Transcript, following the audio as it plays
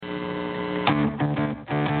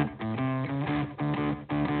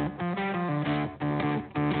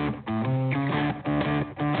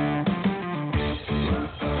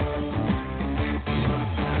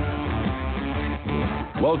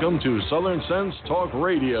welcome to Southern Sense Talk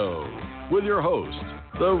Radio with your host,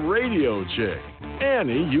 the radio chick,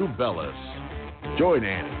 Annie Ubellis. Join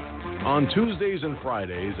Annie on Tuesdays and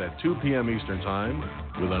Fridays at 2 p.m. Eastern Time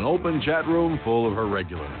with an open chat room full of her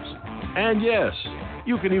regulars. And yes,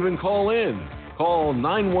 you can even call in. Call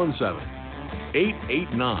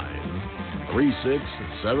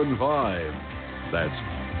 917-889-3675. That's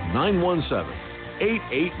 917-889-3675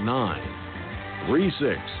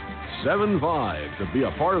 to be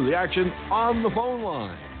a part of the action on the phone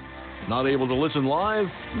line. Not able to listen live?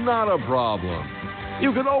 Not a problem.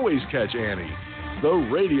 You can always catch Annie, the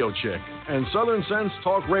radio chick, and Southern Sense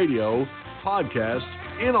Talk Radio podcast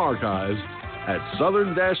in archives at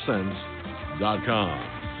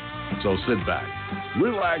southern-sense.com. So sit back,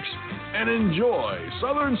 relax, and enjoy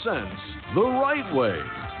Southern Sense the right way.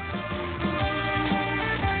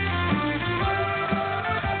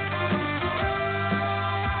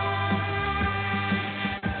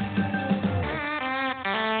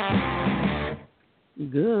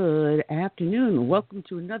 Good afternoon. Welcome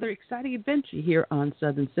to another exciting adventure here on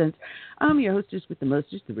Southern Sense. I'm your hostess with the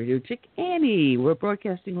mostest, the radio chick, Annie. We're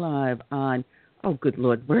broadcasting live on, oh, good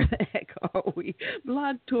Lord, where the heck are we?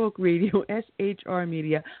 Blog Talk Radio, SHR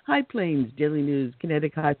Media, High Plains, Daily News,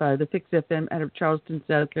 Kinetic Hi-Fi, The Fix FM out of Charleston,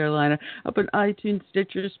 South Carolina, up on iTunes,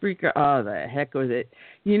 Stitcher, Spreaker. Oh, the heck with it.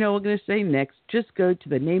 You know what we're going to say next? Just go to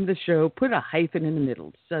the name of the show, put a hyphen in the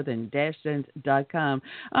middle, southern-sense.com.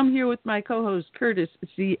 I'm here with my co-host, Curtis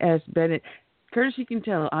C.S. Bennett. Curtis, you can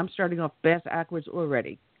tell I'm starting off bass-ackwards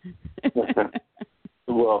already.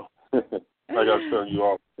 Well, I got to turn you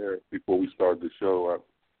off there before we start the show. I'm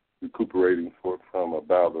recuperating from a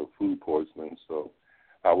bout of food poisoning, so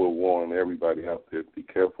I will warn everybody out there, be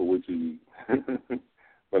careful what you eat.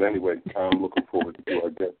 But anyway, I'm looking forward to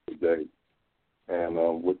our guest today and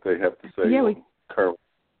what they have to say on current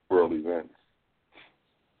world events.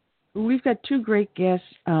 We've got two great guests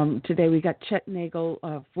today. We got Chet Nagle,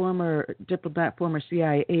 former diplomat, former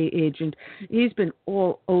CIA agent. He's been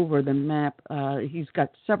all over the map. He's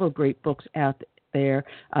got several great books out there.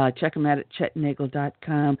 Check him out at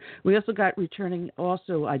chetnagle.com. We also got returning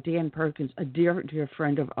Dan Perkins, a dear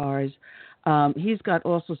friend of ours. He's got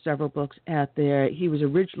also several books out there. He was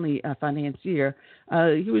originally a financier.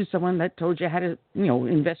 He was someone that told you how to,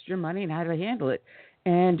 invest your money and how to handle it.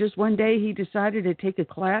 And just one day he decided to take a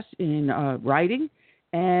class in writing,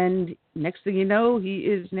 and next thing you know, he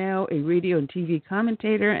is now a radio and TV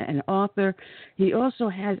commentator and author. He also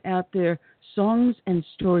has out there Songs and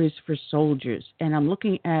Stories for Soldiers, and I'm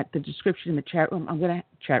looking at the description in the chat room.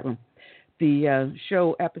 The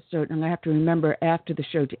show episode, and I'm going to have to remember after the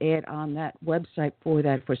show to add on that website for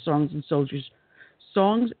that, for Songs and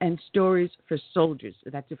Stories for Soldiers.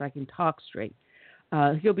 That's if I can talk straight.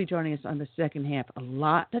 He'll be joining us on the second half. A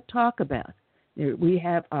lot to talk about. We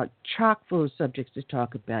have a chock full of subjects to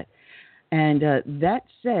talk about. And that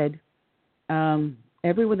said,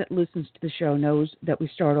 everyone that listens to the show knows that we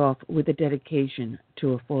start off with a dedication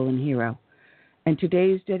to a fallen hero. And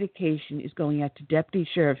today's dedication is going out to Deputy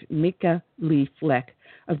Sheriff Micah Lee Fleck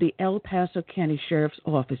of the El Paso County Sheriff's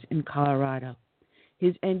Office in Colorado.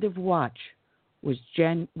 His end of watch was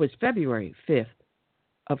February 5th.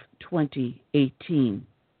 Of 2018.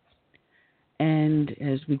 And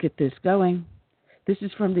as we get this going, this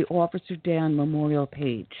is from the Officer Down Memorial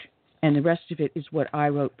page, and the rest of it is what I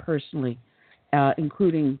wrote personally,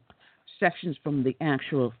 including sections from the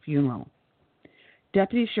actual funeral.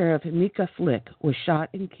 Deputy Sheriff Micah Fleck was shot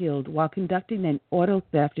and killed while conducting an auto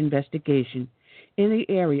theft investigation in the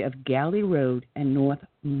area of Galley Road and North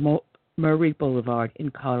Murray Boulevard in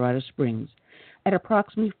Colorado Springs at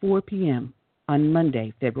approximately 4 p.m. On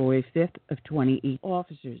Monday, February 5th of 2018,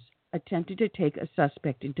 officers attempted to take a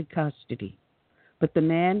suspect into custody, but the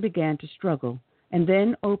man began to struggle and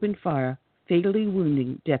then opened fire, fatally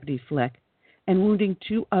wounding Deputy Fleck and wounding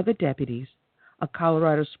two other deputies, a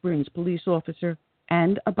Colorado Springs police officer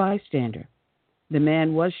and a bystander. The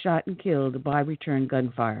man was shot and killed by return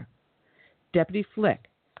gunfire. Deputy Fleck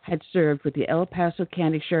had served with the El Paso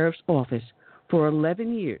County Sheriff's Office for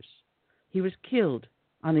 11 years. He was killed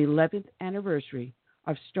on the 11th anniversary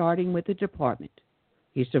of starting with the department.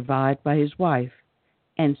 He's survived by his wife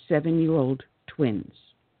and 7-year-old twins.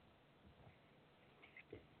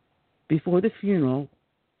 Before the funeral,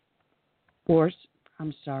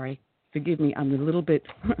 forgive me, I'm a little bit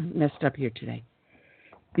messed up here today.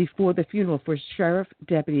 Before the funeral for Sheriff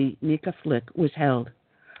Deputy Micah Fleck was held,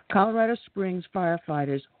 Colorado Springs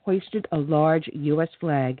firefighters hoisted a large U.S.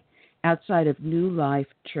 flag outside of New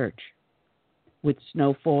Life Church. With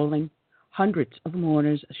snow falling, hundreds of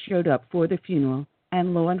mourners showed up for the funeral,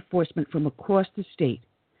 and law enforcement from across the state,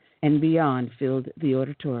 and beyond filled the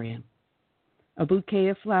auditorium. A bouquet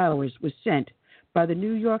of flowers was sent by the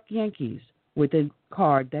New York Yankees with a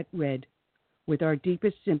card that read, "With our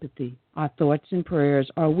deepest sympathy, our thoughts and prayers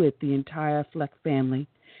are with the entire Fleck family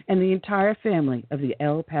and the entire family of the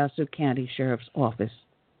El Paso County Sheriff's Office."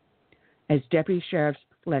 As Deputy Sheriff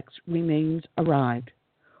Fleck's remains arrived,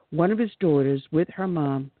 one of his daughters, with her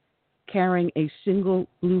mom, carrying a single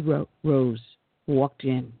blue rose, walked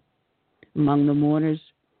in. Among the mourners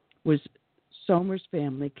was Somer's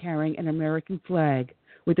family carrying an American flag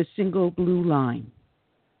with a single blue line,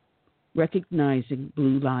 recognizing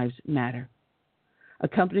Blue Lives Matter.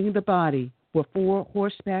 Accompanying the body were 4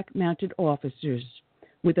 horseback-mounted officers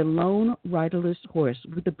with a lone riderless horse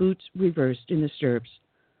with the boots reversed in the stirrups,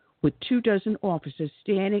 with 24 officers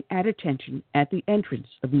standing at attention at the entrance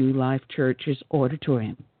of New Life Church's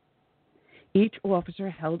auditorium. Each officer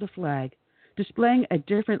held a flag displaying a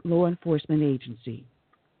different law enforcement agency.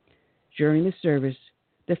 During the service,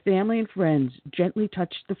 the family and friends gently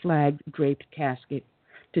touched the flag-draped casket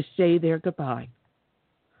to say their goodbye.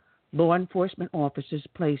 Law enforcement officers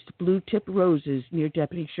placed blue-tip roses near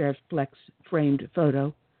Deputy Sheriff Fleck's framed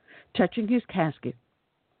photo, touching his casket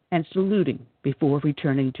and saluting before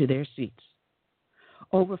returning to their seats.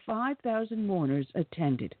 Over 5,000 mourners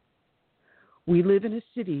attended. "We live in a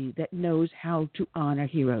city that knows how to honor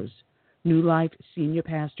heroes," New Life Senior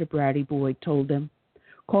Pastor Brady Boyd told them,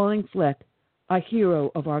 calling Fleck a hero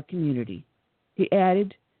of our community. He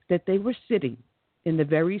added that they were sitting in the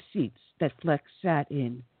very seats that Fleck sat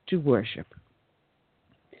in to worship.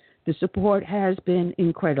 "The support has been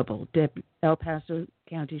incredible," El Paso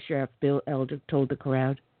County Sheriff Bill Elder told the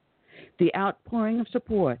crowd. "The outpouring of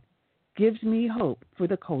support gives me hope for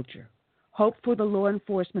the culture, hope for the law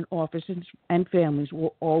enforcement officers and families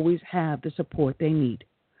will always have the support they need,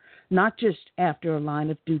 not just after a line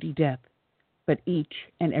of duty death, but each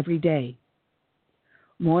and every day."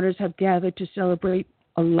 Mourners have gathered to celebrate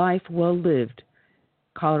a life well lived,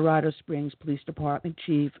 Colorado Springs Police Department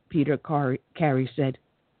Chief Peter Carey said.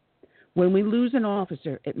 "When we lose an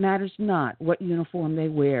officer, it matters not what uniform they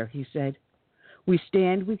wear," he said. "We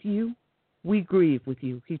stand with you, we grieve with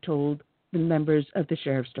you," he told the members of the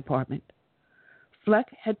Sheriff's Department.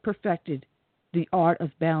 Fleck had perfected the art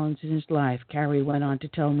of balance in his life, Carey went on to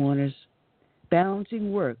tell mourners,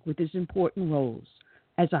 balancing work with his important roles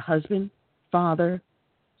as a husband, father,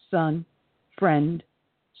 son, friend,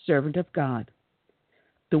 servant of God.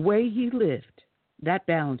 The way he lived, that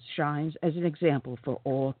balance shines as an example for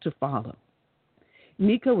all to follow.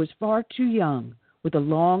 Mika was far too young with a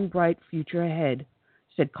long, bright future ahead,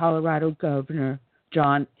 said Colorado Governor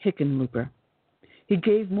John Hickenlooper. He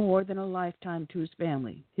gave more than a lifetime to his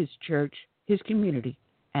family, his church, his community,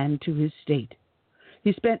 and to his state.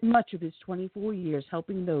 He spent much of his 24 years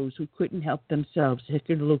helping those who couldn't help themselves,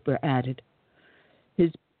 Hickenlooper added.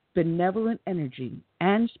 His benevolent energy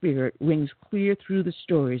and spirit rings clear through the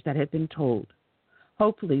stories that have been told.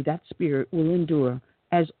 Hopefully that spirit will endure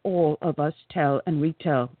as all of us tell and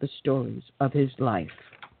retell the stories of his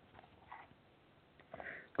life.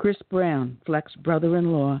 Chris Brown, Fleck's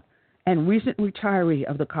brother-in-law and recent retiree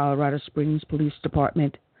of the Colorado Springs Police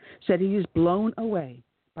Department, said he is blown away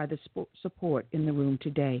by the support in the room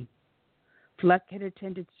today. Fleck had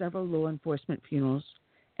attended several law enforcement funerals,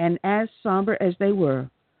 and as somber as they were,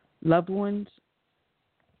 loved ones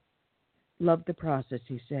loved the process,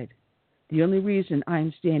 he said. "The only reason I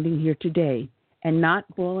am standing here today and not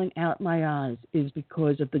bawling out my eyes is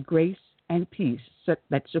because of the grace and peace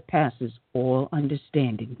that surpasses all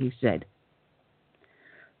understanding," he said.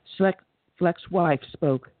 Fleck's wife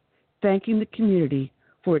spoke, thanking the community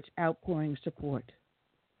for its outpouring support.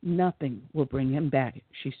 "Nothing will bring him back,"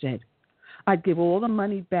 she said. "I'd give all the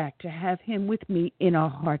money back to have him with me in a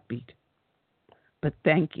heartbeat. But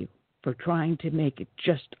thank you for trying to make it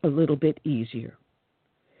just a little bit easier."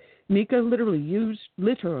 Mika literally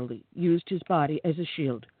used his body as a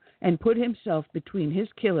shield and put himself between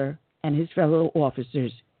his killer and his fellow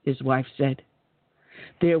officers, his wife said.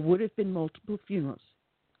 "There would have been multiple funerals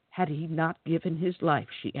had he not given his life,"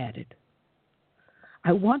 she added.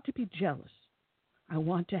 "I want to be jealous. I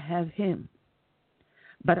want to have him.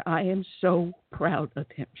 But I am so proud of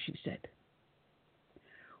him," she said.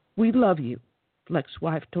 "We love you," Fleck's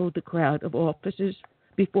wife told the crowd of officers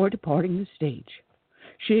before departing the stage.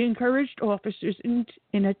 She encouraged officers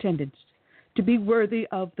in attendance to be worthy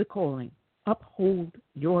of the calling. Uphold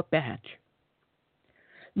your badge.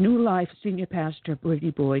 New Life Senior Pastor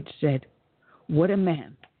Brady Boyd said, "What a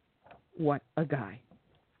man. What a guy."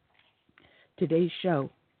 Today's show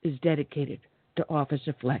is dedicated to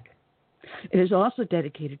Officer Fleck. It is also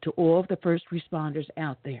dedicated to all of the first responders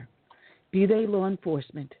out there, be they law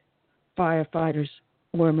enforcement, firefighters,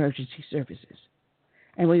 or emergency services.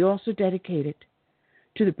 And we also dedicate it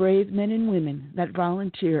to the brave men and women that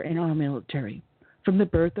volunteer in our military from the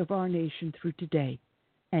birth of our nation through today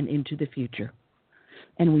and into the future.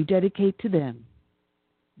 And we dedicate to them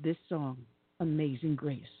this song, Amazing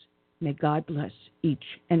Grace. May God bless each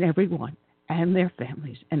and every one and their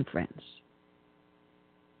families and friends.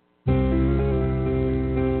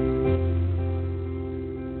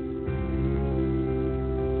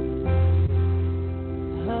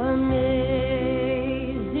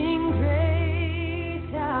 Amazing grace,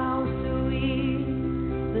 how sweet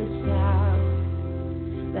the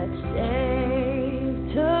sound that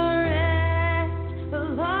saved a wretch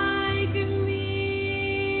like me.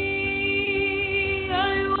 I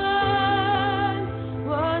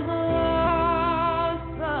was lost,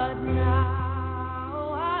 but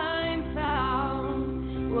now I'm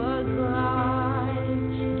found. Was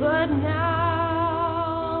blind, but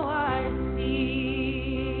now I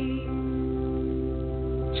see.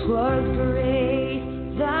 'Twas grace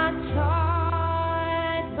that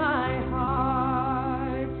taught my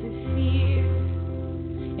heart to fear,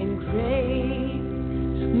 and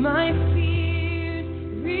grace my fears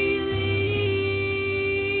relieved.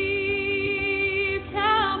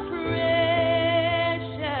 How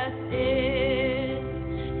precious is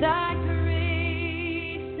that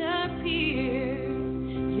grace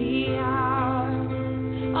appeared the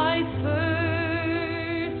hour I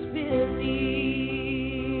first believed.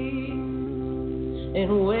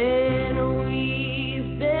 And when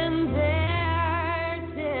we've been there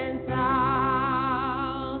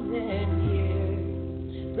 10,000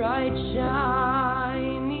 years, bright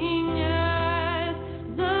shining as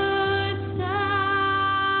the sun,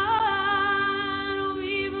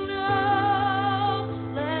 we've no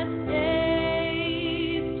less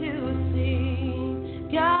days to sing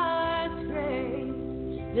God's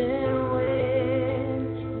grace than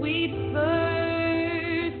when we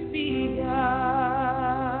first begun.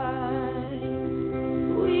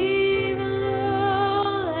 We've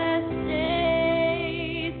no less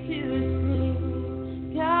days to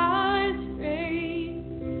sing God's grace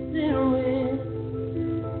than when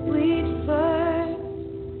we first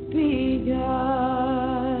begun.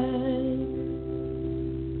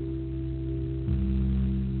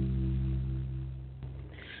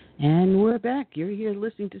 And we're back. You're here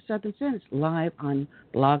listening to Southern Sense live on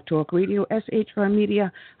Blog Talk Radio, SHR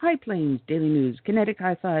Media, High Plains Daily News, Kinetic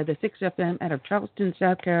Hi-Fi, the 6FM out of Charleston,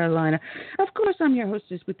 South Carolina. Of course, I'm your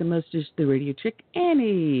hostess with the mostest, the radio chick,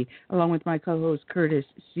 Annie, along with my co-host, Curtis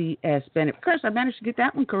C.S. Bennett. Curtis, I managed to get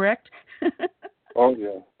that one correct. Oh,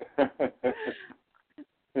 yeah.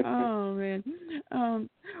 Oh, man. I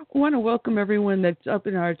want to welcome everyone that's up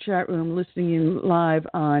in our chat room listening in live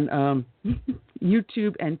on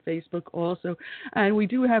YouTube and Facebook also. And we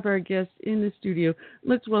do have our guests in the studio.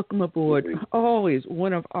 Let's welcome aboard, always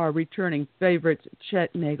one of our returning favorites,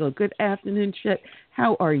 Chet Nagle. Good afternoon, Chet.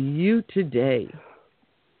 How are you today?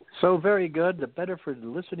 So very good. The better for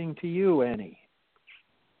listening to you, Annie.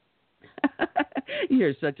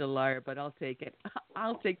 You're such a liar, but I'll take it.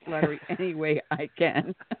 I'll take flattery any way I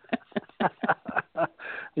can.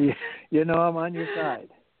 You know I'm on your side.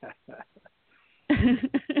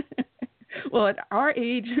 Well, at our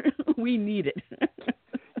age, we need it.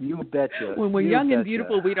 You betcha. When we're young and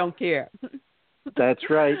beautiful, we don't care. That's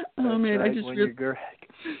right. Oh, man, right. I just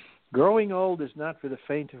growing old is not for the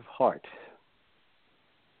faint of heart.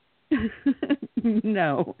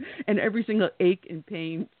 No, and every single ache and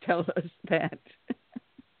pain tells us that.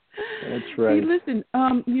 That's right. Hey, listen,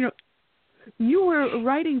 you were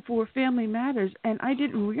writing for Family Matters, and I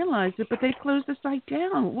didn't realize it, but they closed the site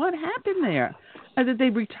down. What happened there? Either they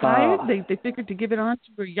retired, they figured to give it on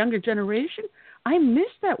to a younger generation. I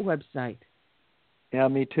missed that website. Yeah,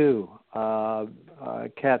 me too.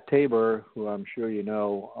 Kat Tabor, who I'm sure you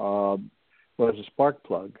know, was a spark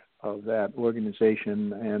plug of that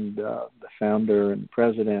organization and the founder and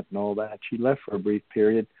president and all that. She left for a brief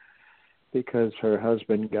period because her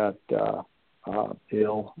husband got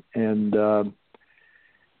ill and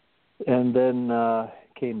then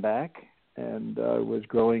came back and was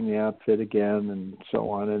growing the outfit again and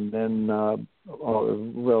so on, and then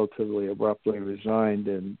relatively abruptly resigned.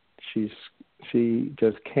 And she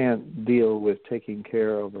just can't deal with taking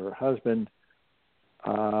care of her husband,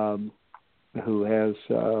 who has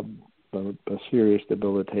a serious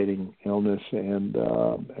debilitating illness, and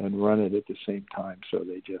run it at the same time. So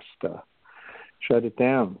they just shut it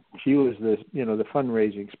down. She was the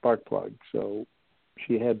fundraising spark plug, so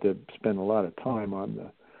she had to spend a lot of time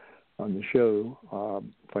on on the show,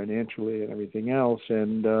 financially and everything else.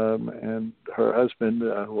 And her husband,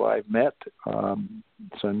 who I met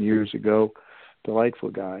some years ago, delightful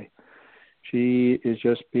guy. She is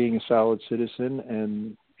just being a solid citizen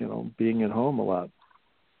and, being at home a lot.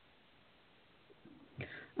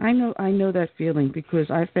 I know that feeling because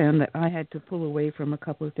I found that I had to pull away from a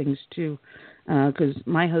couple of things too, because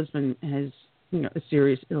my husband has a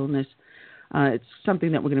serious illness. It's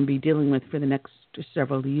something that we're going to be dealing with for the next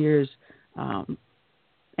several years,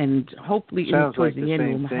 and hopefully towards the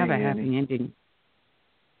end we'll have a happy ending.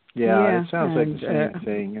 Yeah, it sounds like the same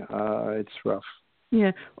thing. It's rough.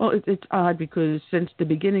 Yeah, well, it's odd because since the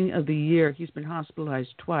beginning of the year, he's been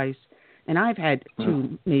hospitalized twice, and I've had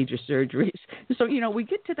 2 major surgeries. So, we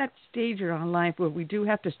get to that stage in our life where we do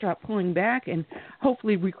have to start pulling back and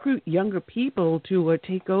hopefully recruit younger people to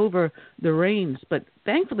take over the reins. But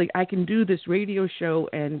thankfully, I can do this radio show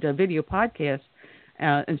and video podcast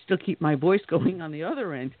and still keep my voice going on the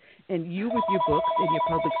other end. And you with your books and your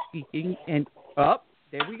public speaking and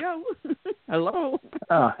there we go. Hello.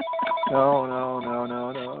 No.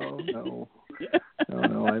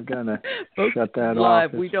 I've got to shut that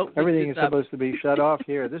off. Everything is supposed to be shut off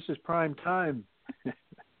here. This is prime time.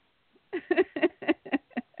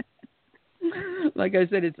 Like I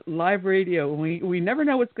said, it's live radio. We never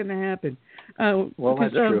know what's going to happen. Well,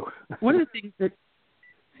 that's true. One of the things that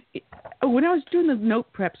when I was doing the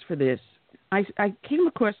note preps for this, I came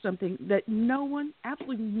across something that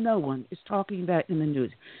absolutely no one is talking about in the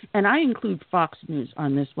news. And I include Fox News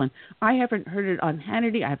on this one. I haven't heard it on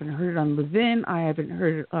Hannity. I haven't heard it on Levin. I haven't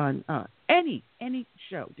heard it on any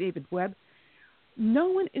show, David Webb. No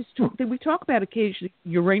one is talking. We talk about occasionally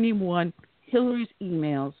Uranium One, Hillary's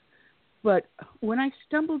emails. But when I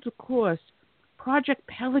stumbled across Project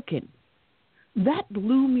Pelican, that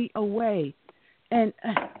blew me away. And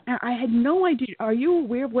I had no idea. Are you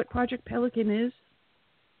aware of what Project Pelican is?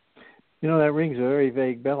 That rings a very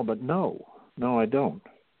vague bell, but no, I don't.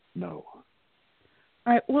 No.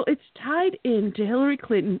 All right. Well, it's tied into Hillary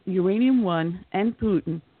Clinton, Uranium One, and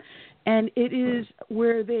Putin, and it is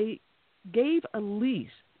where they gave a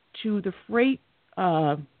lease to the freight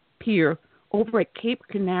pier over at Cape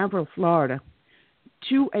Canaveral, Florida,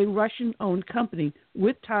 to a Russian-owned company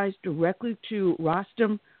with ties directly to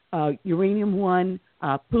Rostam, Uranium One,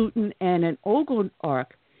 Putin, and an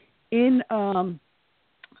oligarch in, what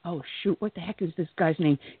the heck is this guy's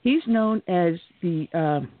name? He's known as the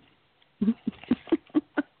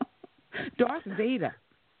Darth Vader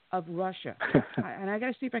of Russia. And I got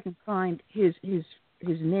to see if I can find his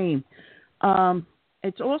name.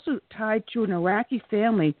 It's also tied to an Iraqi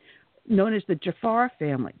family known as the Jafar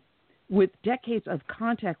family, with decades of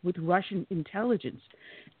contact with Russian intelligence.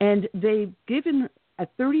 And they've given a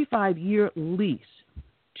 35-year lease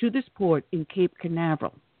to this port in Cape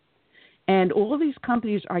Canaveral. And all of these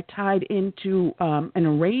companies are tied into an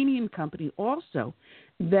Iranian company also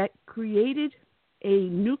that created a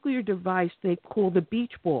nuclear device they call the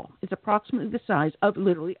beach ball. It's approximately the size of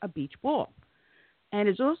literally a beach ball. And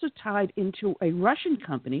it's also tied into a Russian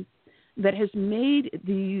company that has made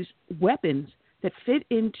these weapons that fit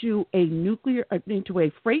into into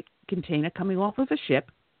a freight container coming off of a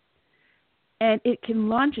ship, and it can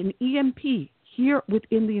launch an EMP here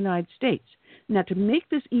within the United States. Now, to make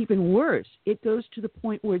this even worse, it goes to the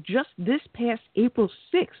point where just this past April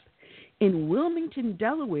 6th, in Wilmington,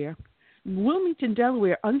 Delaware,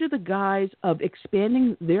 under the guise of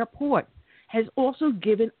expanding their port, has also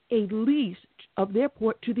given a lease of their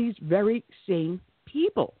port to these very same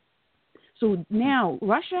people. So now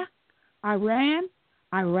Russia, Iran,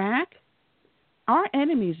 Iraq, our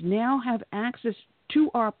enemies now have access to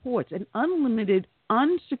our ports, an unlimited,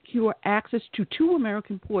 unsecure access to 2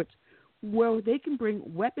 American ports where they can bring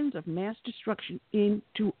weapons of mass destruction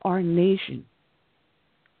into our nation.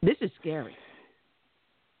 This is scary.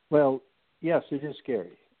 Well, yes, it is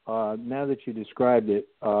scary. Now that you described it,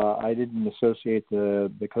 I didn't associate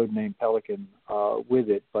the codename Pelican with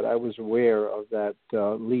it, but I was aware of that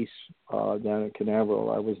lease down at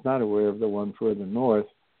Canaveral. I was not aware of the one further north,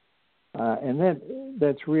 and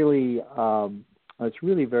that's really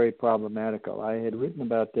very problematical. I had written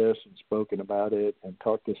about this and spoken about it and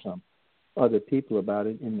talked to some other people about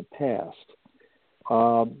it in the past.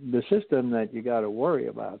 The system that you got to worry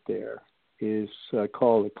about there is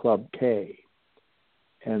called a Club K.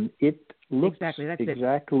 And it looks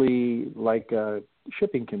exactly like a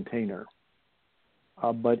shipping container,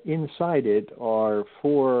 but inside it are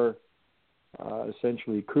 4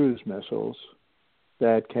 essentially cruise missiles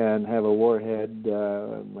that can have a warhead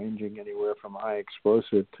ranging anywhere from high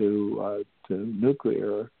explosive to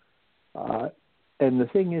nuclear. And the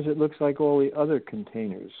thing is, it looks like all the other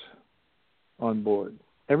containers on board.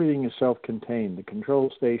 Everything is self-contained. The control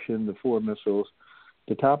station, the 4 missiles,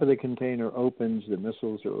 the top of the container opens, the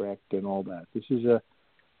missiles are wrecked, and all that. This is a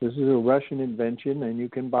Russian invention, and you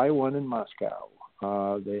can buy one in Moscow.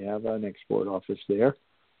 They have an export office there.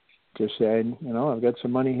 Just saying, I've got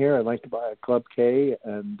some money here. I'd like to buy a Club K,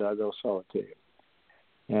 and they'll sell it to you.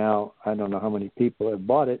 Now, I don't know how many people have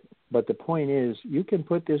bought it, but the point is you can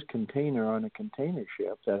put this container on a container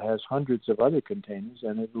ship that has hundreds of other containers,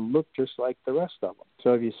 and it'll look just like the rest of them.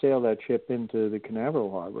 So if you sail that ship into the Canaveral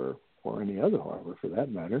Harbor, or any other harbor for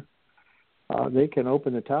that matter, they can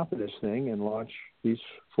open the top of this thing and launch these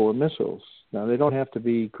 4 missiles. Now, they don't have to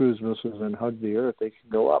be cruise missiles and hug the earth. They can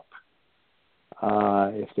go up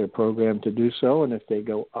if they're programmed to do so. And if they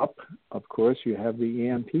go up, of course, you have the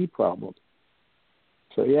EMP problem.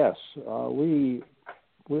 So, yes,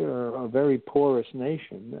 we're a very porous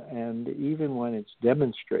nation. And even when it's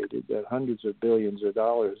demonstrated that hundreds of billions of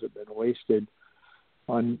dollars have been wasted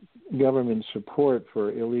on government support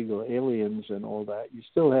for illegal aliens and all that, you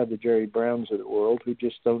still have the Jerry Browns of the world who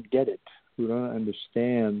just don't get it, who don't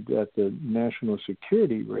understand that the national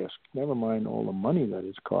security risk, never mind all the money that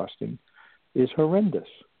it's costing, is horrendous.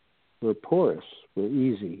 We're porous. We're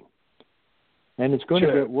easy. And it's going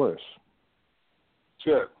to get worse.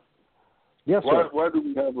 Chet. Yes, sir. Why do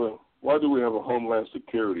we have a Homeland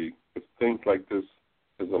Security if things like this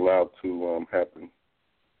is allowed to happen?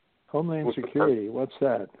 Homeland Security, what's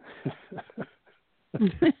that?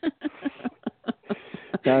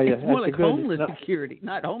 It's more like homeless security,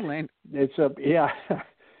 not Homeland. It's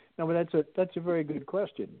No, but that's a very good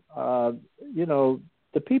question. The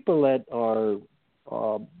people that are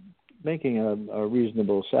making a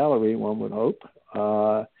reasonable salary, one would hope,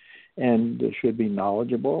 and they should be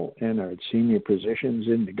knowledgeable and are at senior positions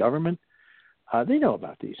in the government, they know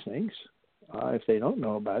about these things. If they don't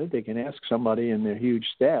know about it, they can ask somebody in their huge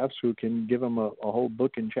staffs who can give them a whole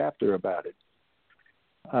book and chapter about it.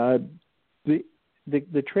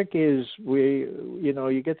 The trick is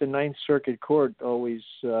you get the Ninth Circuit Court always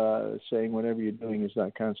saying whatever you're doing is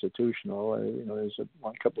not constitutional. There's a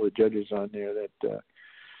couple of judges on there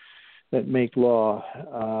that make law,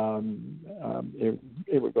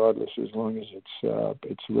 irregardless, as long as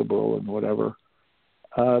it's liberal and whatever.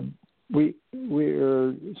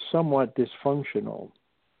 We're somewhat dysfunctional.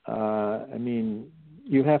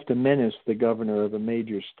 You have to menace the governor of a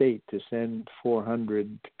major state to send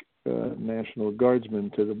 400 National Guardsmen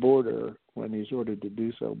to the border when he's ordered to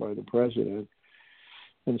do so by the president,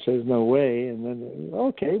 and says no way. And then,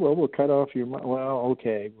 okay, well, we'll cut off your. Well,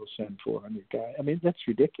 okay, we'll send 400 guys. That's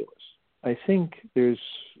ridiculous. I think there's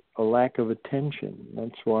a lack of attention.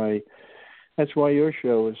 That's why your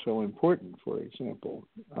show is so important, for example.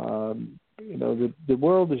 The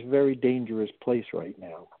world is a very dangerous place right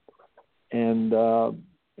now. And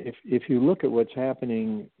if you look at what's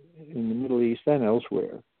happening in the Middle East and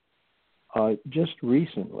elsewhere, just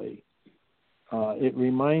recently, it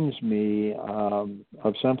reminds me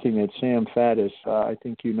of something that Sam Faddis, I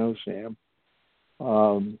think you know Sam.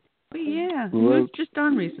 He was just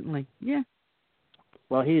on recently. Yeah.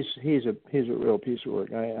 Well, he's a real piece of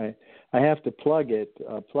work. I have to plug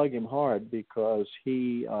him hard, because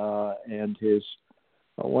he and his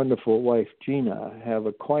wonderful wife Gina have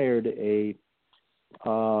acquired an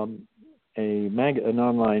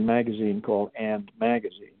online magazine called And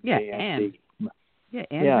Magazine. Yeah, And. And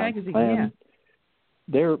Magazine. And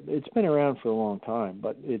it's been around for a long time,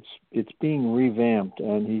 but it's being revamped,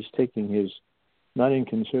 and he's taking his not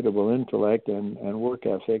inconsiderable intellect and work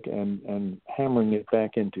ethic and hammering it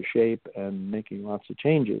back into shape and making lots of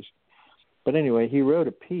changes. But anyway, he wrote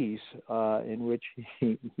a piece in which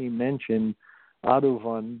he mentioned Otto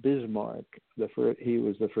von Bismarck. He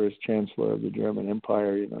was the first chancellor of the German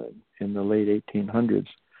Empire in the late 1800s.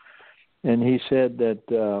 And he said that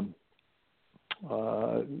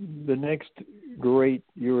the next great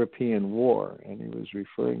European war, and he was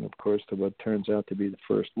referring, of course, to what turns out to be the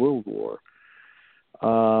First World War,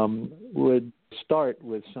 would start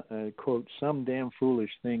with, quote, some damn foolish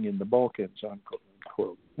thing in the Balkans, unquote.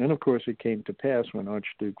 And, of course, it came to pass when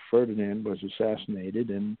Archduke Ferdinand was assassinated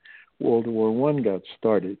and World War I got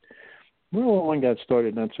started. World War I got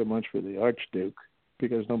started not so much for the Archduke,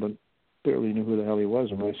 because no one barely knew who the hell he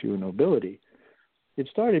was unless you were nobility. It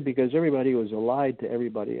started because everybody was allied to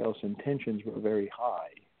everybody else and tensions were very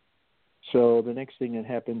high. So the next thing that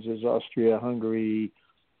happens is Austria-Hungary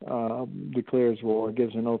declares war,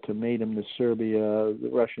 gives an ultimatum to Serbia. The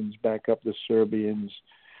Russians back up the Serbians.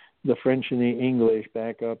 The French and the English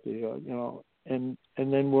back up and then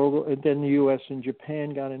the U.S. and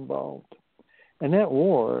Japan got involved. And that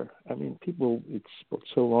war, it's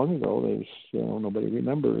so long ago, there's nobody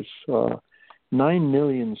remembers. 9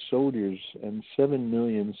 million soldiers and 7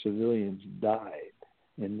 million civilians died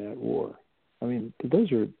in that war. I mean,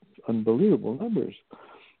 those are unbelievable numbers.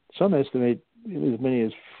 Some estimate as many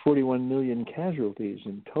as 41 million casualties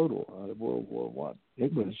in total out of World War I.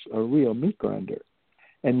 It was a real meat grinder.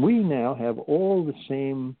 And we now have all the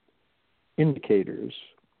same indicators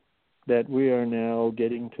that we are now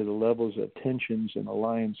getting to the levels of tensions and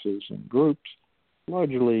alliances and groups,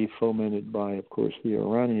 largely fomented by, of course, the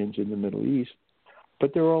Iranians in the Middle East.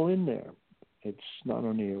 But they're all in there. It's not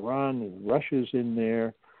only Iran, and Russia's in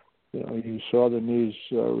there. You know, you saw the news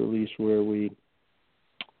release where we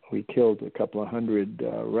killed a couple of hundred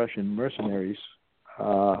Russian mercenaries,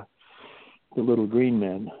 the little green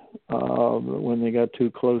men, when they got too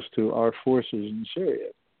close to our forces in Syria.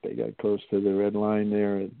 They got close to the red line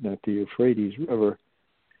there at the Euphrates River,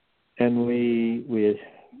 and we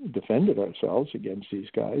defended ourselves against these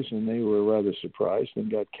guys, and they were rather surprised and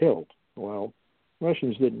got killed. Well,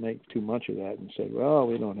 Russians didn't make too much of that and said, well,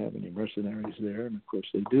 we don't have any mercenaries there, and of course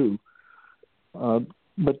they do.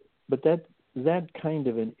 But that kind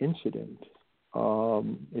of an incident,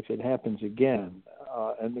 if it happens again,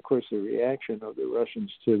 and of course the reaction of the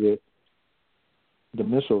Russians to the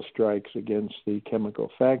missile strikes against the chemical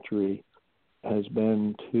factory has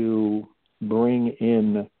been to bring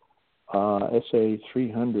in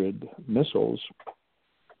SA-300 missiles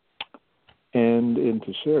and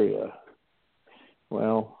into Syria.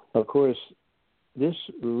 Well, of course, this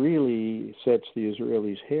really sets the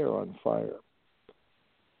Israelis' hair on fire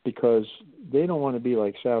because they don't want to be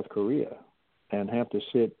like South Korea and have to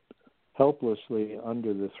sit helplessly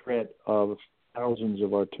under the threat of thousands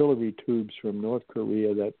of artillery tubes from North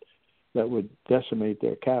Korea that would decimate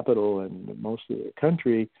their capital and most of their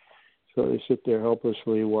country. So they sit there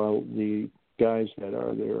helplessly while the guys that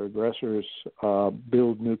are their aggressors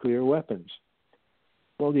build nuclear weapons.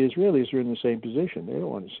 Well, the Israelis are in the same position. They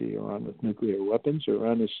don't want to see Iran with nuclear weapons.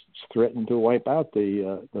 Iran is threatened to wipe out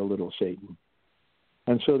the little Satan.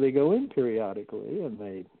 And so they go in periodically and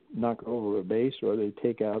they knock over a base or they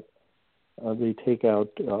take out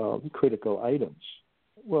critical items.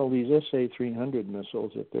 Well, these SA-300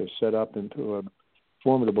 missiles, if they're set up into a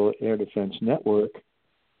formidable air defense network,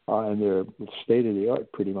 and they're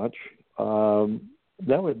state-of-the-art pretty much,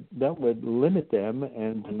 that would limit them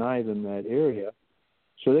and deny them that area.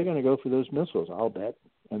 So they're going to go for those missiles, I'll bet,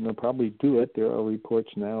 and they'll probably do it. There are reports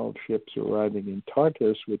now of ships arriving in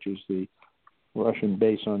Tartus, which is the Russian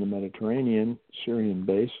base on the Mediterranean, Syrian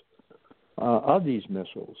base, of these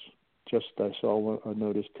missiles. Just I saw a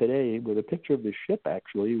notice today with a picture of the ship,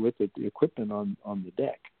 actually, with the equipment on the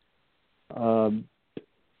deck.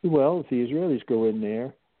 Well, if the Israelis go in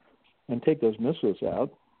there and take those missiles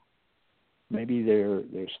out, maybe they're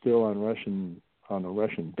still on a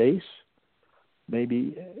Russian base,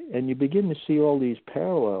 maybe, and you begin to see all these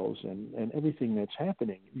parallels and everything that's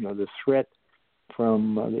happening. You know, the threat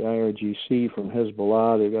from the IRGC, from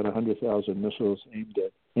Hezbollah, they've got 100,000 missiles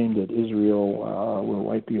aimed at Israel, will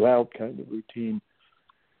wipe you out kind of routine.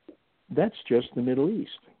 That's just the Middle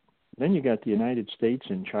East. Then you got the United States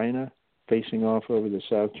and China facing off over the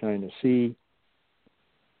South China Sea.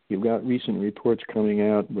 You've got recent reports coming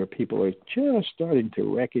out where people are just starting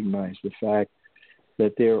to recognize the fact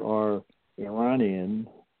that there are Iranian,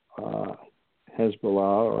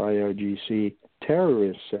 Hezbollah or IRGC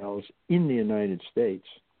terrorist cells in the United States,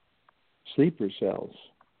 sleeper cells.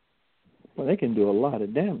 Well, they can do a lot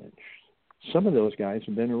of damage. Some of those guys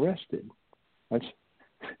have been arrested.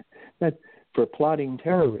 That's for plotting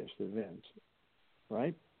terrorist events,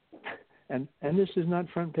 right? And this is not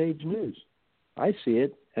front page news. I see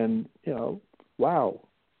it, and wow,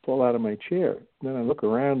 fall out of my chair. Then I look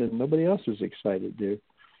around, and nobody else is excited. They're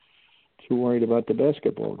too worried about the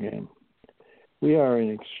basketball game. We are in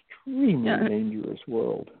an extremely dangerous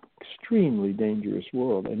world. Extremely dangerous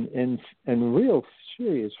world, and real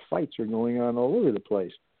serious fights are going on all over the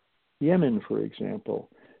place. Yemen, for example,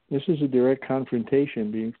 this is a direct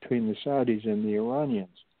confrontation between the Saudis and the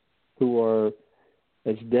Iranians, who are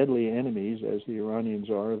as deadly enemies as the Iranians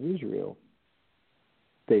are of Israel.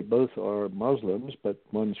 They both are Muslims, but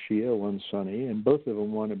one's Shia, one's Sunni, and both of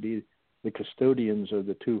them want to be the custodians of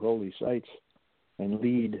the two holy sites and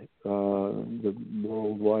lead the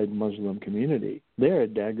worldwide Muslim community. They're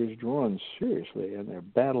at daggers drawn, seriously, and they're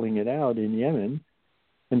battling it out in Yemen.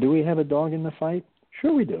 And do we have a dog in the fight?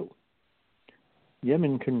 Sure we do.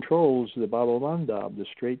 Yemen controls the Bab el-Mandab, the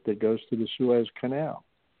strait that goes to the Suez Canal.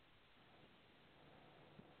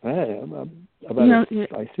 I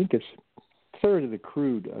think it's a third of the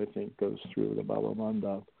crude, I think, goes through the Bab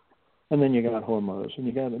el-Mandab. And then you got Hormuz. And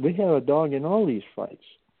we have a dog in all these fights,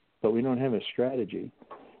 but we don't have a strategy.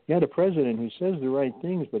 You had a president who says the right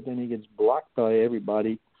things, but then he gets blocked by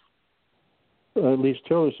everybody. At least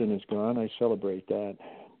Tillerson is gone. I celebrate that,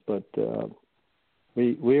 but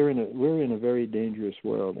we're in a very dangerous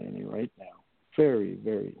world, Annie, right now. Very,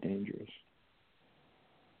 very dangerous.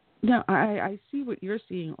 No, I see what you're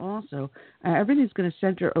seeing also. Everything's going to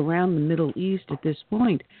center around the Middle East at this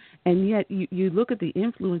point. And yet you look at the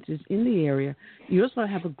influences in the area. You also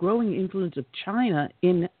have a growing influence of China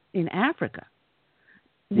in Africa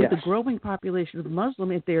with a growing population of Muslim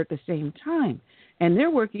there at the same time. And they're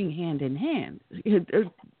working hand in hand.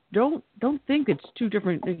 Don't think it's two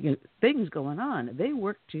different things going on. They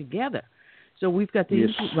work together. So we've got the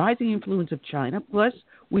rising influence of China, plus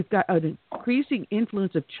we've got an increasing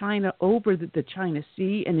influence of China over the China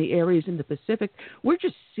Sea and the areas in the Pacific. We're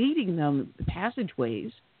just ceding them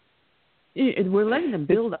passageways. We're letting them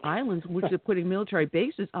build islands, which they're putting military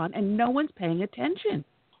bases on, and no one's paying attention.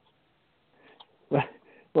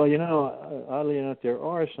 Well, oddly enough, there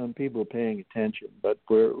are some people paying attention, but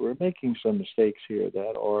we're making some mistakes here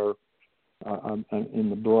that are in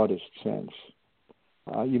the broadest sense.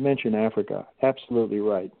 You mentioned Africa. Absolutely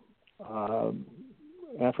right.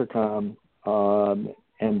 AFRICOM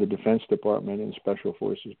and the Defense Department and Special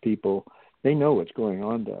Forces people, they know what's going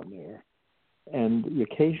on down there. And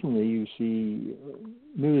occasionally you see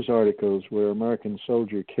news articles where American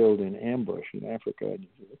soldier killed in ambush in Africa. And you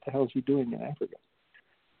say, what the hell is he doing in Africa?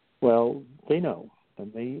 Well, they know,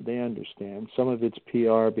 and they understand. Some of it's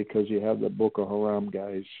PR because you have the Boko Haram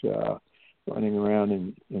guys running around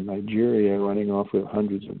in Nigeria, running off with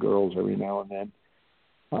hundreds of girls every now and then.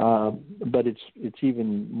 But it's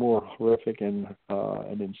even more horrific and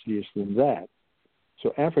insidious than that.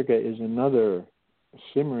 So Africa is another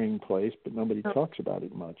simmering place, but nobody talks about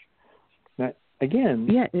it much. Now, again,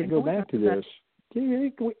 I go back to this.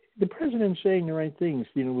 The president's saying the right things.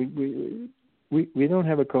 We don't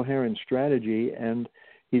have a coherent strategy, and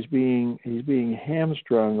he's being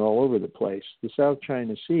hamstrung all over the place. The South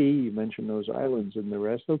China Sea, you mentioned those islands and the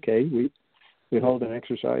rest. Okay, we hold an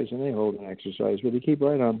exercise and they hold an exercise, but they keep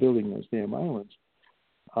right on building those damn islands.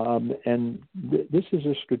 This is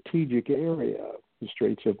a strategic area, the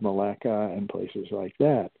Straits of Malacca and places like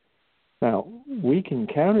that. Now, we can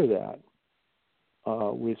counter that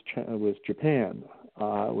with Japan,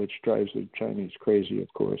 which drives the Chinese crazy, of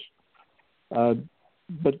course.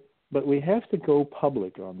 But we have to go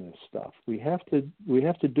public on this stuff. We have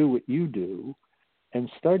to do what you do and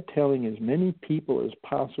start telling as many people as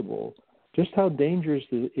possible just how dangerous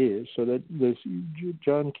it is, so that this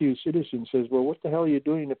John Q. Citizen says, well, what the hell are you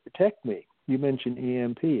doing to protect me? You mentioned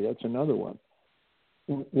EMP. That's another one.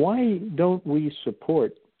 Why don't we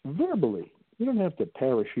support verbally? You don't have to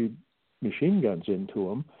parachute machine guns into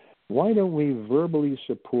them. Why don't we verbally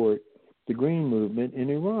support the Green Movement in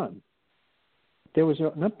Iran? There was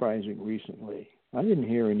an uprising recently. I didn't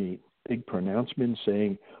hear any big pronouncements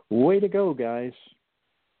saying, way to go, guys.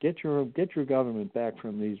 Get your government back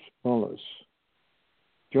from these mullahs.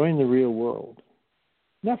 Join the real world.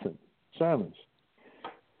 Nothing. Silence.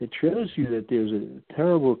 It shows you that there's a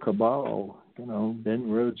terrible cabal, Ben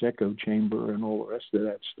Rhodes' echo chamber and all the rest of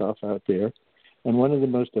that stuff out there. And one of the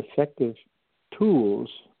most effective tools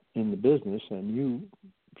in the business, and you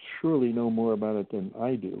surely know more about it than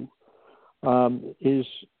I do, is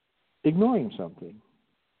ignoring something,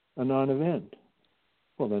 a non-event.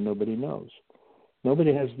 Well, then nobody knows.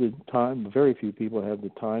 Nobody has the time, very few people have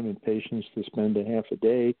the time and patience to spend a half a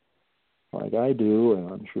day, like I do, and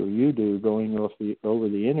I'm sure you do, going over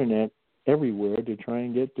the internet everywhere to try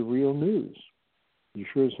and get the real news. You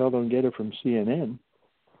sure as hell don't get it from CNN.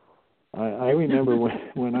 I remember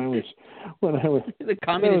when I was the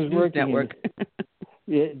Communist News Network.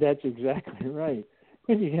 Yeah, that's exactly right.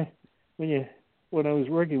 When I was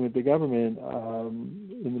working with the government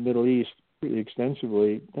in the Middle East pretty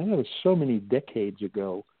extensively, that was so many decades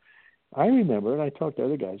ago. I remember, and I talked to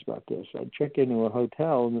other guys about this, I'd check into a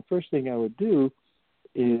hotel, and the first thing I would do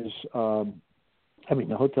is, the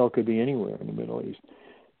hotel could be anywhere in the Middle East,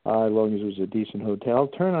 as long as it was a decent hotel,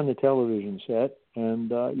 turn on the television set, and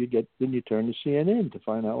you turn to CNN to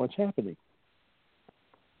find out what's happening.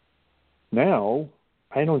 Now,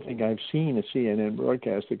 I don't think I've seen a CNN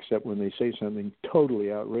broadcast except when they say something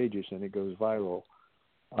totally outrageous and it goes viral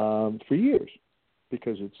for years,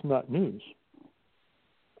 because it's not news.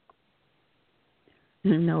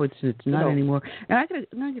 No, it's not anymore. And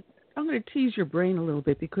I'm going to tease your brain a little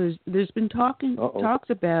bit, because there's been talks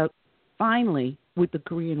about finally with the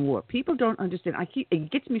Korean War. People don't understand.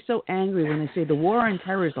 It gets me so angry when they say the war on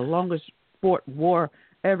terror is the longest fought war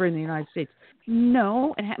ever in the United States.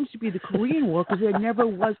 No, it happens to be the Korean War, because there never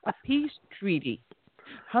was a peace treaty.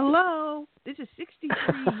 Hello, this is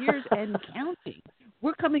 63 years and counting.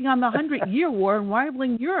 We're coming on the 100-year war and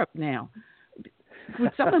rivaling Europe now.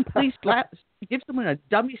 Would someone please give someone a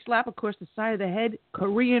dummy slap across the side of the head?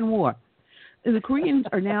 Korean War. And the Koreans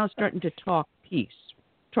are now starting to talk peace,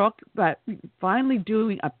 talk about finally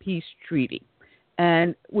doing a peace treaty,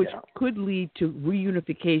 and which could lead to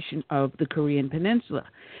reunification of the Korean Peninsula.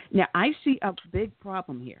 Now, I see a big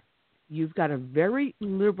problem here. You've got a very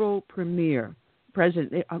liberal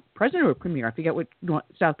president or premier, I forget what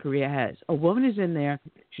South Korea has. A woman is in there.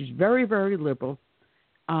 She's very, very liberal,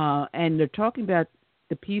 and they're talking about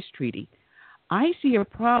the peace treaty. I see a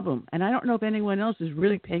problem, and I don't know if anyone else is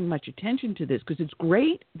really paying much attention to this, because it's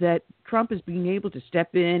great that Trump is being able to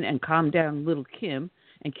step in and calm down little Kim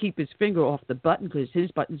and keep his finger off the button, because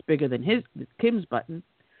his button's bigger than Kim's button.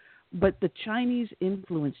 But the Chinese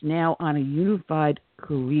influence now on a unified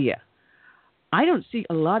Korea. I don't see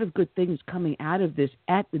a lot of good things coming out of this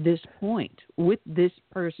at this point with this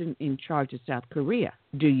person in charge of South Korea.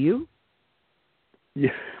 Do you?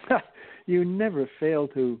 Yeah. You never fail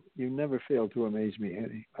to amaze me,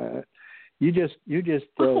 Annie. You just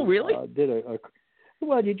really?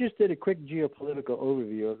 You just did a quick geopolitical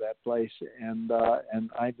overview of that place, and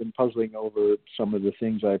I've been puzzling over some of the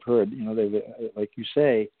things I've heard. You know, they, like you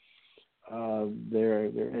say, they're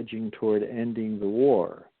edging toward ending the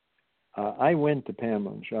war. I went to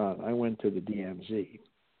Panmunjom. I went to the DMZ.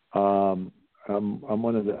 I'm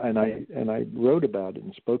one of the, and I wrote about it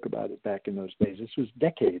and spoke about it back in those days. This was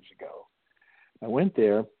decades ago. I went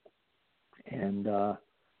there, and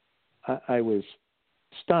I was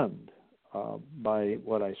stunned by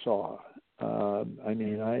what I saw. I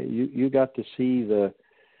mean, you got to see the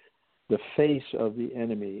face of the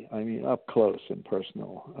enemy. I mean, up close and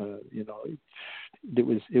personal. You know,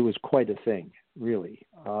 it was quite a thing, really.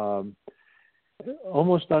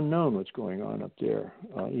 Almost unknown what's going on up there,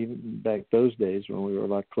 even back those days when we were a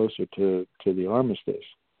lot closer to the armistice.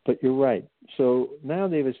 But you're right. So now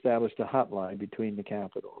they've established a hotline between the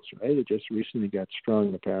capitals, right? It just recently got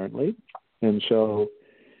sprung, apparently. And so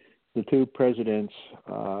the two presidents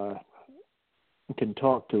can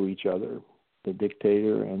talk to each other, the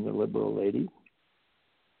dictator and the liberal lady.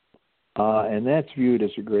 And that's viewed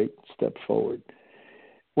as a great step forward.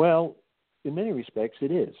 Well, in many respects,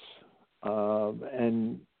 it is.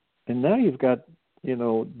 And now you've got, you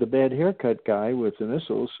know, the bad haircut guy with the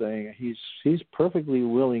missiles saying he's perfectly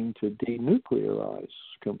willing to denuclearize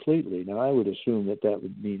completely. Now, I would assume that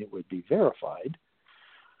would mean it would be verified.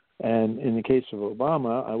 And in the case of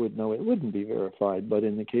Obama, I would know it wouldn't be verified. But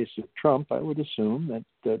in the case of Trump, I would assume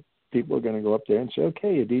that people are going to go up there and say,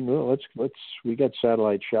 okay, we got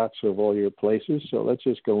satellite shots of all your places, so let's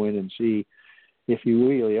just go in and see if you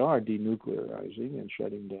really are denuclearizing and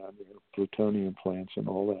shutting down your plutonium plants and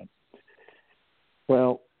all that.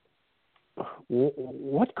 Well,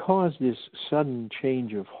 what caused this sudden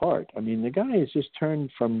change of heart? I mean, the guy has just turned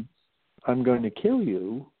from, I'm going to kill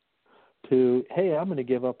you, to, hey, I'm going to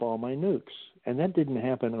give up all my nukes. And that didn't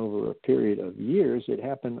happen over a period of years. It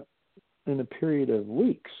happened in a period of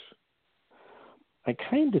weeks. I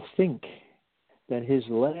kind of think that his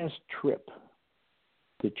last trip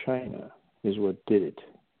to China is what did it.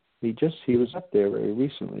 He was up there very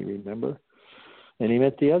recently, remember? And he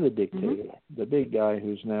met the other dictator, the big guy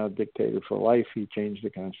who's now dictator for life. He changed the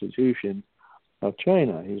constitution of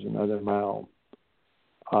China. He's another Mao.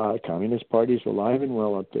 Communist Party's alive and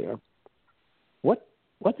well up there.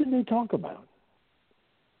 What did they talk about?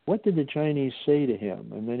 What did the Chinese say to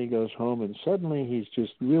him? And then he goes home and suddenly he's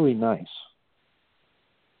just really nice.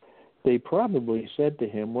 They probably said to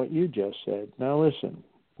him what you just said. Now listen,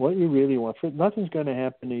 what you really want, nothing's going to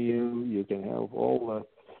happen to you. You can have all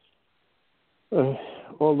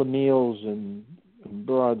the meals and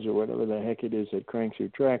broads or whatever the heck it is that cranks your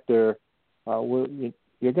tractor.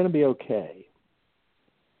 You're going to be okay.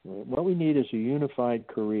 What we need is a unified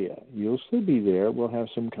Korea. You'll still be there. We'll have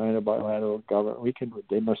some kind of bilateral government.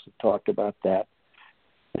 They must have talked about that.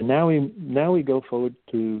 And now we go forward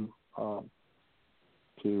to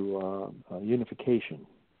unification.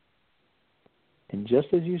 And just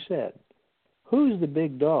as you said, who's the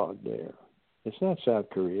big dog there? It's not South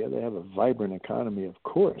Korea. They have a vibrant economy, of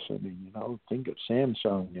course. I mean, think of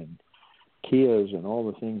Samsung and Kias and all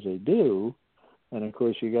the things they do. And, of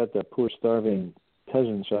course, you got the poor, starving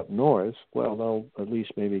peasants up north. Well, they'll at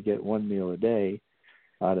least maybe get one meal a day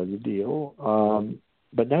out of the deal.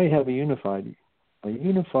 But now you have a unified,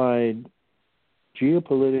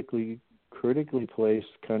 geopolitically critically placed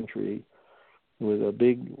country with a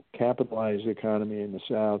big capitalized economy in the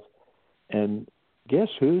south. And guess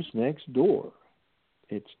who's next door?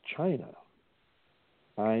 It's China.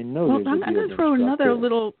 I know Well, there's I'm a going deal to throw been struck another there.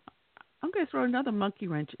 little. I'm going to throw another monkey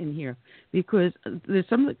wrench in here because there's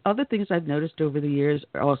some other things I've noticed over the years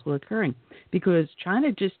are also occurring because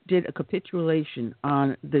China just did a capitulation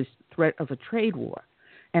on this threat of a trade war.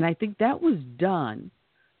 And I think that was done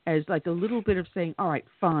as like a little bit of saying, all right,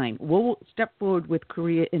 fine, we'll step forward with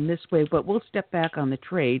Korea in this way, but we'll step back on the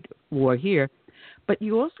trade war here. But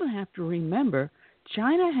you also have to remember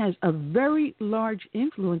China has a very large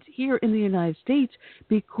influence here in the United States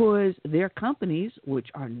because their companies,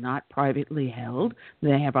 which are not privately held,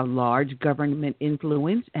 they have a large government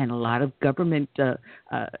influence and a lot of government of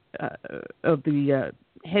the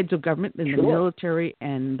heads of government in the military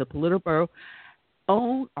and the Politburo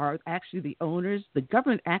are actually the owners. The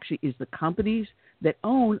government actually is the companies that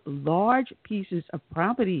own large pieces of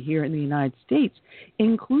property here in the United States,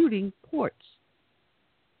 including ports.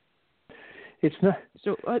 It's not.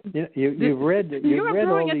 So you've read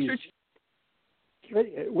all these. But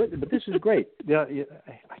this is great.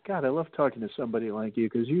 God, I love talking to somebody like you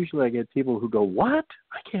because usually I get people who go, "What?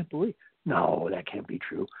 I can't believe." No, that can't be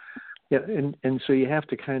true. Yeah, and so you have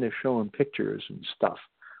to kind of show them pictures and stuff.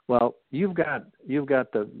 Well, you've got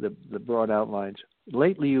the broad outlines.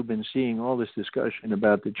 Lately, you've been seeing all this discussion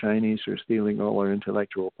about the Chinese are stealing all our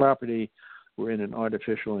intellectual property. We're in an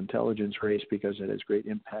artificial intelligence race because it has great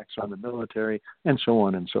impacts on the military, and so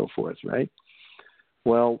on and so forth, right?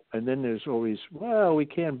 Well, and then there's always, well, we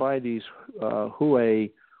can't buy these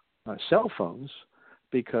Huawei cell phones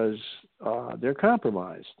because they're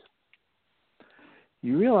compromised.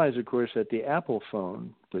 You realize, of course, that the Apple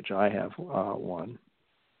phone, which I have one,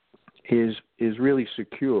 is really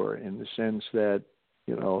secure in the sense that,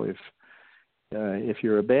 you know, if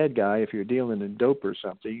you're a bad guy, if you're dealing in dope or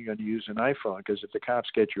something, you're going to use an iPhone because if the cops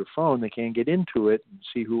get your phone, they can't get into it and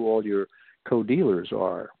see who all your co-dealers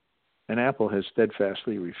are. And Apple has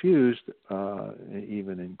steadfastly refused,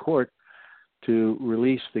 even in court, to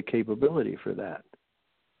release the capability for that,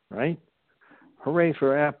 right? Hooray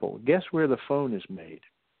for Apple. Guess where the phone is made?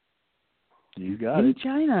 You got it. In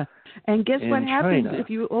China. And guess what happens China. if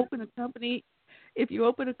you open a company? If you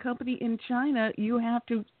open a company in China, you have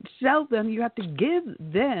to sell them. You have to give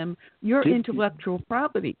them your intellectual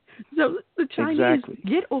property. So the Chinese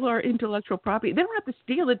get all our intellectual property. They don't have to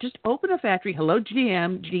steal it. Just open a factory. Hello,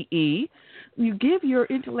 GM, GE. You give your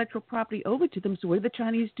intellectual property over to them. So what do the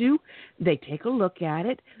Chinese do? They take a look at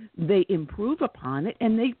it. They improve upon it,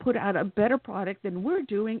 and they put out a better product than we're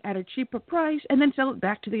doing at a cheaper price, and then sell it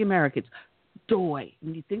back to the Americans. Doy.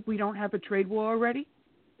 And you think we don't have a trade war already?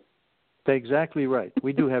 That's exactly right.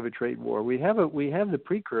 We do have a trade war. We have the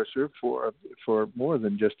precursor for more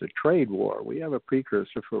than just a trade war. We have a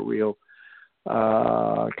precursor for real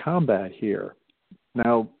combat here.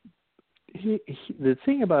 Now, the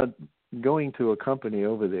thing about going to a company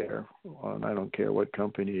over there, and I don't care what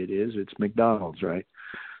company it is, it's McDonald's, right?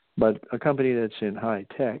 But a company that's in high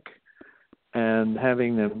tech and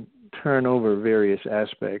having them turn over various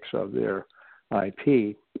aspects of their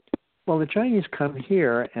IP. Well, the Chinese come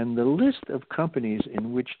here, and the list of companies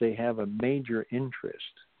in which they have a major interest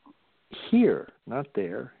here, not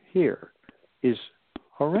there, here, is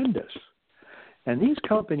horrendous. And these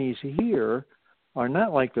companies here are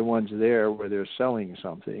not like the ones there where they're selling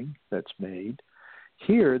something that's made.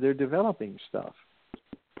 Here, they're developing stuff.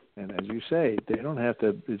 And as you say, they don't have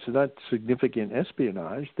to, it's not significant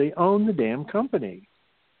espionage. They own the damn company,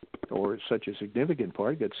 or such a significant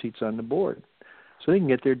part gets seats on the board. So they can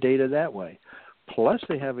get their data that way. Plus,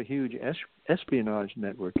 they have a huge espionage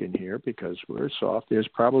network in here because we're soft. There's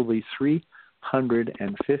probably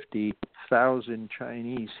 350,000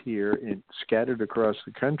 Chinese here scattered across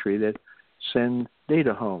the country that send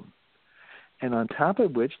data home. And on top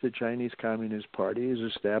of which, the Chinese Communist Party is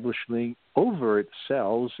establishing overt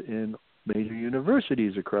cells in major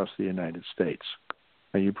universities across the United States.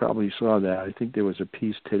 And you probably saw that. I think there was a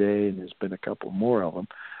piece today, and there's been a couple more of them.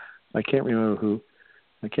 I can't remember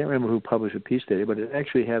who published a piece today, but it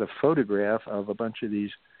actually had a photograph of a bunch of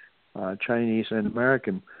these Chinese and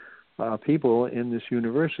American people in this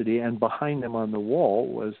university, and behind them on the wall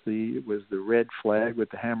was the red flag with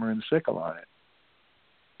the hammer and sickle on it.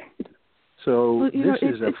 So this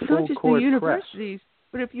is a full court press.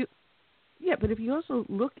 But if you also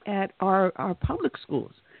look at our public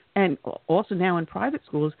schools, and also now in private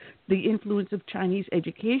schools, the influence of Chinese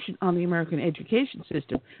education on the American education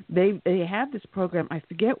system. They have this program, I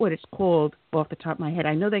forget what it's called off the top of my head.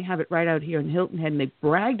 I know they have it right out here in Hilton Head, and they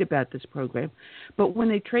bragged about this program. But when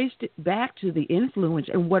they traced it back to the influence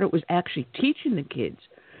and what it was actually teaching the kids,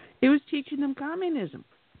 it was teaching them communism.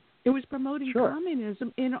 It was promoting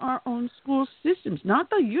communism in our own school systems, not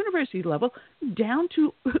the university level, down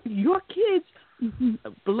to your kids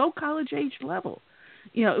below college age level.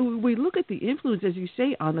 You know, we look at the influence, as you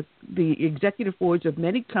say, on the executive boards of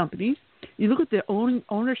many companies. You look at the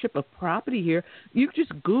ownership of property here. You can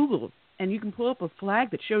just Google and you can pull up a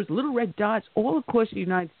flag that shows little red dots all across the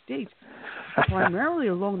United States, primarily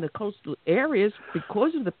along the coastal areas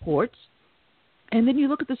because of the ports. And then you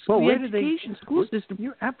look at the school system.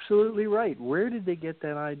 You're absolutely right. Where did they get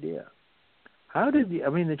that idea?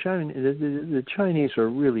 The Chinese are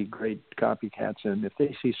really great copycats, and if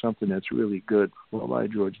they see something that's really good, well, by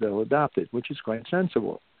George, they'll adopt it, which is quite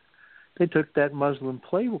sensible. They took that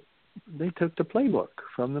they took the playbook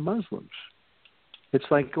from the Muslims. It's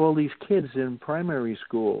like all these kids in primary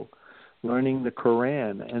school learning the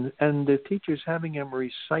Quran, and the teachers having them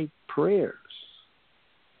recite prayers.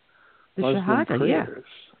 The Muslim Shahada, prayers.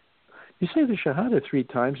 You say the Shahada 3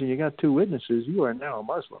 times and you got 2 witnesses, you are now a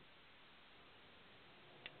Muslim.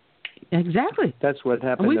 Exactly. That's what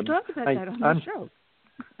happened. And we've talked about that on the show.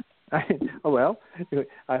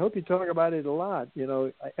 I hope you talk about it a lot. You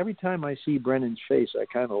know, every time I see Brennan's face, I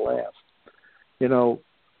kind of laugh. You know,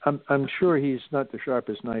 I'm sure he's not the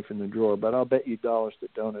sharpest knife in the drawer, but I'll bet you dollars to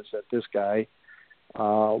donuts that this guy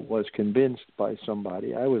was convinced by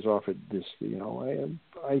somebody. I was offered this. You know,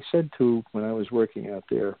 I said when I was working out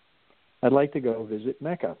there, I'd like to go visit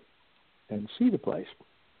Mecca and see the place.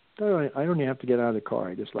 I don't even have to get out of the car.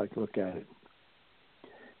 I just like to look at it.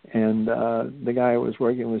 And the guy I was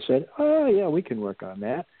working with said, "Oh, yeah, we can work on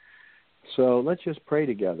that. So let's just pray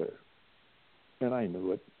together." And I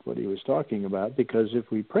knew what he was talking about, because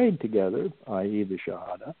if we prayed together, i.e. the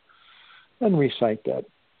Shahada, and recite that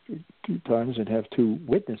 2 times and have 2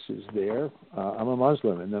 witnesses there, I'm a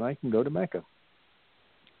Muslim, and then I can go to Mecca.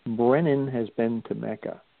 Brennan has been to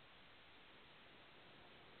Mecca.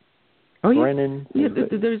 Oh, yeah. Brennan. Yeah,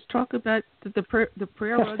 there's talk about the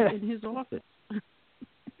prayer rug in his office.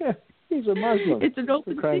 Yeah, he's a Muslim. It's an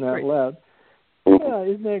open crying secret. out loud. Yeah,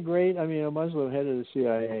 isn't that great? I mean, a Muslim head of the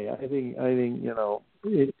CIA. I think you know.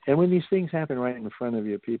 And when these things happen right in front of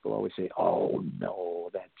you, people always say, "Oh no,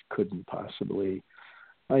 that couldn't possibly."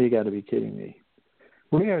 Oh, you got to be kidding me.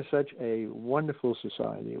 We are such a wonderful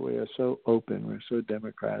society. We are so open. We're so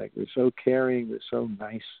democratic. We're so caring. We're so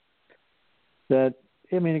nice. That,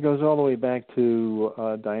 I mean, it goes all the way back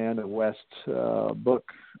to Diana West's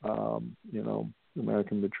book, you know,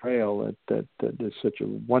 American Betrayal, that is such a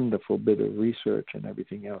wonderful bit of research and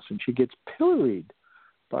everything else. And she gets pilloried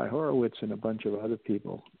by Horowitz and a bunch of other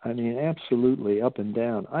people. I mean, absolutely up and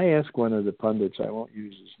down. I asked one of the pundits, I won't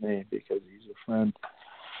use his name because he's a friend,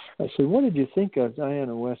 I said, "What did you think of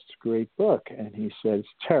Diana West's great book?" And he said, "It's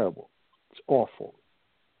terrible. It's awful."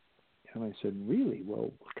 And I said, "Really?"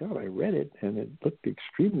 "Well, God, I read it, and it looked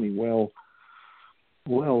extremely well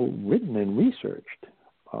written and researched.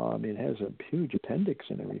 It has a huge appendix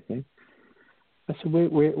and everything." I said,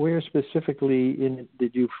 where specifically in it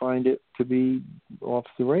did you find it to be off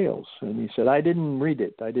the rails? And he said, "I didn't read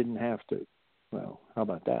it. I didn't have to." Well, how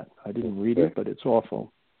about that? I didn't read it, but it's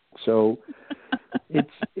awful. So it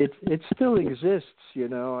still exists, you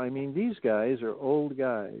know. I mean, these guys are old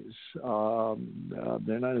guys.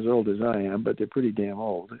 They're not as old as I am, but they're pretty damn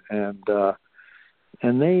old. And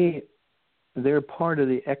they're part of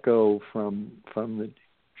the echo from the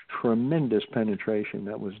tremendous penetration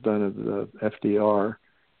that was done of the FDR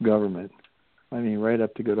government. I mean, right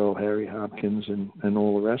up to good old Harry Hopkins and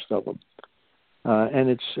all the rest of them.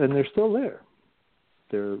 And they're still there.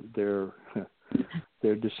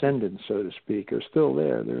 Their descendants, so to speak, are still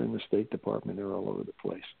there. They're in the State Department. They're all over the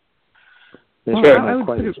place. I would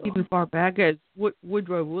put it even far back as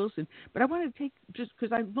Woodrow Wilson. But I want to take, just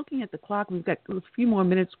because I'm looking at the clock, we've got a few more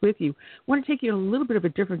minutes with you. I want to take you in a little bit of a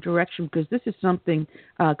different direction, because this is something,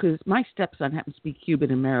 because my stepson happens to be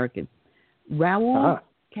Cuban American. Raul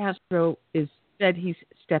Castro said he's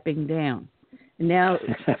stepping down. And now,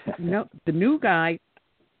 the new guy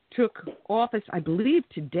took office, I believe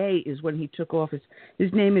today is when he took office.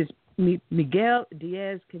 His name is Miguel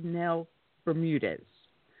Diaz-Canel Bermudez.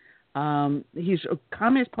 He's a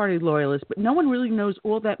Communist Party loyalist, but no one really knows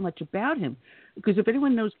all that much about him, because if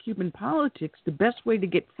anyone knows Cuban politics, the best way to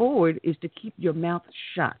get forward is to keep your mouth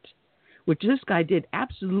shut, which this guy did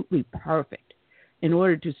absolutely perfect in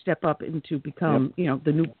order to step up and to become,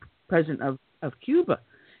 the new president of Cuba.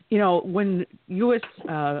 You know, when U.S.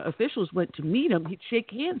 Officials went to meet him, he'd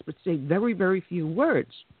shake hands but say very, very few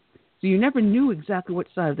words. So you never knew exactly what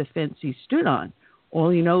side of the fence he stood on. All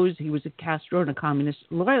he knows, he was a Castro and a communist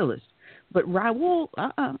loyalist. But Raul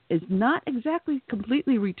is not exactly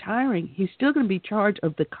completely retiring. He's still going to be in charge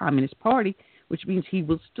of the Communist Party, which means he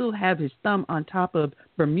will still have his thumb on top of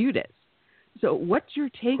Bermudez. So what's your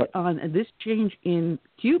take on this change in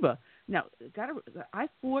Cuba? Now, I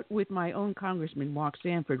fought with my own congressman, Mark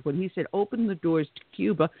Sanford, when he said open the doors to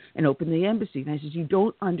Cuba and open the embassy. And I said, you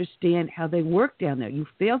don't understand how they work down there. You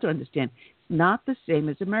fail to understand. It's not the same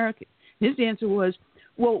as America. His answer was,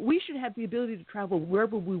 well, we should have the ability to travel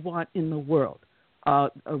wherever we want in the world.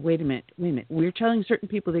 Wait a minute. We're telling certain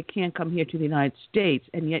people they can't come here to the United States,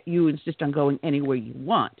 and yet you insist on going anywhere you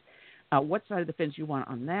want. What side of the fence you want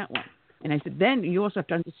on that one? And I said, then you also have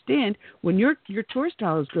to understand when your tourist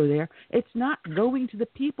dollars go there, it's not going to the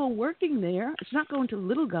people working there. It's not going to the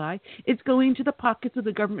little guy. It's going to the pockets of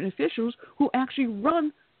the government officials who actually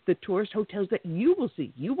run the tourist hotels that you will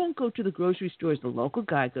see. You won't go to the grocery stores the local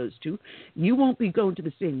guy goes to. You won't be going to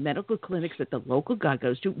the same medical clinics that the local guy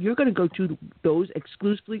goes to. You're going to go to those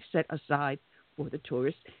exclusively set aside for the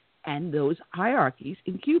tourists and those hierarchies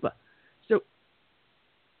in Cuba. So,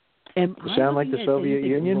 sound like the Soviet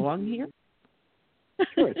Union? Wrong here?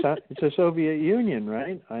 Sure, it's a Soviet Union,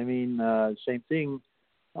 right? I mean, same thing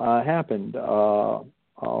happened in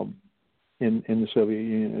the Soviet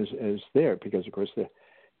Union as there, because of course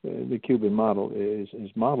the Cuban model is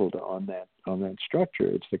modeled on that structure.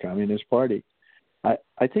 It's the Communist Party. I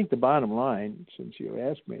think the bottom line, since you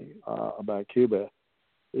asked me about Cuba,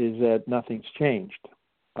 is that nothing's changed.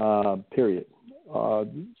 Period.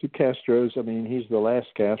 The Castros, I mean, he's the last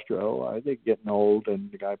Castro. I think getting old,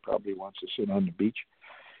 and the guy probably wants to sit on the beach.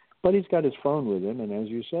 But he's got his phone with him, and as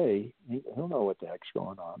you say, he'll know what the heck's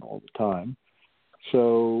going on all the time.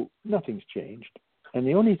 So nothing's changed. And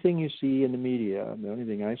the only thing you see in the media, and the only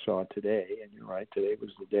thing I saw today, and you're right, today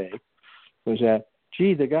was the day, was that,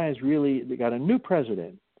 gee, they got a new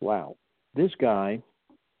president. Wow. This guy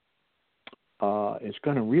is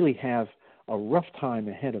going to really have a rough time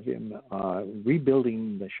ahead of him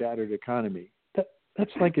rebuilding the shattered economy.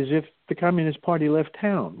 That's like as if the Communist Party left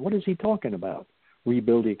town. What is he talking about?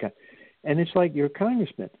 Rebuilding, and it's like you're a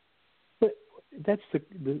congressman. But that's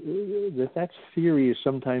that theory is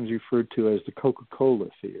sometimes referred to as the Coca-Cola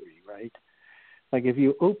theory, right? Like if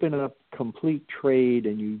you open up complete trade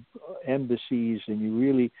and you embassies and you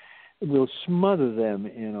really will smother them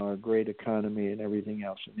in our great economy and everything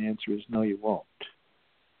else, and the answer is no, you won't.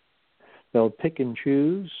 They'll pick and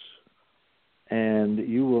choose, and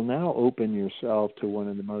you will now open yourself to one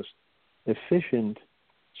of the most efficient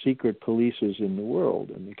secret polices in the world.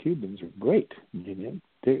 And the Cubans are great. Do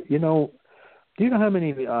you know how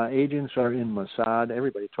many agents are in Mossad?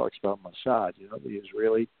 Everybody talks about Mossad, the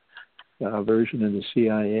Israeli version of the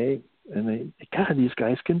CIA. And these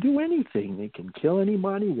guys can do anything. They can kill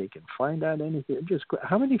anybody. They can find out anything.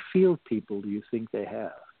 How many field people do you think they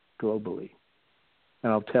have globally?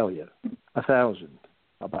 And I'll tell you, 1,000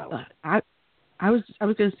 about. I was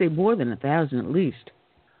going to say more than 1,000 at least.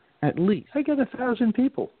 At least. I get 1,000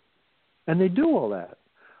 people, and they do all that.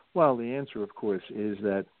 Well, the answer, of course, is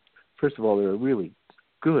that first of all, they're a really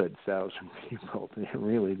good 1,000 people. They're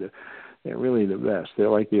really the best. They're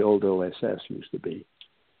like the old OSS used to be.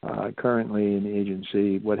 Currently in the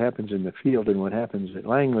agency, what happens in the field and what happens at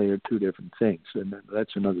Langley are two different things, and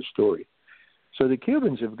that's another story. So the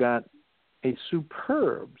Cubans have got a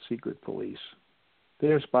superb secret police.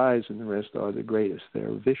 Their spies and the rest are the greatest.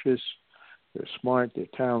 They're vicious, they're smart, they're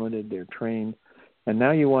talented, they're trained. And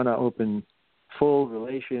now you want to open full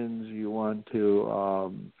relations, you want to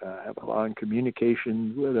have a long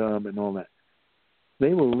communication with them and all that.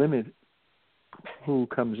 They will limit who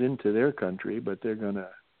comes into their country, but they're gonna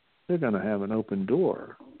have an open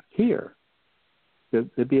door here.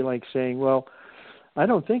 It'd be like saying, well, I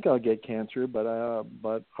don't think I'll get cancer, but I'm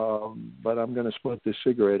going to smoke this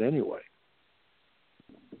cigarette anyway.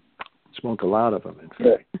 Smoke a lot of them, in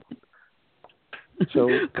fact. So,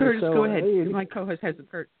 Curtis, go ahead. My co-host has a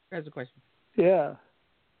question. Yeah.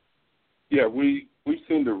 Yeah, we've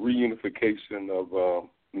seen the reunification of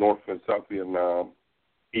North and South Vietnam,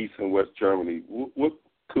 East and West Germany. What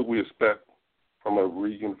could we expect from a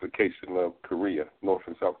reunification of Korea, North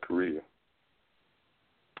and South Korea?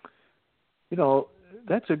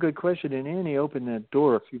 That's a good question, and Annie opened that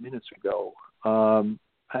door a few minutes ago.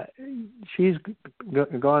 She's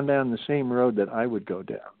gone down the same road that I would go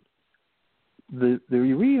down. The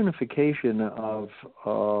reunification of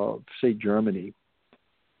say, Germany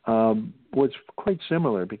was quite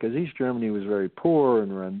similar because East Germany was very poor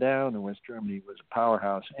and run down, and West Germany was a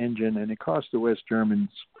powerhouse engine, and it cost the West Germans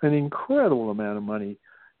an incredible amount of money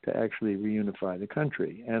to actually reunify the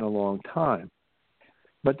country, and a long time.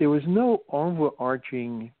 But there was no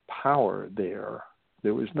overarching power there.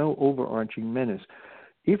 There was no overarching menace.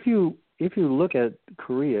 If you look at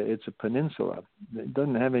Korea, it's a peninsula. It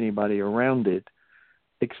doesn't have anybody around it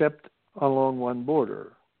except along one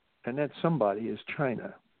border, and that somebody is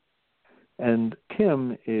China. And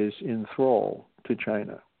Kim is in thrall to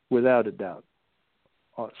China, without a doubt.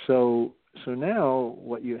 So now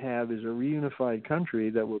what you have is a reunified country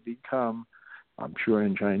that will become, I'm sure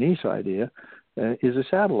in Chinese idea, is a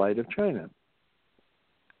satellite of China.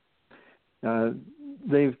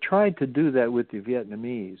 They've tried to do that with the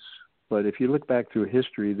Vietnamese, but if you look back through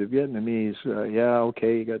history, the Vietnamese,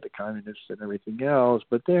 you got the communists and everything else,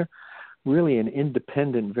 but they're really an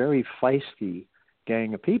independent, very feisty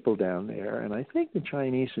gang of people down there, and I think the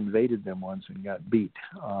Chinese invaded them once and got beat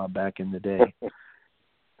back in the day.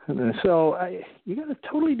 So you got a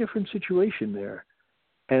totally different situation there.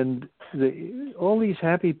 And all these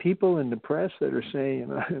happy people in the press that are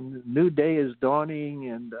saying, a new day is dawning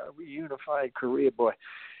and reunified Korea, boy,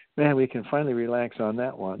 man, we can finally relax on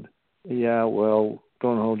that one. Yeah, well,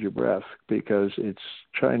 don't hold your breath, because it's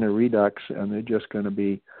China Redux, and they're just going to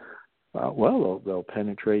be, they'll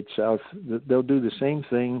penetrate South. They'll do the same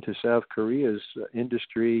thing to South Korea's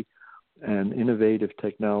industry and innovative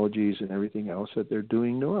technologies and everything else that they're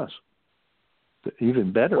doing to us.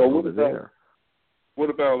 Even better over there. What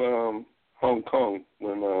about Hong Kong?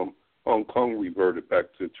 When Hong Kong reverted back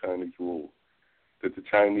to Chinese rule, did the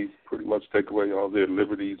Chinese pretty much take away all their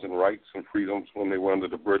liberties and rights and freedoms when they were under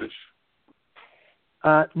the British?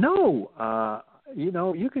 No.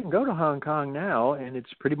 You can go to Hong Kong now, and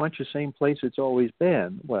it's pretty much the same place it's always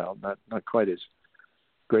been. Well, not quite as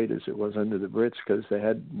great as it was under the Brits, because they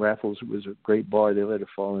had Raffles. It was a great bar. They let it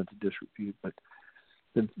fall into disrepute. But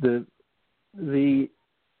the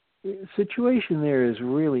situation there is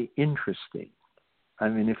really interesting. I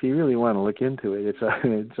mean, if you really want to look into it,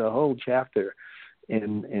 it's a whole chapter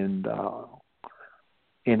in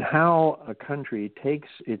how a country takes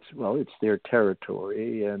it's their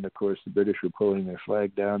territory, and of course the British were pulling their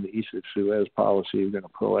flag down, the East of Suez policy, we're going to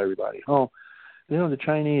pull everybody home. The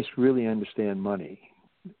Chinese really understand money,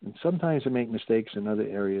 and sometimes they make mistakes in other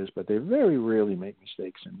areas, but they very rarely make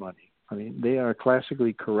mistakes in money. I mean, they are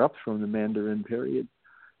classically corrupt from the Mandarin period,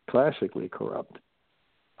 classically corrupt.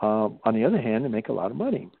 On the other hand, they make a lot of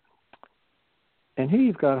money. And here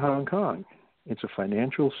you've got Hong Kong. It's a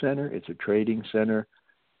financial center. It's a trading center.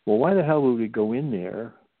 Well, why the hell would we go in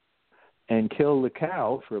there and kill the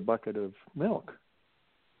cow for a bucket of milk?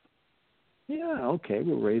 Yeah, okay,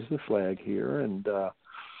 we'll raise the flag here, and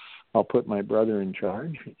I'll put my brother in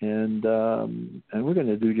charge, and we're going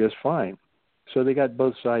to do just fine. So they got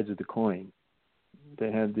both sides of the coin.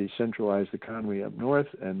 They had the centralized economy up north,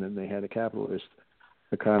 and then they had a capitalist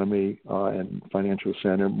economy and financial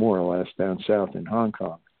center more or less down south in Hong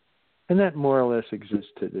Kong. And that more or less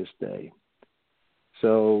exists to this day.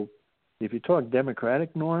 So if you talk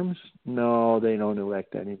democratic norms, no, they don't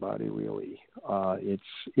elect anybody really.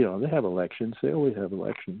 They have elections. They always have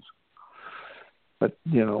elections. But,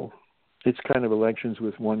 it's kind of elections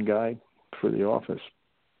with one guy for the office.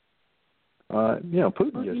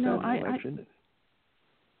 Putin just had an election.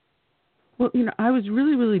 I was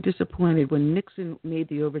really, really disappointed when Nixon made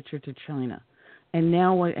the overture to China. And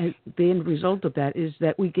now the end result of that is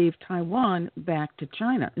that we gave Taiwan back to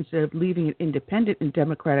China instead of leaving it independent and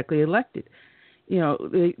democratically elected.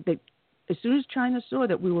 As soon as China saw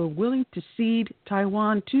that we were willing to cede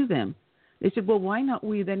Taiwan to them, they said, well, why not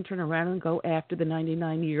we then turn around and go after the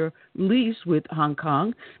 99-year lease with Hong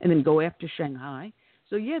Kong and then go after Shanghai?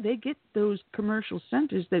 So, they get those commercial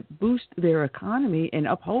centers that boost their economy and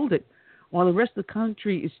uphold it, while the rest of the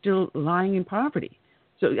country is still lying in poverty.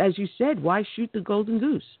 So, as you said, why shoot the golden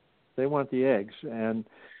goose? They want the eggs. And,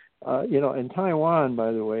 and Taiwan,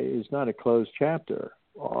 by the way, is not a closed chapter.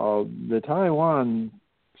 The Taiwan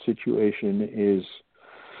situation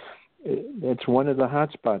it's one of the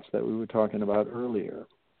hot spots that we were talking about earlier.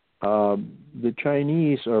 The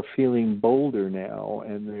Chinese are feeling bolder now,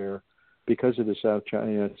 and because of the South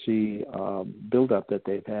China Sea buildup that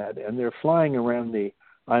they've had, and they're flying around the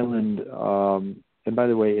island. And by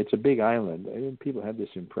the way, it's a big island. People have this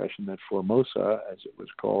impression that Formosa, as it was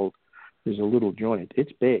called, is a little joint.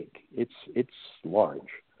 It's big. It's large.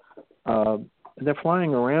 They're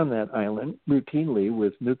flying around that island routinely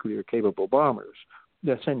with nuclear-capable bombers.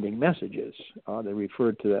 They're sending messages. They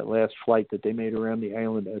referred to that last flight that they made around the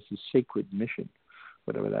island as the sacred mission,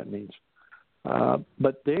 whatever that means.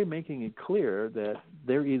 But they're making it clear that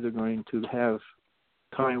they're either going to have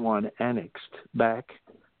Taiwan annexed back,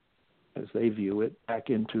 as they view it, back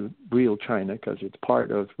into real China, because it's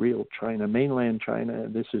part of real China, mainland China.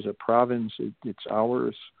 This is a province. It's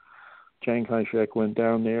ours. Chiang Kai-shek went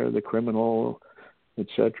down there, the criminal,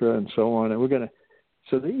 etc., and so on. And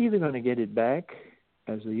so they're either going to get it back,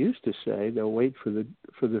 as they used to say. They'll wait for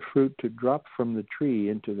the fruit to drop from the tree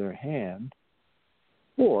into their hand,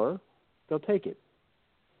 or they'll take it.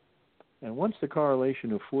 And once the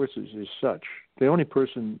correlation of forces is such, the only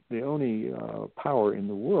power in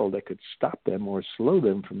the world that could stop them or slow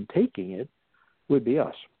them from taking it would be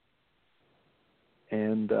us.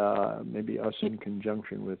 And maybe us in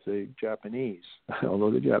conjunction with the Japanese,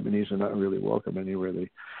 although the Japanese are not really welcome anywhere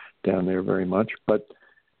down there very much. But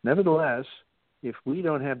nevertheless, if we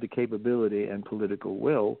don't have the capability and political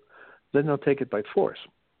will, then they'll take it by force.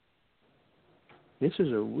 This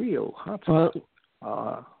is a real hotspot.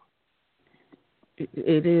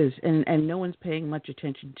 It is, and no one's paying much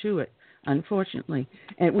attention to it, unfortunately.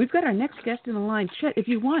 And we've got our next guest in the line. Chet, if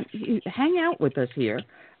you want, hang out with us here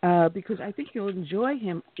because I think you'll enjoy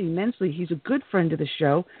him immensely. He's a good friend of the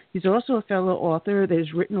show. He's also a fellow author that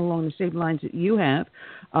has written along the same lines that you have.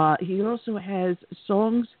 He also has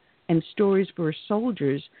Songs and Stories for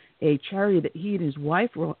Soldiers, a charity that he and his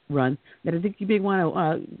wife run that I think you may want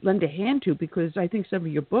to lend a hand to, because I think some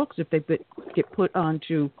of your books, if they get put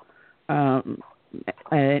onto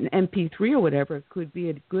an MP3 or whatever, could be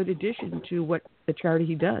a good addition to what the charity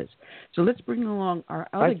he does. So let's bring along our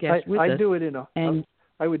other guest with us. I would do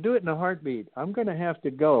it in a heartbeat. I'm going to have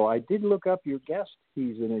to go. I did look up your guest.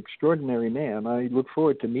 He's an extraordinary man. I look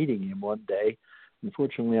forward to meeting him one day.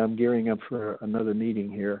 Unfortunately, I'm gearing up for another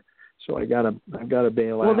meeting here, so I've got to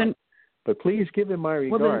bail out. But please give him my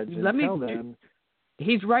regards and tell them.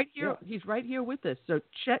 He's right here. Yeah. He's right here with us. So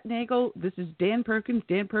Chet Nagle, this is Dan Perkins,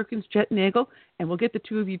 Chet Nagle, and we'll get the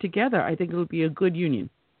two of you together. I think it'll be a good union.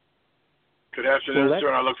 Good afternoon,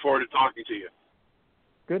 sir. I look forward to talking to you.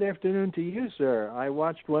 Good afternoon to you, sir. I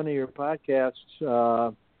watched one of your podcasts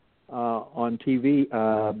on TV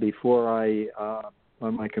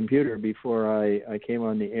on my computer before I came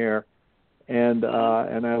on the air, and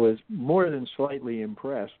I was more than slightly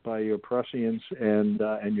impressed by your prescience and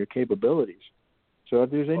your capabilities. So if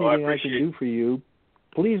there's anything I can do for you,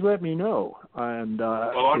 please let me know. And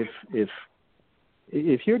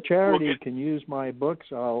if your charity can use my books,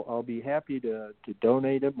 I'll be happy to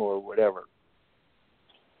donate them or whatever.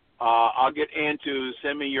 I'll get Ann to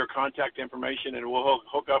send me your contact information, and we'll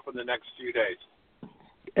hook up in the next few days.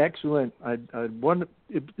 Excellent.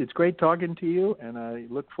 It's great talking to you, and I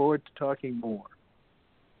look forward to talking more.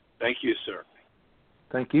 Thank you, sir.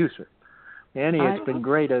 Thank you, sir. Annie, it's been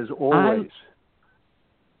great as always.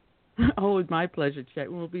 Oh, it's my pleasure,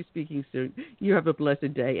 Chet. We'll be speaking soon. You have a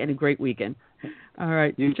blessed day and a great weekend. All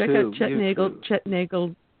right. Check out Chet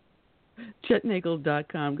Nagle,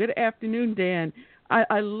 chetnagle.com. Good afternoon, Dan.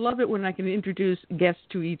 I love it when I can introduce guests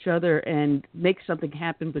to each other and make something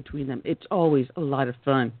happen between them. It's always a lot of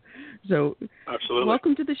fun. So, absolutely.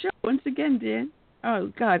 Welcome to the show once again, Dan.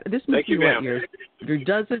 Oh, God, this must be what, your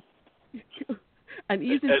dozen? An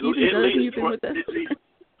even dozen you've been with us?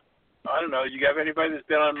 I don't know. You have anybody that's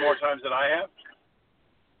been on more times than I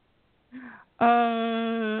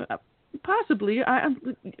have? Possibly. I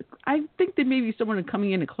think there may be someone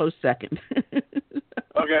coming in a close second.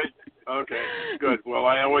 Okay. Good. Well,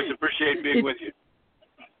 I always appreciate being with you.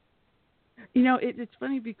 You know, it's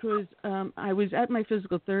funny because I was at my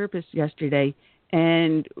physical therapist yesterday,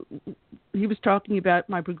 and he was talking about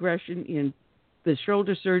my progression in the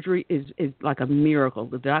shoulder surgery is like a miracle.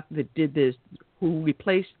 The doctor that did this, who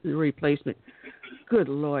replaced the replacement, good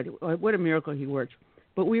Lord, what a miracle he worked.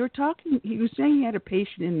 But we were talking, he was saying he had a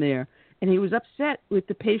patient in there, and he was upset with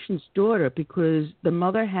the patient's daughter because the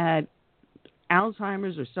mother had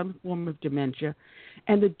Alzheimer's or some form of dementia,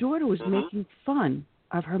 and the daughter was making fun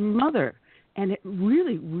of her mother. And it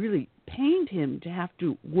really, really pained him to have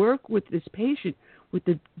to work with this patient with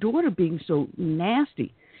the daughter being so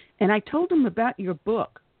nasty. And I told him about your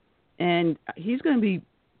book, and he's going to be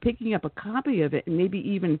picking up a copy of it and maybe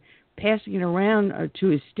even passing it around to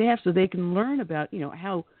his staff so they can learn about,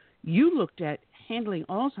 how you looked at handling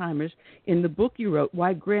Alzheimer's in the book you wrote,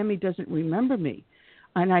 Why Grammy Doesn't Remember Me.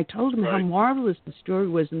 And I told him how marvelous the story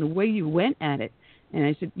was and the way you went at it. And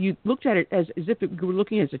I said, you looked at it as if you were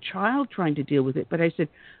looking as a child trying to deal with it. But I said,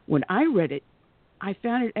 when I read it, I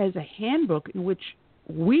found it as a handbook in which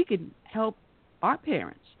we could help our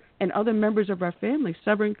parents and other members of our family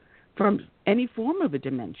suffering from any form of a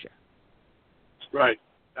dementia. Right.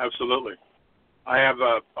 Absolutely. I have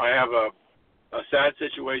a sad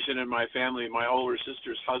situation in my family. My older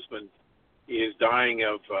sister's husband is dying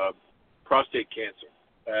of prostate cancer,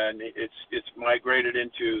 and it's migrated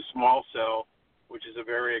into small cell, which is a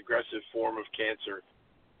very aggressive form of cancer.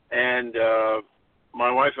 And my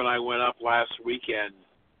wife and I went up last weekend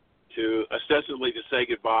ostensibly to say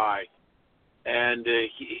goodbye. And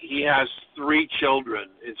he has 3 children.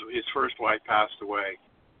 His first wife passed away,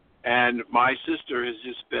 and my sister has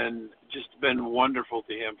just been wonderful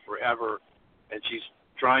to him forever, and she's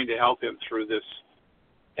trying to help him through this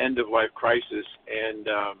end-of-life crisis, and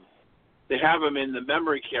they have him in the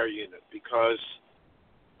memory care unit because,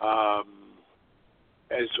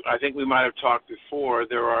 as I think we might have talked before,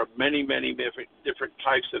 there are many, many different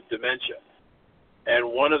types of dementia. And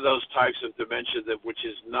one of those types of dementia which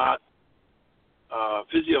is not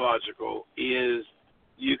physiological is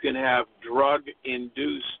you can have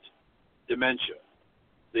drug-induced dementia.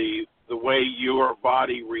 The way your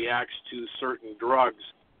body reacts to certain drugs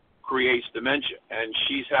creates dementia. And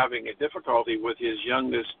she's having a difficulty with his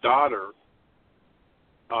youngest daughter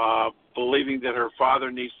believing that her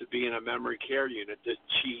father needs to be in a memory care unit, that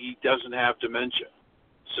he doesn't have dementia.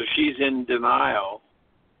 So she's in denial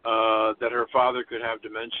that her father could have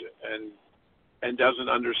dementia and doesn't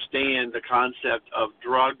understand the concept of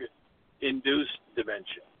drug-induced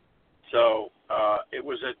dementia. So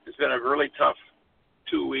it's been a really tough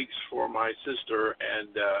 2 weeks for my sister,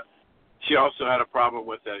 and she also had a problem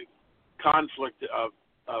with a conflict of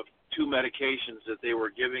two medications that they were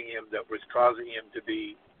giving him that was causing him to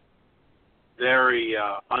be very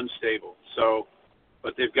unstable. So,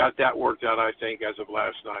 but they've got that worked out, I think, as of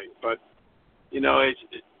last night. But it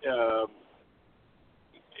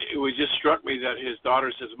was just struck me that his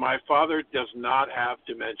daughter says, "My father does not have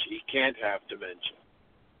dementia. He can't have dementia."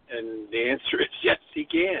 And the answer is yes, he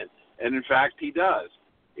can. And in fact, he does.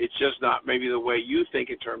 It's just not maybe the way you think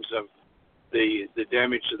in terms of the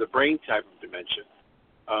damage to the brain type of dementia.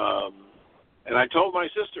 And I told my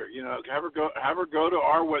sister, have her go to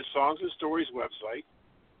our Songs and Stories website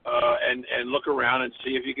and look around and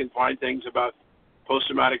see if you can find things about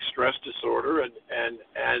post-traumatic stress disorder,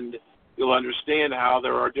 and you'll understand how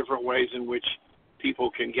there are different ways in which people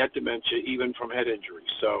can get dementia even from head injury.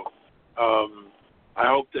 So I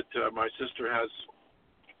hope that my sister has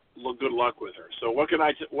good luck with her. So what can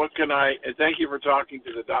I and thank you for talking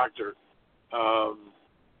to the doctor.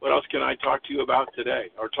 What else can I talk to you about today,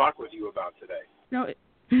 or talk with you about today? No,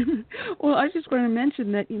 well, I just want to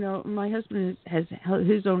mention that, my husband has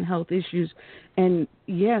his own health issues, and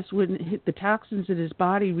yes, when the toxins in his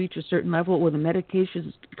body reach a certain level or the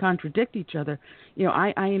medications contradict each other,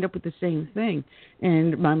 I end up with the same thing.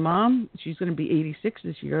 And my mom, she's going to be 86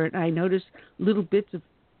 this year, and I notice little bits of,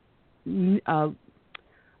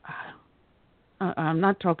 I'm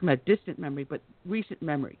not talking about distant memory, but recent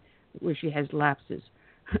memory, where she has lapses.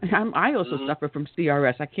 I also suffer from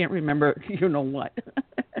CRS. I can't remember, what.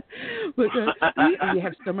 But we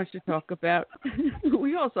have so much to talk about.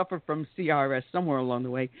 We all suffer from CRS somewhere along the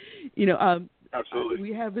way. Absolutely.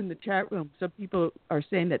 We have in the chat room, some people are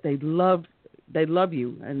saying that they love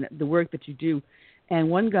you and the work that you do. And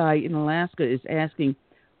one guy in Alaska is asking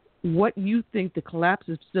what you think the collapse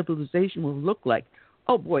of civilization will look like.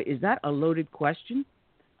 Oh, boy, is that a loaded question?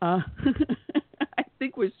 I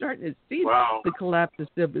think we're starting to see the collapse of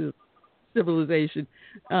civilization.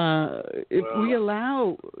 If we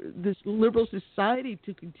allow this liberal society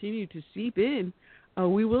to continue to seep in,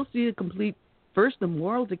 we will see a complete, first the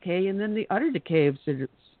moral decay and then the utter decay of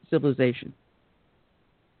civilization.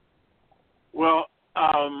 Well,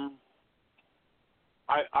 I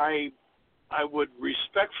would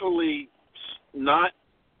respectfully not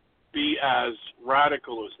be as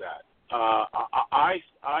radical as that.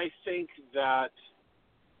 I think that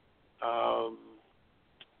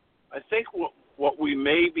what we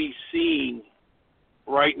may be seeing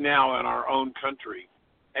right now in our own country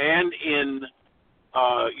and in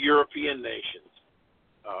European nations,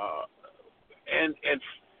 and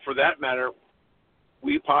for that matter,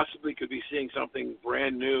 we possibly could be seeing something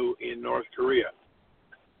brand new in North Korea.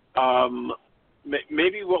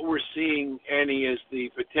 Maybe what we're seeing, Annie, is the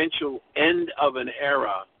potential end of an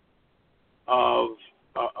era of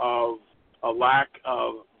a lack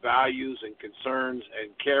of values and concerns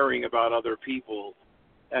and caring about other people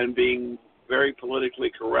and being very politically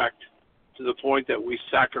correct to the point that we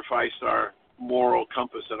sacrifice our moral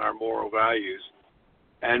compass and our moral values.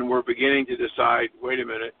 And we're beginning to decide, wait a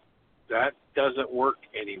minute, that doesn't work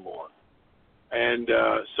anymore. And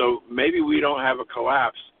so maybe we don't have a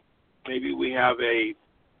collapse. Maybe we have to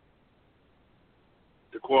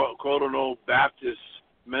quote an old Baptist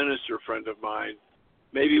minister friend of mine,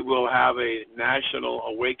 maybe we'll have a national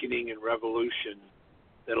awakening and revolution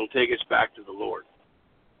that'll take us back to the Lord.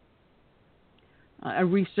 A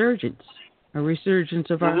resurgence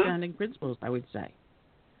of our founding principles, I would say.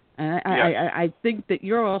 And I think that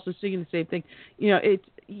you're also seeing the same thing.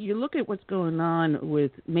 You look at what's going on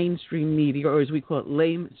with mainstream media, or as we call it,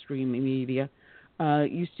 lamestream media.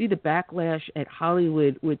 You see the backlash at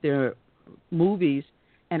Hollywood with their movies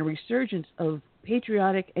and a resurgence of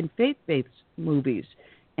patriotic and faith-based movies.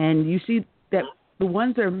 And you see that the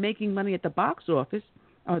ones that are making money at the box office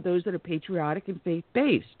are those that are patriotic and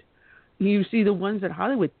faith-based. You see the ones that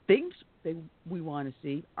Hollywood thinks we want to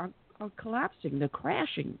see are collapsing. They're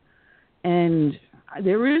crashing. And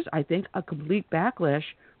there is, I think, a complete backlash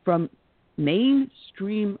from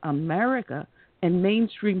mainstream America and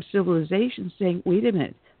mainstream civilization saying, wait a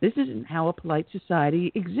minute, this isn't how a polite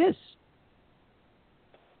society exists.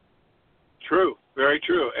 True, very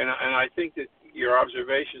true. And I think that your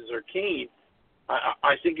observations are keen.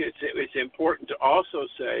 I think it's important to also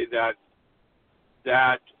say that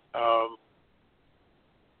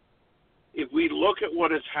if we look at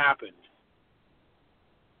what has happened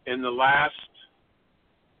in the last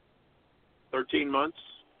 13 months,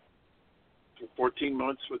 14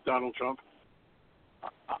 months with Donald Trump,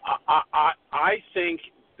 I think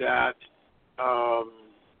that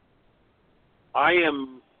I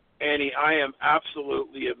am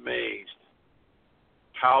absolutely amazed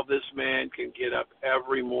how this man can get up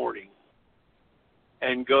every morning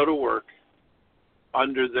and go to work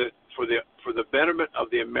for the betterment of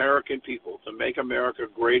the American people, to make America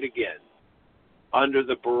great again, under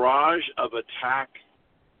the barrage of attack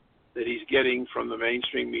that he's getting from the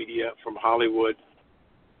mainstream media, from Hollywood.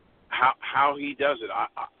 How he does it,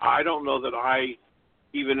 I don't know that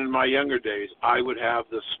even in my younger days, I would have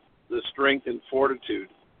the strength and fortitude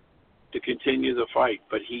to continue the fight.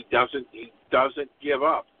 But he doesn't give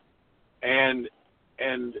up, and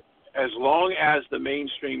as long as the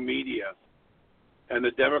mainstream media and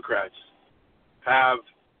the Democrats have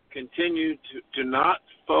continued to not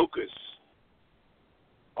focus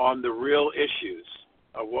on the real issues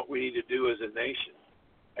of what we need to do as a nation,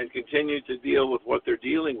 and continue to deal with what they're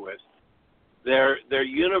dealing with, their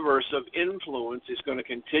universe of influence is going to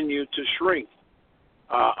continue to shrink.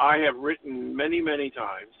 I have written many, many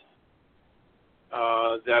times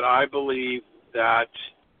that I believe that,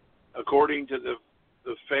 according to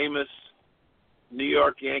the famous New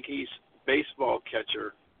York Yankees baseball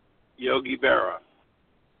catcher, Yogi Berra,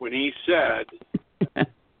 when he said,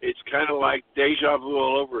 it's kind of like deja vu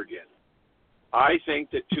all over again. I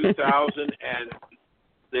think that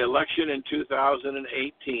the election in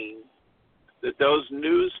 2018, that those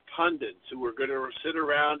news pundits who are going to sit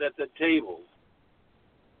around at the table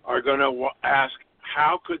are going to ask,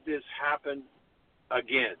 how could this happen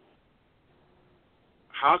again?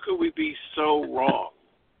 How could we be so wrong?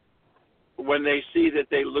 When they see that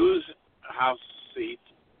they lose House seats,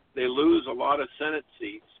 they lose a lot of Senate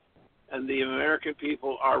seats, and the American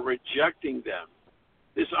people are rejecting them.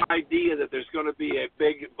 This idea that there's going to be a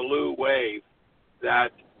big blue wave,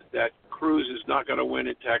 that Cruz is not going to win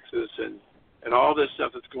in Texas, and all this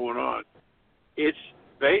stuff that's going on, it's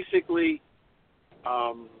basically,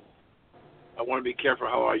 I want to be careful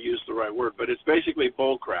how I use the right word, but it's basically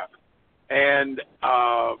bull crap. And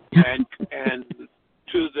to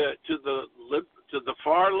the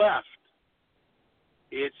far left,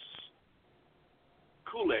 it's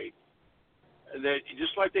Kool-Aid. That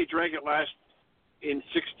just like they drank it in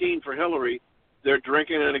 16 for Hillary, they're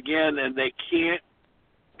drinking it again, and they can't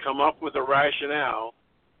come up with a rationale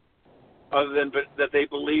other than that they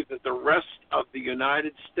believe that the rest of the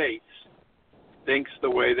United States thinks the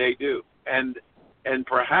way they do. And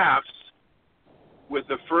perhaps with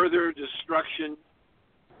the further destruction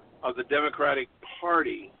of the Democratic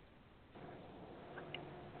Party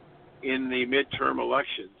in the midterm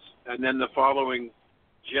elections and then the following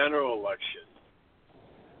general election,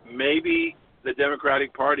 maybe the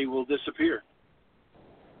Democratic Party will disappear.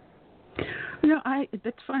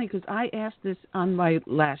 That's funny because I asked this on my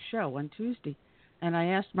last show on Tuesday, and I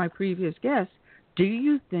asked my previous guest, do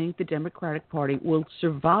you think the Democratic Party will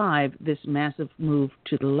survive this massive move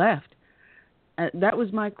to the left? That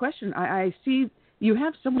was my question. I see you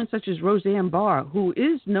have someone such as Roseanne Barr, who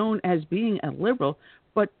is known as being a liberal,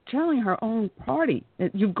 but telling her own party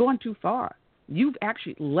that you've gone too far. You've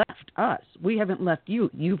actually left us. We haven't left you.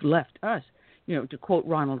 You've left us. To quote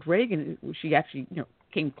Ronald Reagan, she actually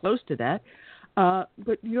came close to that.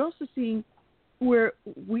 But you're also seeing where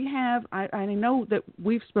we have, I know that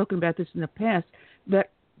we've spoken about this in the past, that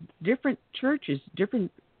different churches,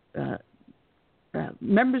 different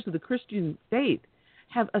members of the Christian faith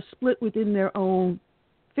have a split within their own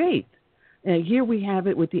faith. Here we have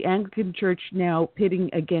it with the Anglican Church now pitting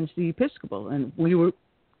against the Episcopal, and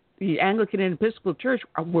the Anglican and Episcopal Church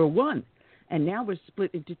were one, and now we're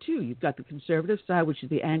split into two. You've got the conservative side, which is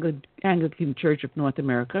the Anglican Church of North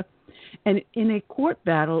America, and in a court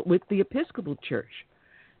battle with the Episcopal Church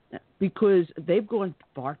because they've gone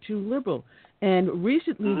far too liberal. And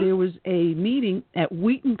recently there was a meeting at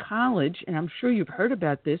Wheaton College, and I'm sure you've heard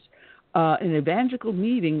about this, an evangelical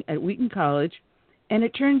meeting at Wheaton College, and it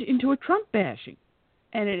turned into a Trump bashing.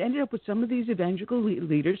 And it ended up with some of these evangelical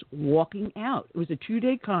leaders walking out. It was a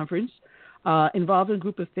 2-day conference involving a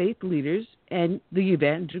group of faith leaders and the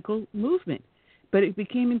evangelical movement. But it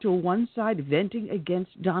became into a one-side venting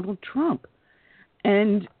against Donald Trump.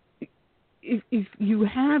 And if you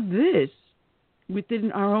have this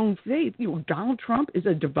within our own faith, Donald Trump is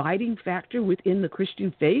a dividing factor within the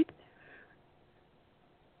Christian faith.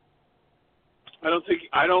 I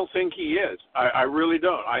don't think he is. I really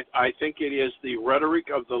don't. I think it is the rhetoric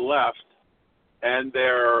of the left and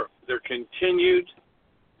their continued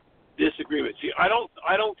disagreement. See, I don't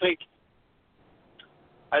think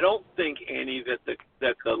Annie,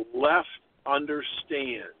 that the left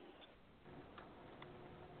understands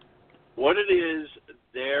what it is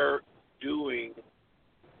they're doing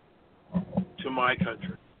to my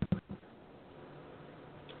country.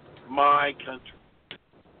 My country.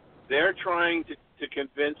 They're trying to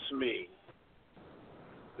convince me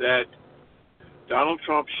that Donald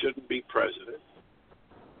Trump shouldn't be president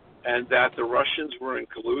and that the Russians were in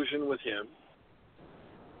collusion with him.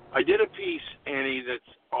 I did a piece, Annie,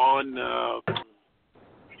 that's on,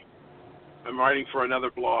 I'm writing for another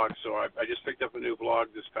blog, so I just picked up a new blog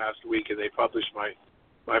this past week, and they published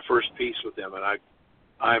my first piece with them, and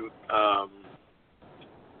I'm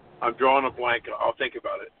drawing a blank. I'll think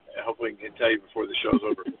about it. Hopefully I can tell you before the show's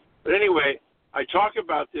over. But anyway, I talk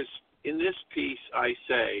about this. In this piece, I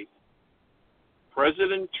say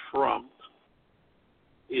President Trump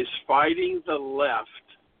is fighting the left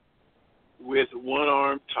with one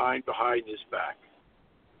arm tied behind his back.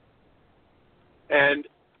 And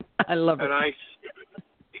I love it.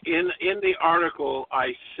 And in the article,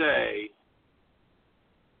 I say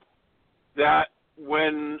that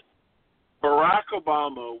when Barack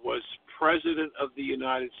Obama was president of the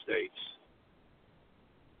United States,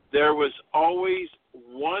 there was always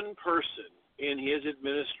one person in his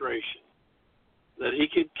administration that he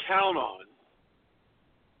could count on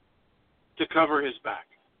to cover his back,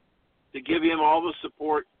 to give him all the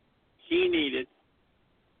support he needed,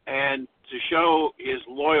 and to show his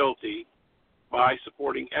loyalty by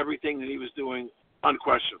supporting everything that he was doing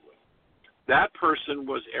unquestionably. That person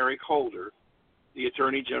was Eric Holder, the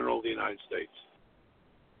Attorney General of the United States.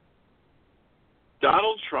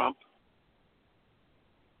 Donald Trump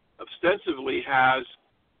ostensibly has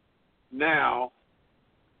now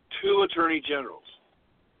 2 attorney generals.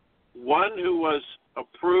 One who was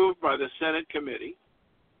approved by the Senate committee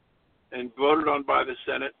and voted on by the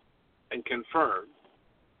Senate and confirmed,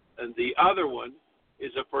 and the other one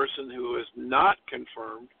is a person who is not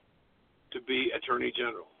confirmed to be attorney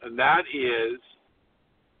general, and that is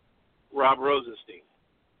Rob Rosenstein.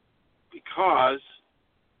 Because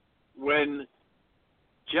when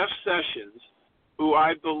Jeff Sessions, who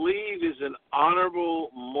I believe is an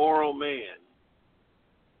honorable, moral man,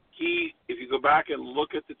 if you go back and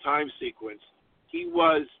look at the time sequence, he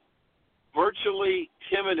was virtually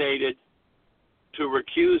intimidated to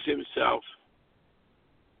recuse himself,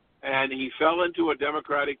 and he fell into a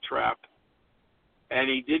Democratic trap, and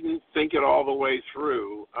he didn't think it all the way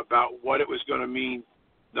through about what it was going to mean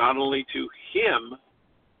not only to him,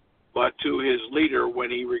 but to his leader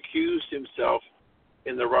when he recused himself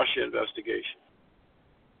in the Russia investigation.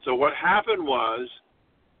 So what happened was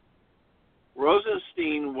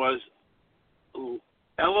Rosenstein was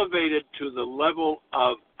elevated to the level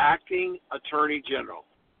of acting attorney general.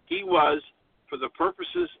 He was, for the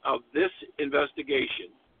purposes of this investigation,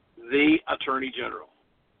 the attorney general.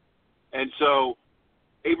 And so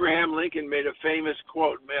Abraham Lincoln made a famous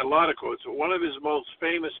quote, made a lot of quotes, but one of his most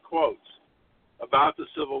famous quotes about the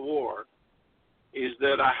Civil War is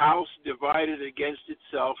that a house divided against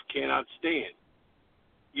itself cannot stand.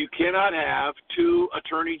 You cannot have 2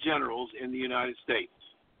 attorney generals in the United States.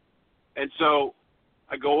 And so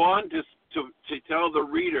I go on to tell the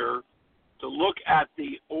reader to look at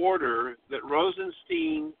the order that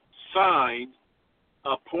Rosenstein signed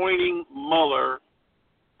appointing Mueller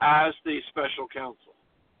as the special counsel.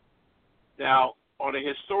 Now, on a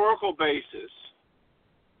historical basis,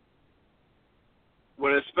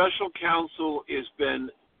 when a special counsel has been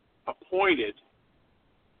appointed,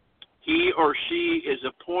 he or she is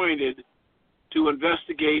appointed to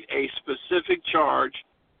investigate a specific charge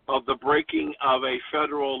of the breaking of a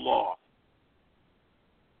federal law.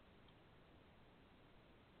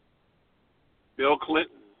 Bill Clinton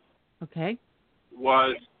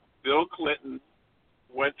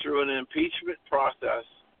went through an impeachment process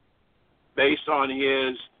based on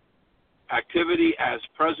his activity as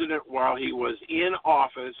president while he was in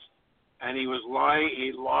office, and he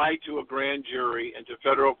lied to a grand jury and to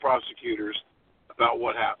federal prosecutors about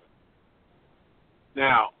what happened.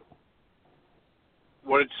 Now,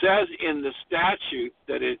 what it says in the statute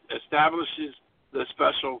that it establishes the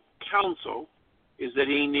special counsel is that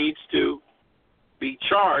he needs to be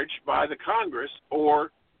charged by the Congress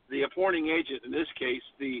or the appointing agent, in this case,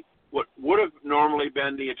 what would have normally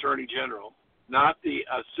been the Attorney General, not the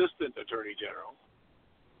Assistant Attorney General.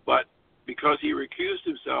 But because he recused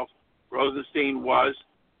himself, Rosenstein was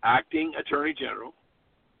acting Attorney General.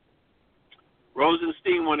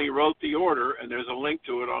 Rosenstein, when he wrote the order, and there's a link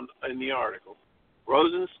to it in the article,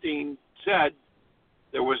 Rosenstein said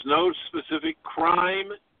there was no specific crime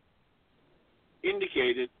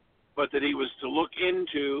indicated, but that he was to look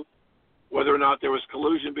into whether or not there was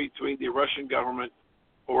collusion between the Russian government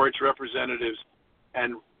or its representatives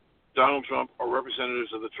and Donald Trump or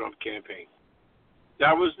representatives of the Trump campaign.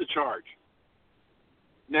 That was the charge.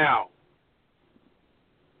 Now,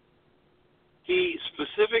 he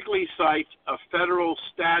specifically cites a federal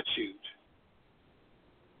statute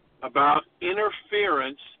about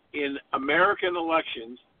interference in American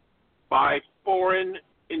elections by foreign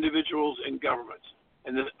individuals and governments.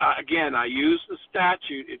 And then, again, I use the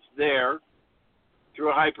statute. It's there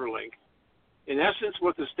through a hyperlink. In essence,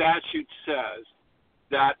 what the statute says,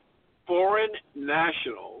 that foreign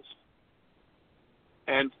nationals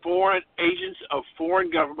and foreign agents of foreign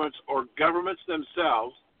governments or governments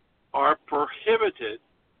themselves are prohibited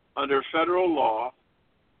under federal law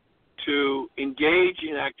to engage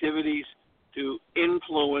in activities to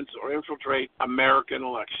influence or infiltrate American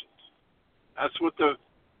elections.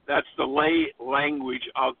 That's the lay language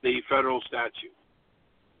of the federal statute.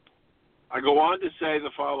 I go on to say the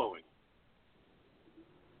following.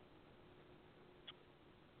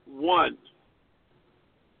 1,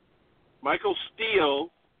 Michael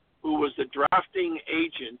Steele, who was the drafting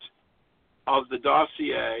agent of the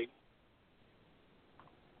dossier,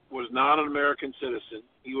 was not an American citizen.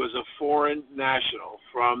 He was a foreign national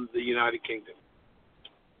from the United Kingdom.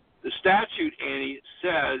 The statute, Annie,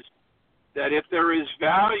 says that if there is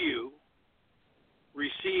value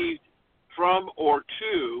received from or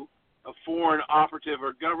to a foreign operative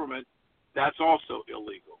or government, that's also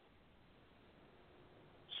illegal.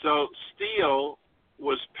 So Steele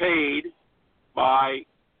was paid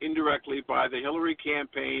indirectly by the Hillary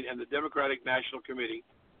campaign and the Democratic National Committee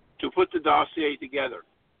to put the dossier together.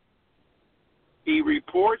 He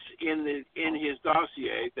reports in his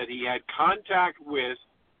dossier that he had contact with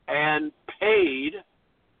and paid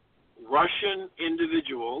Russian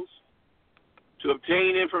individuals to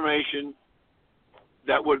obtain information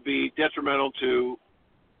that would be detrimental to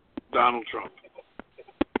Donald Trump.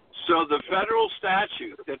 So the federal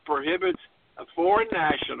statute that prohibits a foreign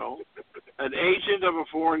national, an agent of a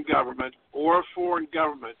foreign government, or a foreign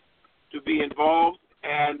government to be involved,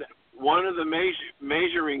 and one of the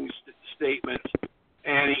measuring statements,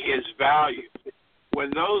 Annie, is value.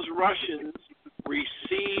 When those Russians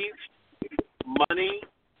received money,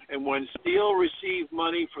 and when Steele received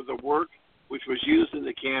money for the work which was used in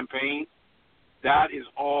the campaign, that is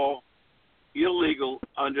all illegal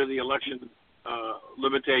under the election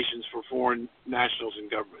limitations for foreign nationals and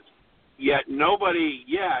governments. Yet nobody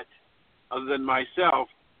yet, other than myself,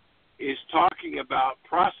 is talking about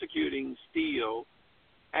prosecuting Steele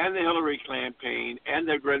and the Hillary campaign and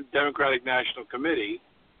the Democratic National Committee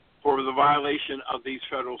for the violation of these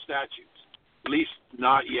federal statutes. At least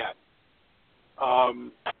not yet.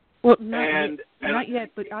 Well, not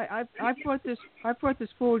yet. But I brought this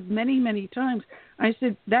forward many times. I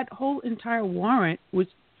said that whole entire warrant was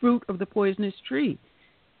fruit of the poisonous tree.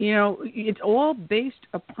 You know, it's all based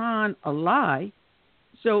upon a lie.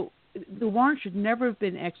 So the warrant should never have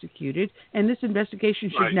been executed, and this investigation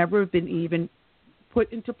should never have been even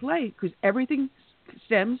put into play, because everything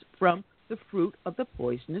stems from the fruit of the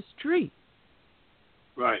poisonous tree.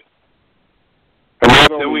 Right. And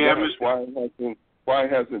not only that, why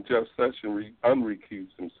hasn't Jeff Sessions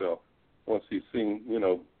unrecused himself once he's seen,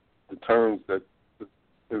 the turns that the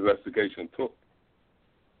investigation took?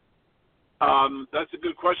 That's a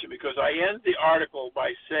good question, because I end the article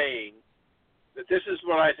by saying that this is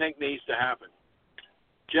what I think needs to happen.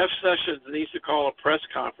 Jeff Sessions needs to call a press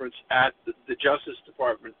conference at the Justice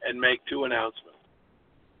Department and make 2 announcements.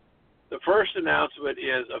 The first announcement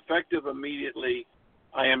is, effective immediately,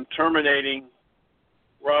 I am terminating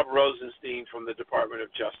Rob Rosenstein from the Department of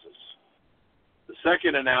Justice. The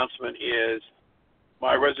second announcement is,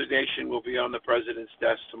 my resignation will be on the President's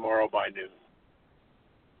desk tomorrow by noon.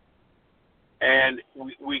 And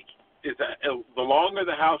the longer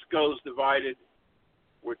the House goes divided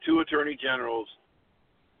with 2 attorney generals,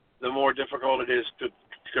 the more difficult it is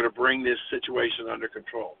to bring this situation under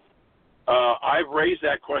control. I've raised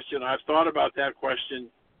that question. I've thought about that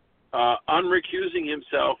question. Unrecusing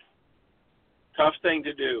himself Tough thing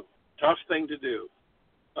to do.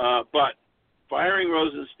 But firing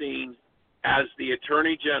Rosenstein as the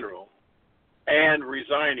Attorney General and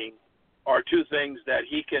resigning are two things that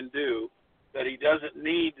he can do that he doesn't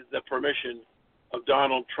need the permission of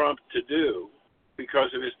Donald Trump to do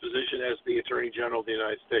because of his position as the Attorney General of the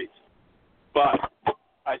United States. But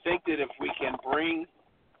I think that if we can bring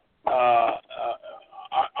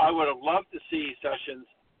I would have loved to see Sessions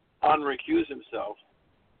unrecuse himself,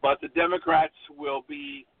 but the Democrats will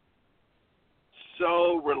be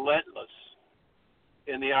so relentless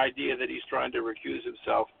in the idea that he's trying to recuse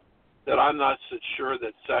himself that I'm not so sure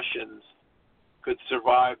that Sessions could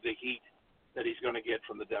survive the heat that he's going to get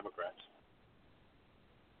from the Democrats.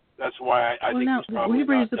 That's why I think he's probably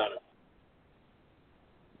not done it.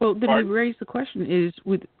 Well, then we raise the question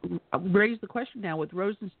now with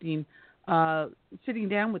Rosenstein sitting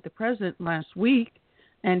down with the president last week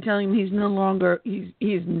and telling him he's no longer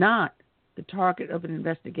he's not the target of an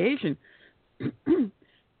investigation.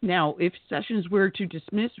 Now, if Sessions were to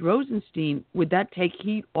dismiss Rosenstein, would that take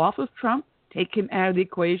heat off of Trump, take him out of the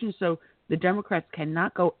equation, so the Democrats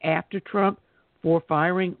cannot go after Trump for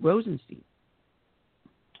firing Rosenstein?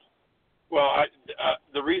 Well,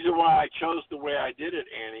 the reason why I chose the way I did it,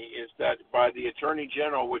 Annie, is that by the Attorney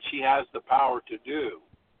General, which he has the power to do,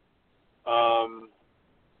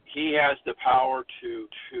 he has the power to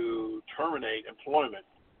terminate employment,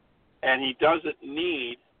 and he doesn't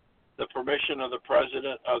need the permission of the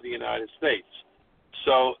President of the United States.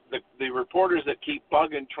 So the reporters that keep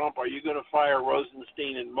bugging Trump, are you going to fire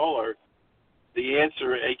Rosenstein and Mueller? The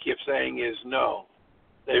answer they keep saying is no.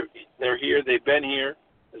 They're here. They've been here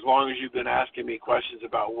as long as you've been asking me questions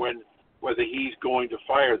about whether he's going to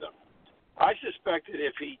fire them. I suspect that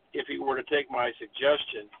if he were to take my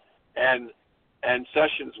suggestion and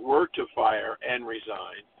Sessions were to fire and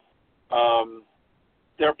resign,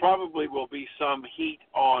 there probably will be some heat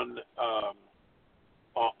on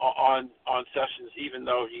Sessions, even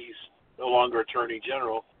though he's no longer Attorney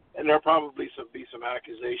General, and there'll probably be some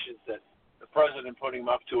accusations that the president put him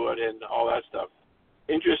up to it and all that stuff.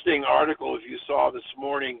 Interesting article, if you saw this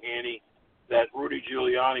morning, Annie, that Rudy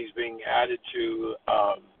Giuliani is being added to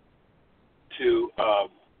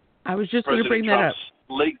I was just going to bring that up.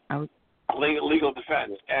 Legal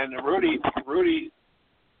defense, and Rudy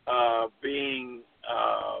being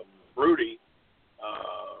Rudy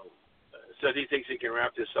said he thinks he can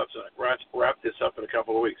wrap this up in a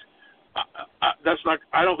couple of weeks. I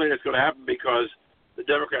don't think that's going to happen because the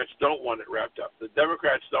Democrats don't want it wrapped up. The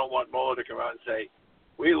Democrats don't want Mueller to come out and say,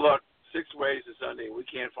 we looked 6 ways to Sunday and we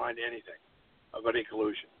can't find anything of any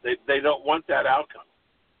collusion. They don't want that outcome.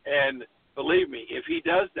 And believe me, if he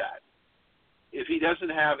does that, if he doesn't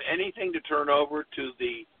have anything to turn over to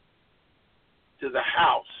the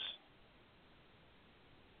House,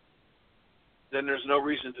 then there's no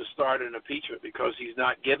reason to start an impeachment because he's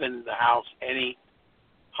not given the House any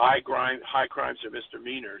high crimes or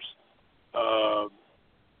misdemeanors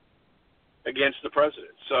against the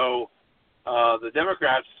president. So the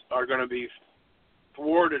Democrats are going to be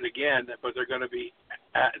thwarted again, but they're going to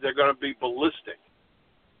be ballistic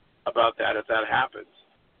about that if that happens.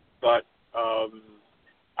 But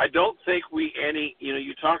I don't think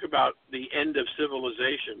you talk about the end of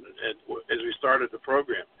civilization as we started the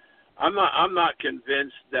program. I'm not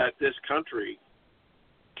convinced that this country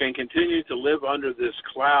can continue to live under this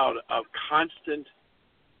cloud of constant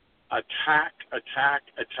attack.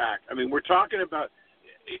 I mean, we're talking about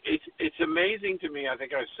it's amazing to me. I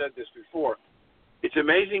think I've said this before. It's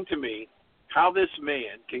amazing to me how this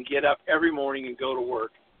man can get up every morning and go to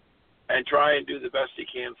work and try and do the best he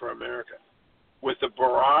can for America with the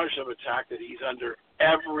barrage of attack that he's under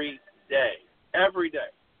every day. Every day.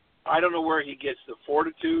 I don't know where he gets the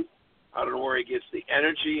fortitude. I don't know where he gets the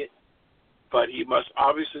energy, but he must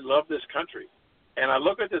obviously love this country. And I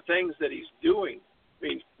look at the things that he's doing. I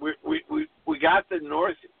mean, we got the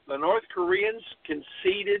North Koreans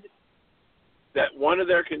conceded that one of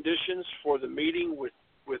their conditions for the meeting with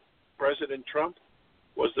President Trump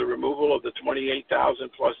was the removal of the 28,000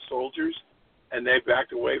 plus soldiers, and they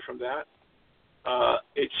backed away from that.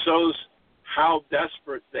 It shows how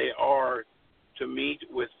desperate they are to meet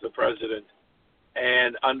with the president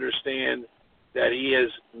and understand that he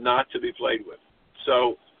is not to be played with.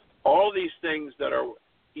 So all these things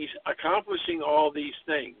he's accomplishing all these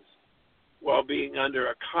things while being under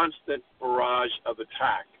a constant barrage of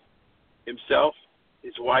attack. Himself,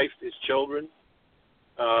 his wife, his children,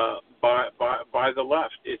 by the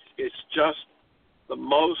left. It's just the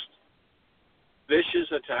most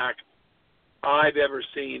vicious attack I've ever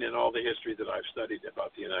seen in all the history that I've studied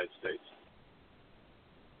about the United States.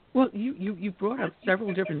 Well, you brought up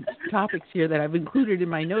several different topics here that I've included in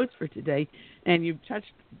my notes for today, and you've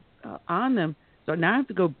touched on them. So now I have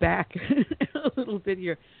to go back a little bit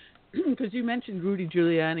here because you mentioned Rudy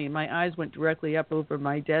Giuliani, and my eyes went directly up over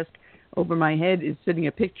my desk. Over my head is sitting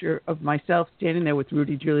a picture of myself standing there with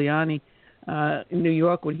Rudy Giuliani in New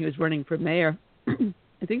York when he was running for mayor.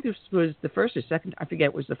 I think this was the first or second. I forget.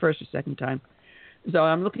 It was the first or second time. So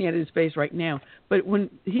I'm looking at his face right now. But when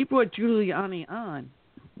he brought Giuliani on,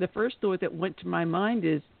 the first thought that went to my mind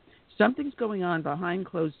is something's going on behind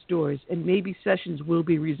closed doors, and maybe Sessions will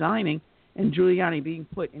be resigning and Giuliani being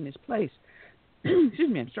put in his place. Excuse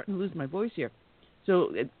me, I'm starting to lose my voice here.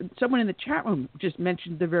 So someone in the chat room just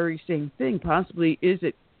mentioned the very same thing. Possibly, is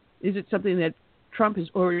it something that Trump has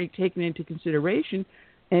already taken into consideration,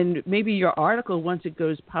 and maybe your article, once it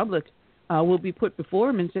goes public, will be put before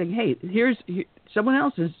him and saying, hey, someone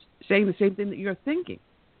else is saying the same thing that you're thinking.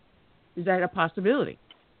 Is that a possibility?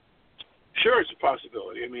 Sure, it's a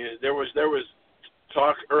possibility. I mean, there was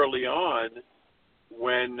talk early on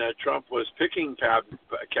when Trump was picking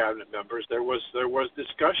cabinet members. There was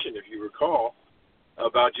discussion, if you recall,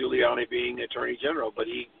 about Giuliani being Attorney General, but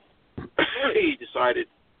he decided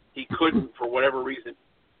he couldn't, for whatever reason,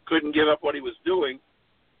 couldn't give up what he was doing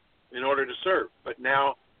in order to serve. But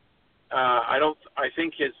now, I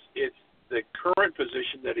think it's the current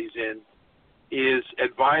position that he's in is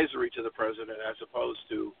advisory to the president as opposed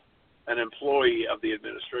to an employee of the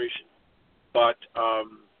administration. But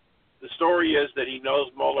the story is that he knows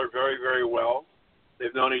Mueller very, very well.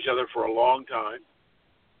 They've known each other for a long time.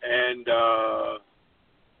 And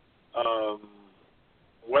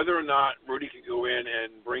whether or not Rudy can go in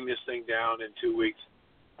and bring this thing down in 2 weeks,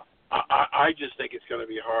 I just think it's going to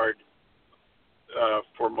be hard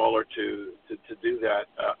for Mueller to do that.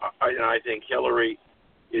 I think Hillary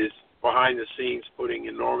is behind the scenes putting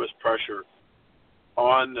enormous pressure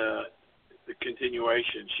on the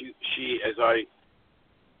continuation. She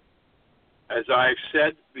as I've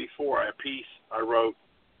said before, a piece I wrote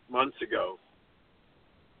months ago,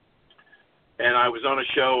 and I was on a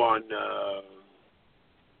show on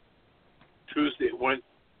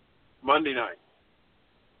Monday night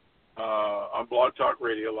on Blog Talk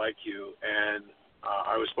Radio, like you, and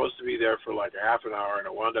I was supposed to be there for like a half an hour, and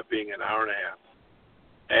it wound up being an hour and a half.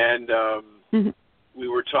 And we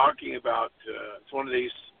were talking about it's one of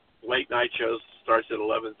these late night shows, starts at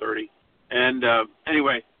 11:30. And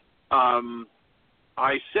anyway,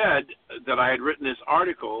 I said that I had written this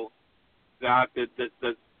article that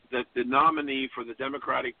the nominee for the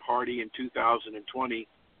Democratic Party in 2020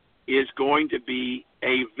 is going to be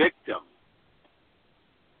a victim.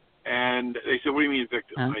 And they said, what do you mean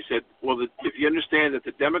victim? Huh? I said, well, if you understand that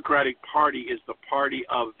the Democratic Party is the party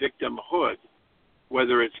of victimhood,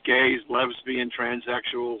 whether it's gays, lesbian,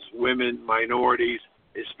 transsexuals, women, minorities,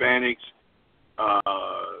 Hispanics,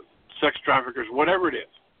 sex traffickers, whatever it is,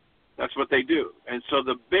 that's what they do. And so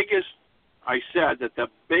I said that the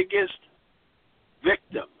biggest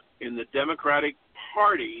victim in the Democratic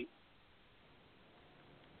Party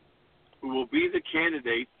who will be the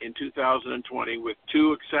candidate in 2020, with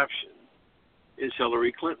two exceptions, is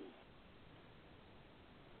Hillary Clinton.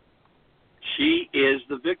 She is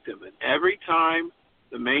the victim. And every time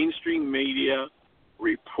the mainstream media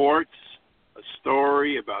reports a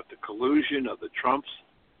story about the collusion of the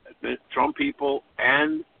Trump people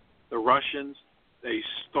and the Russians, they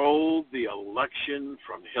stole the election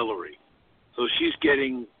from Hillary. So she's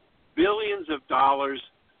getting billions of dollars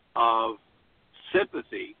of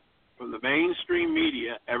sympathy from the mainstream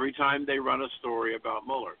media every time they run a story about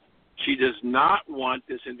Mueller. She does not want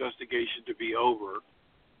this investigation to be over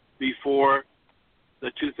before the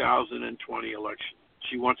 2020 election.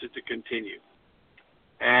 She wants it to continue.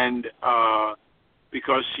 And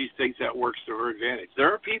because she thinks that works to her advantage.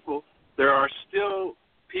 There are still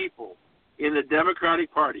people in the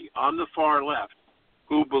Democratic Party on the far left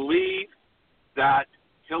who believe that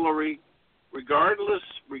Hillary, regardless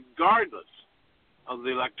of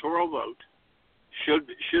the electoral vote,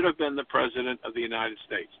 should have been the president of the United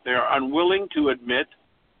States. They are unwilling to admit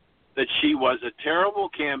that she was a terrible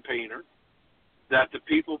campaigner, that the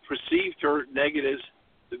people perceived her negatives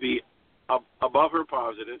to be above her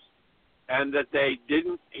positives, and that they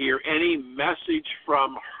didn't hear any message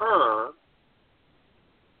from her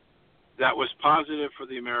that was positive for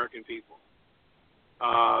the American people.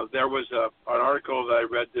 There was an article that I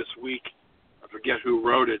read this week, I forget who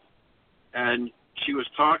wrote it, and she was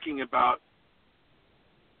talking about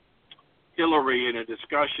Hillary in a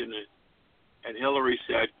discussion, and Hillary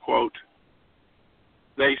said, quote,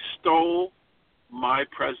 "They stole my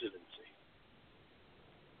presidency.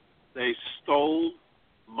 They stole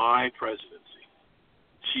my presidency."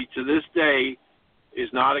 she, to this day, is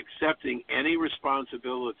not accepting any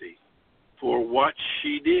responsibility for what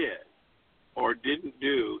she did or didn't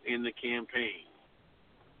do in the campaign,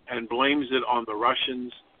 and blames it on the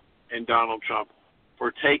Russians and Donald Trump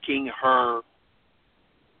for taking her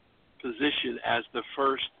position as the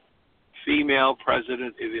first female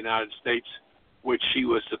president of the United States, which she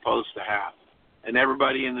was supposed to have. And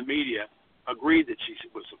everybody in the media agreed that she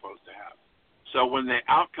was supposed to have. So when the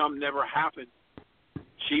outcome never happened,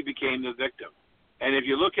 she became the victim. And if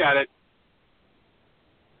you look at it,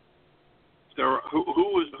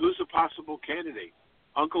 who's a possible candidate?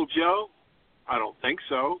 Uncle Joe? I don't think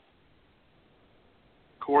so.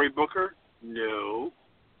 Cory Booker? No.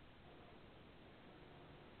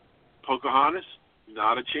 Pocahontas?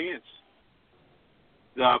 Not a chance.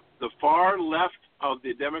 The far left of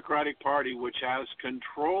the Democratic Party, which has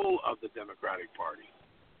control of the Democratic Party,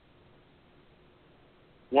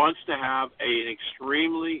 wants to have an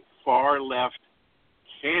extremely far left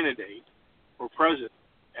candidate for president.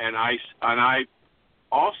 And I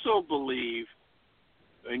also believe,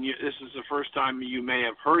 and this is the first time you may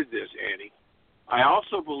have heard this, Annie, I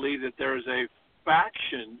also believe that there is a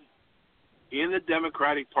faction in the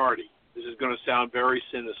Democratic Party. This is going to sound very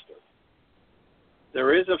sinister.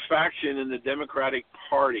 There is a faction in the Democratic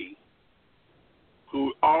Party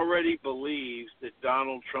who already believes that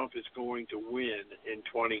Donald Trump is going to win in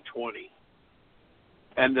 2020.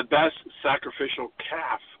 And the best sacrificial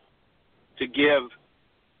calf to give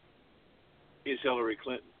is Hillary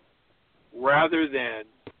Clinton, rather than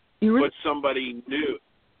put somebody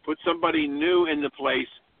new in the place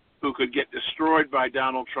who could get destroyed by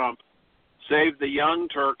Donald Trump, save the young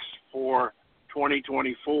Turks for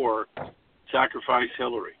 2024, sacrifice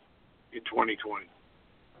Hillary in 2020.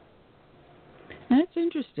 That's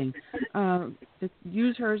interesting.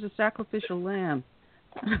 Use her as a sacrificial lamb.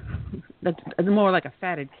 That's more like a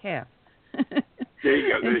fatted calf. There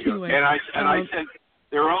you go. Anyway, And I said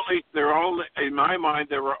there are only in my mind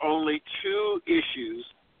there were only two issues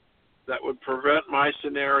that would prevent my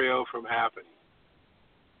scenario from happening.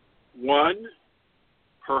 One,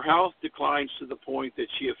 her health declines to the point that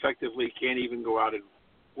she effectively can't even go out and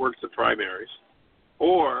work the primaries,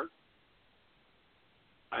 or,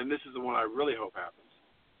 and this is the one I really hope happens,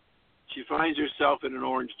 she finds herself in an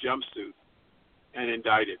orange jumpsuit and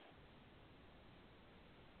indicted.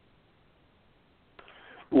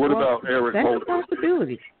 What about Eric Holder? That's a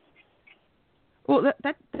possibility. Well,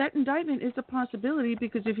 that indictment is a possibility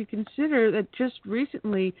because if you consider that just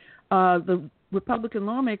recently the Republican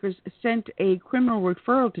lawmakers sent a criminal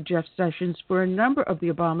referral to Jeff Sessions for a number of the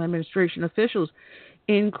Obama administration officials,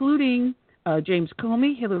 including James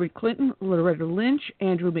Comey, Hillary Clinton, Loretta Lynch,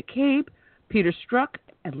 Andrew McCabe, Peter Strzok,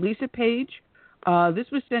 and Lisa Page. This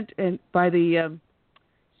was sent by the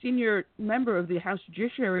senior member of the House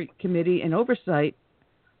Judiciary Committee and Oversight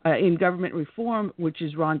in Government Reform, which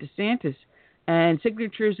is Ron DeSantis. And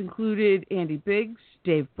signatures included Andy Biggs,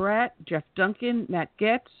 Dave Bratt, Jeff Duncan, Matt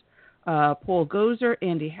Getz, Paul Gozer,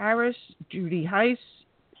 Andy Harris, Judy Heiss,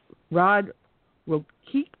 Rod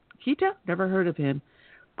Rokita, never heard of him,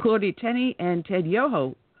 Claudia Tenney, and Ted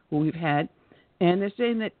Yoho, who we've had. And they're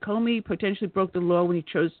saying that Comey potentially broke the law when he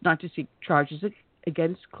chose not to seek charges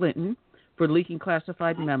against Clinton for leaking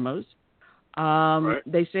classified memos. Right.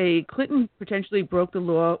 They say Clinton potentially broke the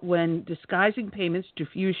law when disguising payments to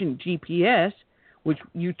Fusion GPS, which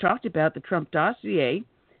you talked about, the Trump dossier,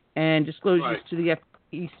 and disclosures to the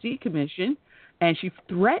FEC Commission. And she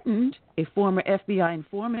threatened a former FBI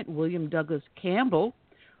informant, William Douglas Campbell,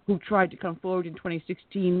 who tried to come forward in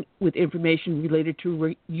 2016 with information related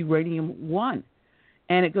to Uranium-1.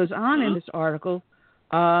 And it goes on in this article.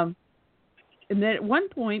 And then at one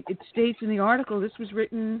point, it states in the article, this was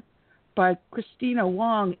written by Christina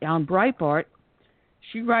Wong on Breitbart.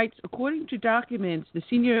 She writes, according to documents, the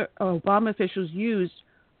senior Obama officials used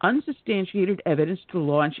unsubstantiated evidence to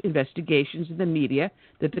launch investigations in the media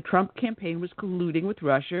that the Trump campaign was colluding with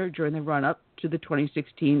Russia during the run-up to the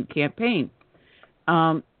 2016 campaign.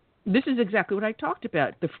 This is exactly what I talked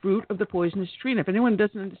about, the fruit of the poisonous tree. And if anyone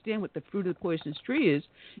doesn't understand what the fruit of the poisonous tree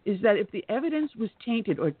is that if the evidence was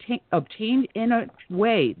tainted or obtained in a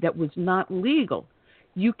way that was not legal,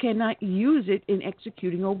 you cannot use it in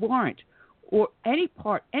executing a warrant, or any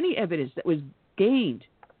evidence that was gained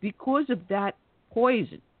because of that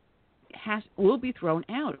poison will be thrown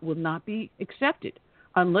out. It will not be accepted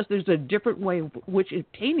unless there's a different way of which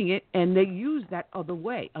obtaining it, and they use that other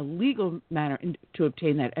way, a legal manner to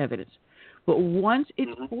obtain that evidence. But once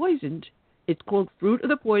it's poisoned, it's called fruit of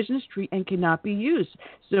the poisonous tree and cannot be used.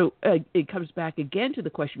 So it comes back again to the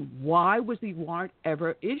question, why was the warrant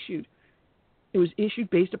ever issued? It was issued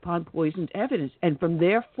based upon poisoned evidence. And from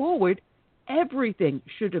there forward, everything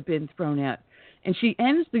should have been thrown out. And she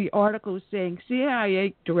ends the article saying,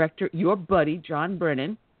 CIA Director, your buddy, John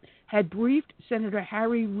Brennan, had briefed Senator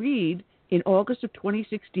Harry Reid in August of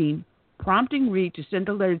 2016, prompting Reid to send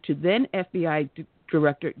a letter to then FBI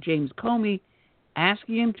Director James Comey,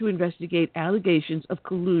 asking him to investigate allegations of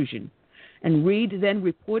collusion. And Reid then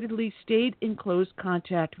reportedly stayed in close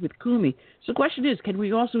contact with Comey. So the question is, can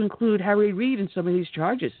we also include Harry Reid in some of these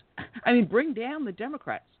charges? I mean, bring down the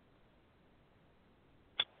Democrats.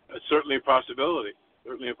 It's certainly a possibility.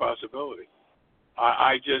 Certainly a possibility.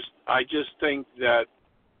 I just think that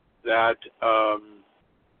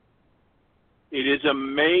it is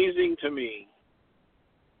amazing to me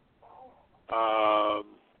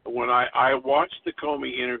when I watched the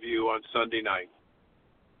Comey interview on Sunday night,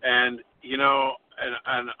 and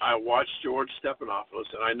and I watched George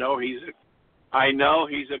Stephanopoulos, and I know he's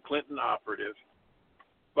a Clinton operative,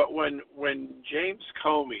 but when James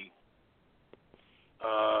Comey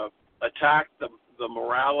attacked the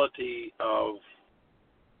morality of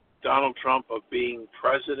Donald Trump of being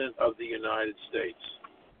president of the United States,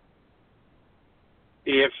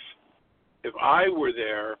 if I were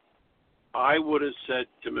there, I would have said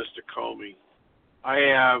to Mr. Comey, I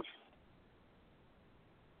have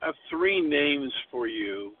 3 names for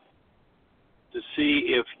you to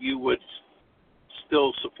see if you would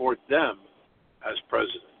still support them as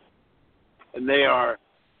president. And they are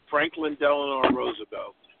Franklin Delano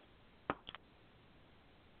Roosevelt,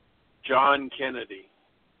 John Kennedy,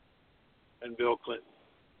 and Bill Clinton.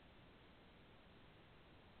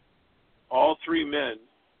 All 3 men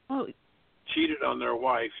cheated on their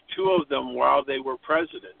wife, 2 of them while they were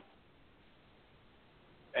president.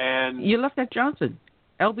 And you left out Johnson,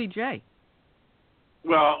 LBJ.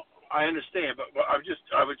 Well, I understand, but I was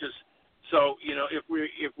just so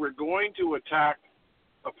if we're going to attack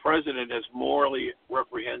a president as morally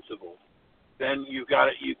reprehensible, then you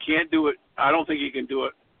can't do it. I don't think you can do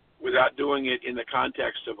it without doing it in the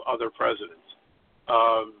context of other presidents.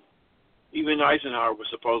 Even Eisenhower was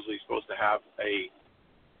supposedly supposed to have a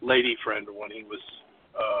lady friend when he was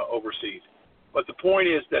overseas. But the point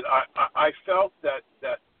is that I felt that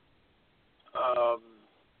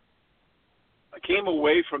I came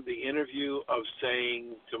away from the interview of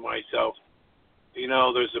saying to myself,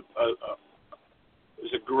 there's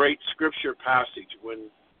a great scripture passage when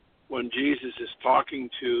Jesus is talking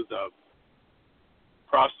to the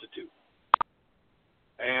prostitute,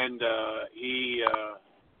 and he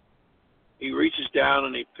reaches down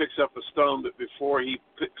and he picks up a stone, but before he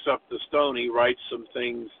picks up the stone, he writes some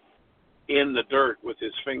things in the dirt with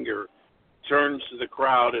his finger, turns to the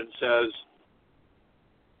crowd and says,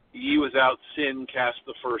 "Ye without sin cast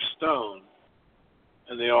the first stone,"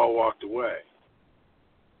 and they all walked away.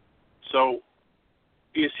 So,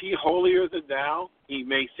 is he holier than thou? He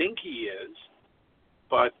may think he is,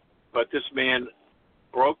 but this man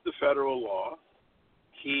broke the federal law.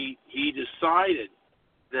 He decided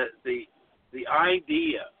that the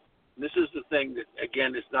idea, and this is the thing that,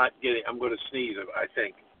 again, is not getting, I'm going to sneeze, I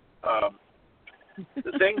think.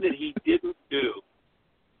 The thing that he didn't do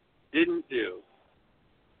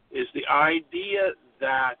is the idea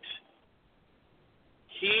that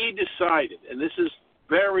he decided, and this is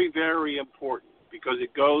very, very important because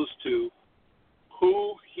it goes to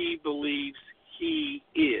who he believes he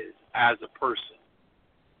is as a person.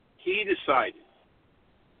 He decided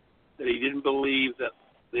that he didn't believe that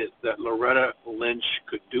Loretta Lynch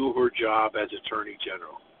could do her job as Attorney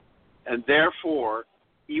General. And therefore,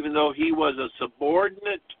 even though he was a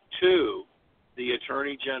subordinate to the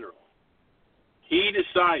Attorney General, he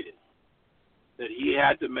decided that he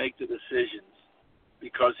had to make the decisions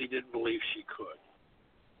because he didn't believe she could.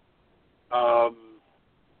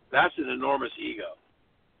 That's an enormous ego.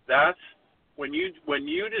 That's when you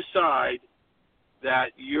decide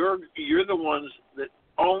that you're the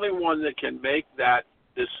only one that can make that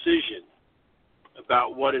decision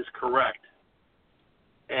about what is correct,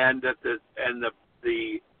 and that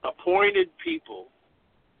the appointed people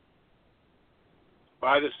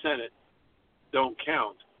by the Senate don't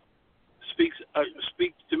count. Speaks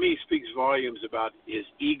volumes about his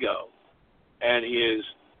ego and his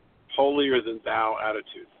holier than thou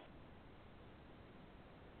attitude.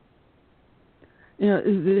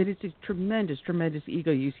 It's a tremendous, tremendous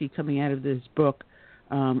ego you see coming out of this book.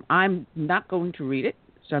 I'm not going to read it,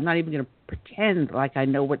 so I'm not even going to pretend like I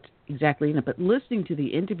know what's exactly in it. But listening to the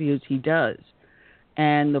interviews he does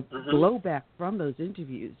and the blowback from those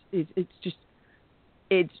interviews, it's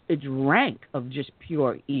rank of just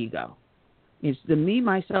pure ego. It's the me,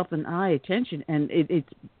 myself, and I attention, and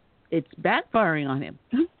it's backfiring on him.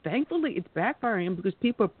 Thankfully, it's backfiring him because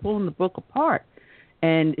people are pulling the book apart.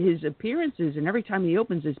 And his appearances, and every time he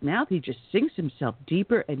opens his mouth, he just sinks himself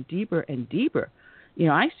deeper and deeper and deeper. You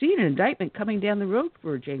know, I see an indictment coming down the road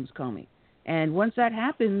for James Comey. And once that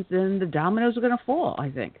happens, then the dominoes are going to fall, I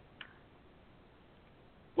think.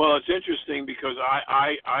 Well, it's interesting because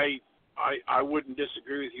I wouldn't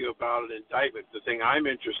disagree with you about an indictment. The thing I'm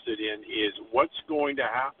interested in is what's going to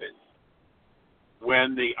happen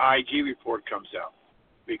when the IG report comes out,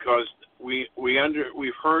 because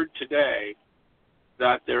we've heard today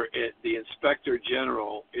that the Inspector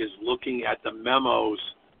General is looking at the memos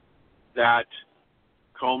that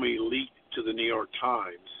Comey leaked to the New York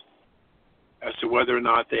Times as to whether or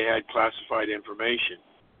not they had classified information.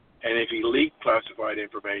 And if he leaked classified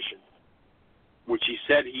information, which he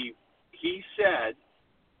said he said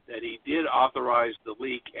that he did authorize the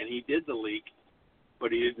leak, and he did the leak,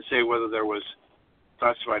 but he didn't say whether there was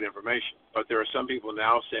classified information. But there are some people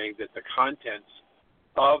now saying that the contents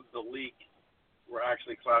of the leak were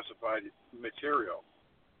actually classified material.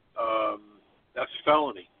 That's a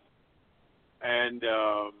felony. And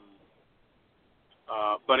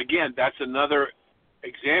but again, that's another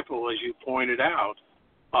example, as you pointed out,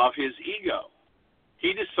 of his ego.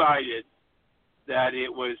 He decided that it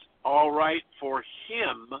was all right for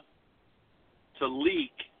him to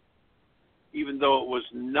leak, even though it was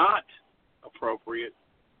not appropriate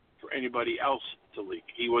for anybody else to leak.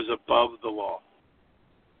 He was above the law.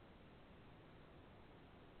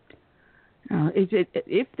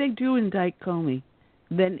 If they do indict Comey,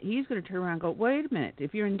 then he's going to turn around and go, wait a minute,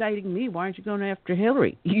 if you're indicting me, why aren't you going after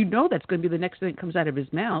Hillary? You know that's going to be the next thing that comes out of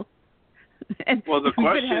his mouth. And well, the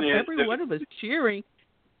question have is, every one of us cheering.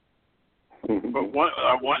 But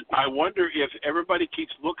I wonder if everybody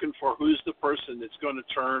keeps looking for who's the person that's going to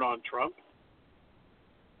turn on Trump.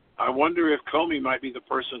 I wonder if Comey might be the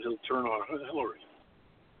person who'll turn on Hillary.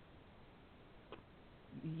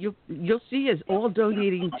 You'll see us all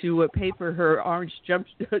donating to pay for her orange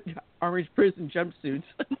prison jumpsuits.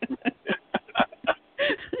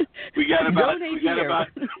 we got about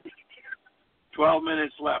 12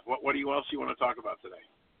 minutes left. What else you want to talk about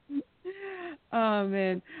today? Oh,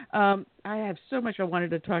 man. I have so much I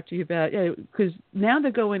wanted to talk to you about, because now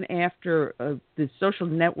they're going after the social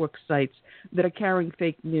network sites that are carrying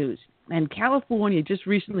fake news. And California just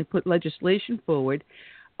recently put legislation forward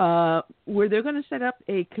where they're going to set up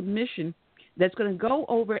a commission that's going to go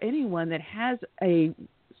over anyone that has a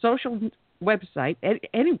social website,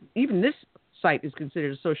 even this site is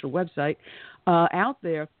considered a social website, out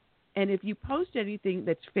there. And if you post anything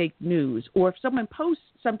that's fake news, or if someone posts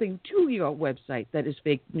something to your website that is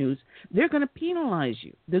fake news, they're going to penalize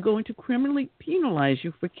you. They're going to criminally penalize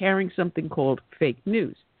you for carrying something called fake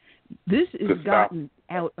news. This has gotten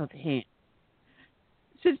out of hand.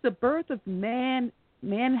 Since the birth of man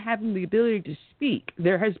having the ability to speak,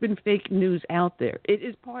 there has been fake news out there. It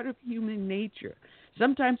is part of human nature.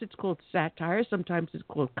 Sometimes it's called satire, sometimes it's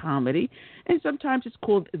called comedy, and sometimes it's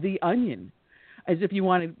called The Onion, as if you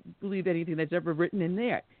want to believe anything that's ever written in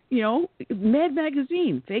there. You know, Mad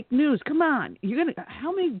Magazine, fake news. Come on,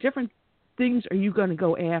 how many different things are you going to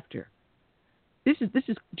go after? This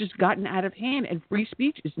is just gotten out of hand, and free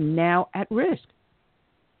speech is now at risk.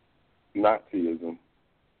 Nazism.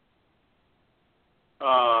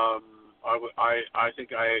 I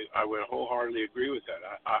think I would wholeheartedly agree with that.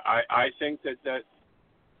 I think that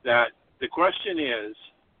the question is,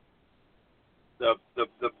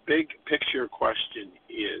 the big picture question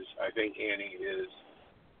is, I think, Annie,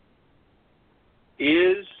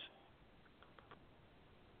 is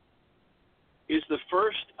the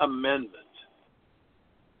First Amendment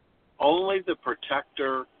only the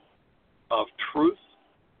protector of truth,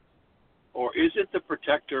 or is it the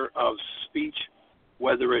protector of speech,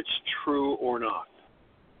 whether it's true or not?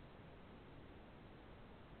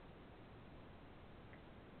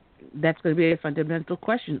 That's going to be a fundamental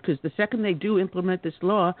question, because the second they do implement this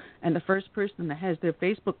law, and the first person that has their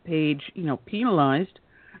Facebook page, penalized,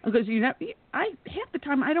 because half the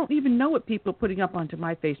time I don't even know what people are putting up onto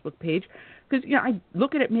my Facebook page, because I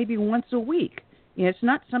look at it maybe once a week. It's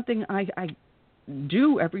not something I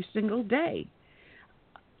do every single day.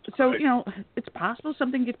 So it's possible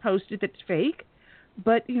something gets posted that's fake,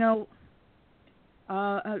 but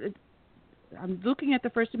I'm looking at the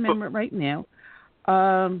First Amendment right now.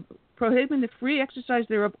 Prohibiting the free exercise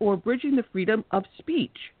thereof or abridging the freedom of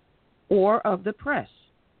speech or of the press.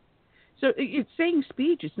 So it's saying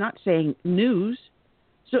speech, it's not saying news.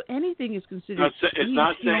 So anything is considered speech. It's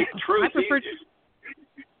not saying truth either.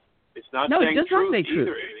 It's not saying truth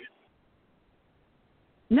either.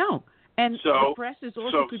 No. And so, the press is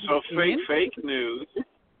also fake news.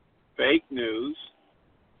 fake news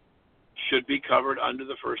should be covered under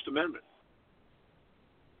the First Amendment.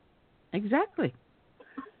 Exactly.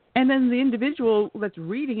 And then the individual that's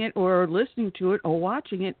reading it or listening to it or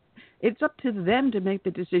watching it, it's up to them to make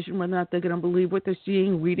the decision whether or not they're going to believe what they're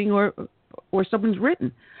seeing, reading, or someone's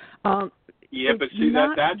written. Yeah, but see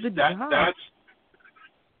that's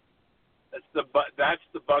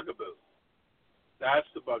the bugaboo. That's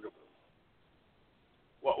the bugaboo.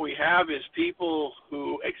 What we have is people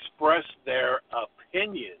who express their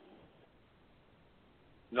opinion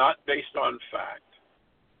not based on fact,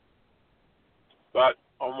 but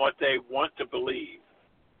on what they want to believe.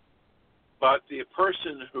 But the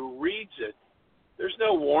person who reads it, there's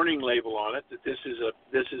no warning label on it that this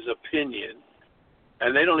is opinion,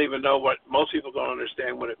 and they don't even know what, most people don't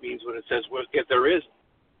understand what it means when it says, well, if there is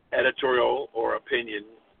editorial or opinion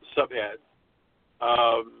subhead.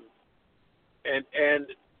 And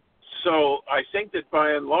so I think that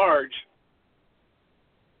by and large,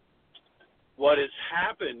 what has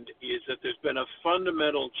happened is that there's been a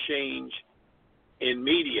fundamental change in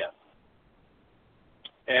media.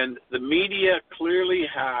 And the media clearly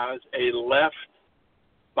has a left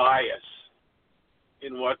bias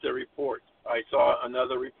in what they report. I saw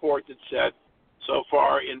another report that said so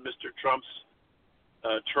far in Mr. Trump's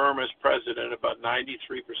term as president, about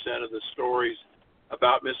 93% of the stories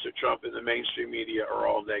about Mr. Trump in the mainstream media are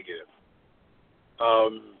all negative.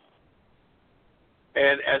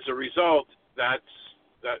 And as a result,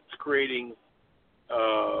 that's creating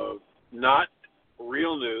not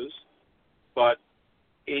real news, but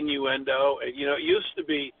innuendo. And, you know, it used to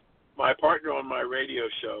be my partner on my radio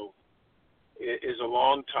show is a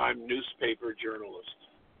longtime newspaper journalist.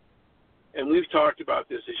 And we've talked about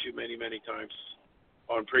this issue many, many times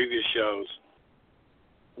on previous shows.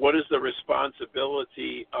 What is the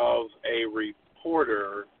responsibility of a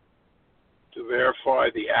reporter to verify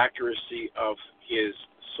the accuracy of his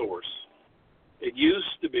source? It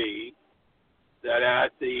used to be that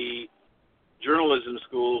at the journalism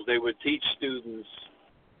schools, they would teach students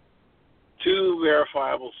 2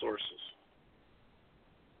 verifiable sources.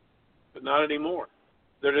 But not anymore.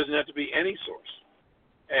 There doesn't have to be any source.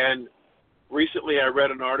 And recently I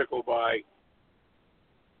read an article by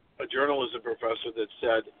a journalism professor that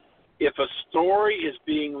said, if a story is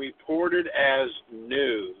being reported as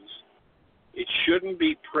news, it shouldn't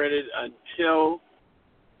be printed until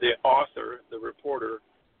the author, the reporter,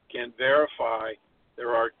 can verify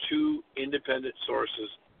there are 2 independent sources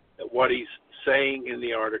that what he's saying in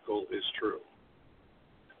the article is true.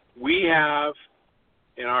 We have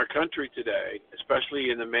in our country today,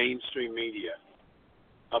 especially in the mainstream media,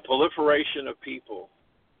 a proliferation of people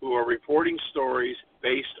who are reporting stories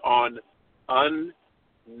based on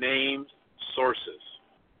unnamed sources,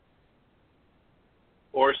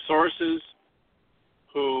 or sources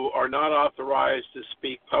who are not authorized to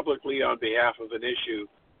speak publicly on behalf of an issue,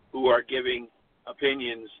 who are giving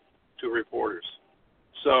opinions to reporters.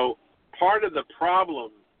 So part of the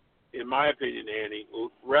problem, in my opinion, Annie,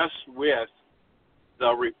 rests with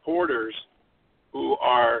the reporters who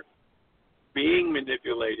are being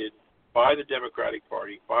manipulated by the Democratic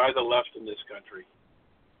Party, by the left in this country,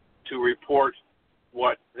 to report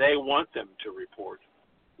what they want them to report,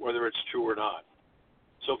 whether it's true or not.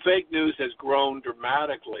 So fake news has grown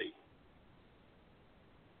dramatically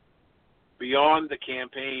beyond the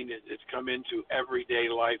campaign. It's come into everyday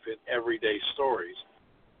life and everyday stories.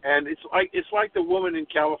 And it's like the woman in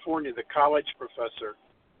California, the college professor,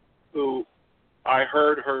 who I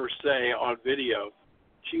heard her say on video,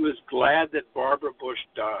 she was glad that Barbara Bush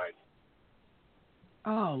died.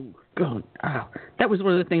 Oh, God. Oh, that was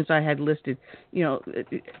one of the things I had listed. You know,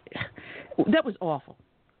 that was awful.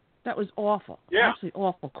 That was awful. Yeah. Absolutely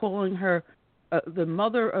awful. Calling her the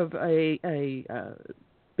mother of a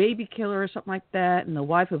baby killer or something like that, and the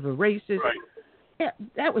wife of a racist. Right. Yeah,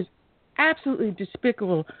 that was absolutely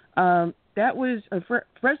despicable. That was a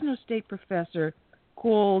Fresno State professor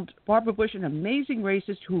called Barbara Bush an amazing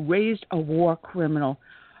racist who raised a war criminal.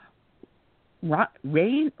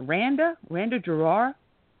 Randa Gerard.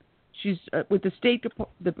 She's with the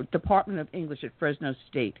the Department of English at Fresno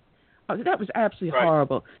State. That was absolutely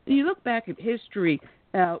horrible. And you look back at history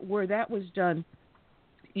where that was done.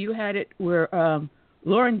 You had it where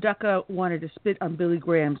Lauren Ducka wanted to spit on Billy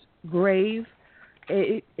Graham's grave.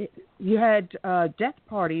 You had death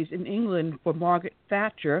parties in England for Margaret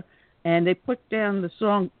Thatcher, and they put down the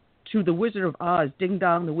song to the Wizard of Oz, Ding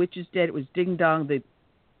Dong, the Witch is Dead. It was Ding Dong, the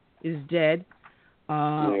is dead.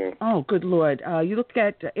 Oh, good Lord. You look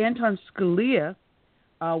at Anton Scalia.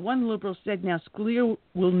 One liberal said, now Scalia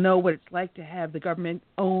will know what it's like to have the government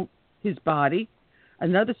own his body.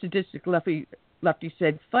 Another sadistic lefty Lefty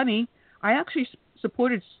said, funny, I actually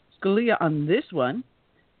supported Scalia on this one,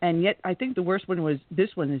 and yet I think the worst one was this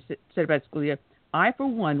one is said about Scalia. I, for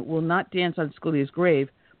one, will not dance on Scalia's grave.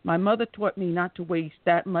 My mother taught me not to waste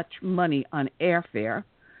that much money on airfare.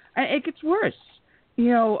 And it gets worse.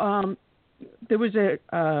 There was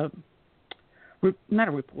not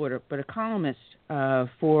a reporter, but a columnist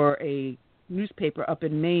for a newspaper up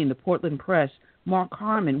in Maine, the Portland Press, Mark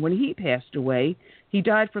Harmon. When he passed away, he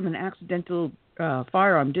died from an accidental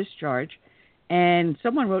firearm discharge, and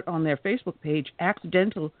someone wrote on their Facebook page,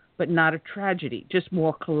 accidental but not a tragedy, just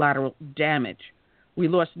more collateral damage. We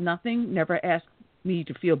lost nothing, never asked me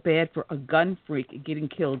to feel bad for a gun freak getting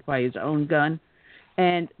killed by his own gun.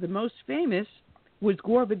 And the most famous was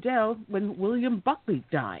Gore Vidal when William Buckley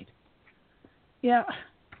died. Yeah,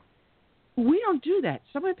 we don't do that.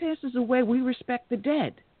 Someone passes away, we respect the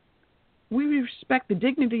dead. We respect the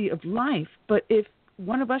dignity of life, but if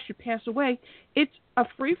one of us should pass away, it's a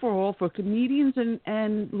free-for-all for comedians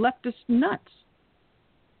and leftist nuts.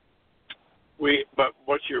 But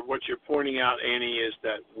what you're pointing out, Annie, is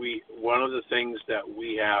that one of the things that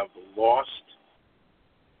we have lost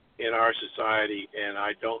in our society, and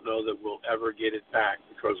I don't know that we'll ever get it back,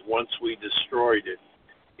 because once we destroyed it,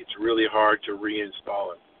 it's really hard to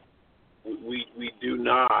reinstall it. We do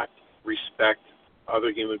not respect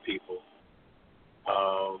other human people,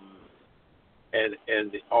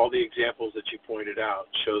 and all the examples that you pointed out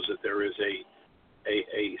shows that there is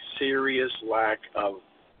a serious lack of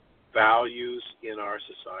values in our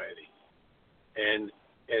society, and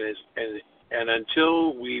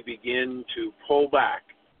until we begin to pull back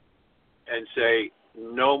and say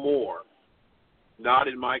no more, not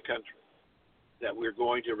in my country, that we're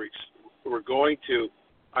going to.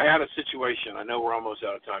 I had a situation. I know we're almost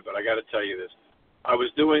out of time, but I got to tell you this. I was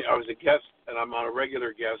a guest, and I'm on a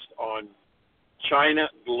regular guest on China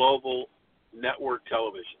Global Network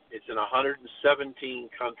Television. It's in 117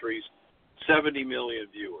 countries, 70 million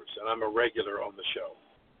viewers, and I'm a regular on the show.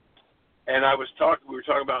 And we were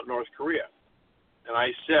talking about North Korea, and I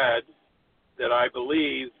said that I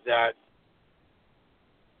believe that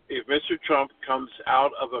if Mr. Trump comes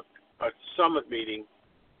out of a summit meeting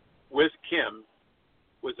with Kim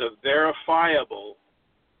with a verifiable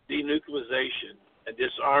denuclearization and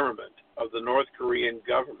disarmament of the North Korean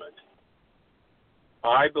government,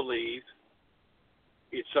 I believe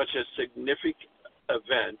it's such a significant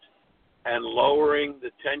event and lowering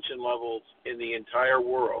the tension levels in the entire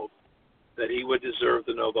world that he would deserve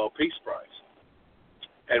the Nobel Peace Prize.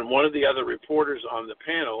 And one of the other reporters on the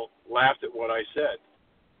panel laughed at what I said.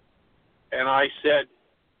 And I said,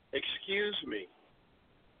 excuse me,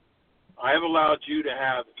 I have allowed you to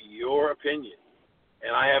have your opinion,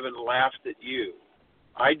 and I haven't laughed at you.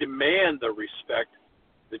 I demand the respect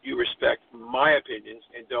that you respect my opinions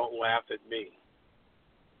and don't laugh at me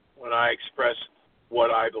when I express what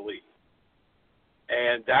I believe.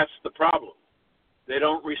 And that's the problem. They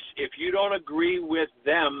don't. If you don't agree with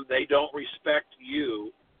them, they don't respect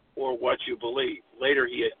you or what you believe. Later,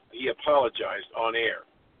 he apologized on air.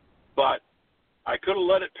 But I could have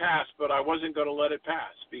let it pass, but I wasn't going to let it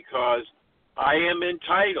pass because I am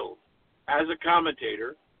entitled as a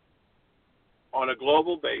commentator on a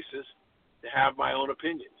global basis to have my own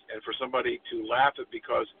opinions, and for somebody to laugh at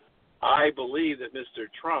because I believe that Mr.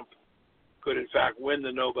 Trump could in fact win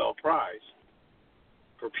the Nobel Prize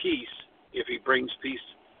for peace if he brings peace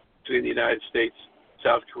between the United States,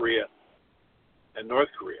 South Korea, and North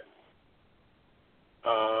Korea.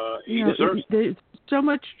 He deserves it.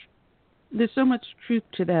 There's so much truth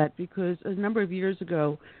to that because a number of years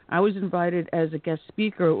ago, I was invited as a guest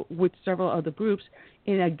speaker with several other groups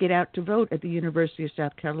in a Get Out to Vote at the University of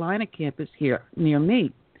South Carolina campus here near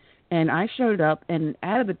me. And I showed up, and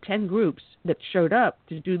out of the 10 groups that showed up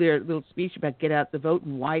to do their little speech about Get Out the Vote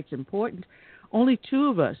and why it's important, only 2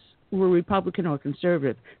 of us were Republican or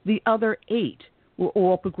conservative. The other 8 were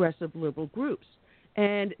all progressive liberal groups.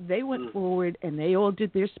 And they went forward, and they all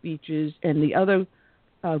did their speeches, and the other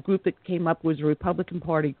group that came up was a Republican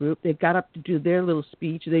Party group. They got up to do their little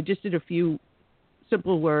speech. They just did a few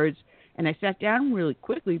simple words, and I sat down really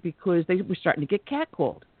quickly because they were starting to get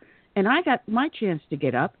catcalled. And I got my chance to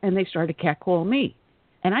get up, and they started to catcall me.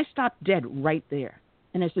 And I stopped dead right there.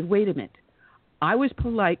 And I said, wait a minute. I was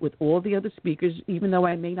polite with all the other speakers, even though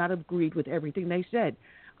I may not have agreed with everything they said.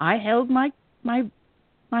 I held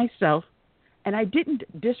myself, and I didn't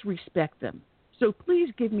disrespect them. So please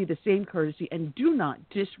give me the same courtesy and do not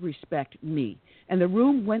disrespect me. And the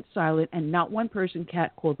room went silent, and not one person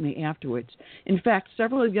catcalled me afterwards. In fact,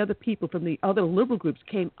 several of the other people from the other liberal groups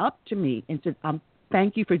came up to me and said,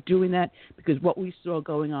 thank you for doing that because what we saw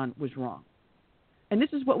going on was wrong. And this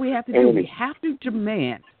is what we have to do. We have to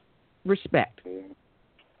demand respect.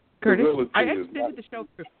 Curtis, I extended the show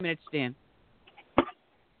for a few minutes, Dan.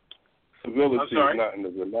 Civility is not in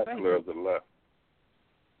the vernacular of the left.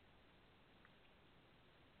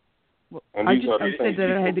 Well, I said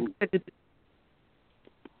that I had to extend it.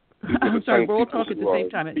 I'm sorry, we're all talking at the same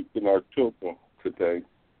time. Teaching our children today.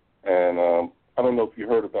 And I don't know if you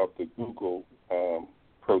heard about the Google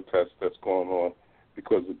protest that's going on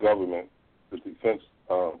because the government, the Defense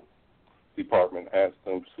Department, asked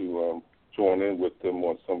them to join in with them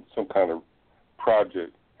on some kind of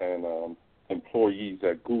project. And employees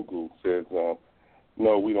at Google said, no,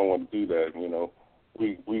 we don't want to do that. You know,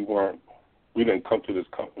 we didn't come to this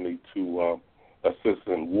company to assist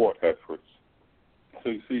in war efforts. So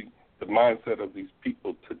you see, the mindset of these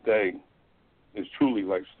people today is truly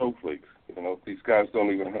like snowflakes. You know, these guys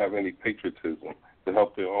don't even have any patriotism to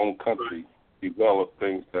help their own country develop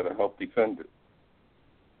things that'll help defend it.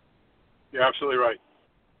 You're absolutely right.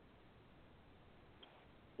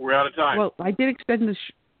 We're out of time. Well, I did extend I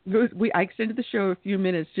extended the show a few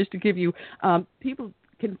minutes just to give you people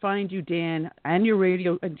can find you, Dan, and your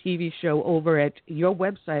radio and TV show over at your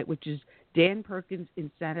website, which is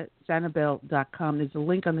danperkinsinsanibel.com. There's a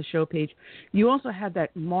link on the show page. You also have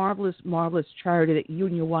that marvelous, marvelous charity that you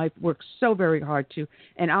and your wife work so very hard to.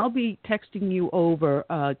 And I'll be texting you over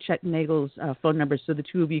Chet Nagle's phone number so the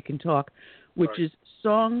two of you can talk, which is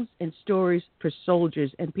Songs and Stories for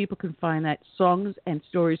Soldiers. And people can find that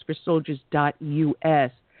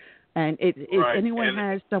songsandstoriesforsoldiers.us. And if anyone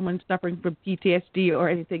has someone suffering from PTSD or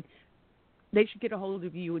anything, they should get a hold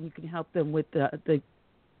of you and you can help them with the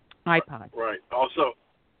iPod. Right. Also,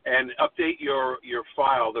 and update your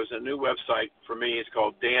file. There's a new website for me. It's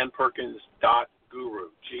called danperkins.guru, Guru.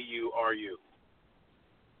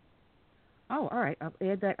 Oh, all right. I'll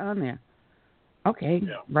add that on there. Okay.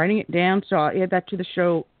 Yeah. Writing it down, so I'll add that to the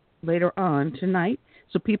show later on tonight.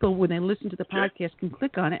 So people, when they listen to the podcast, can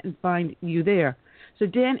click on it and find you there. So,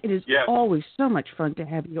 Dan, it is always so much fun to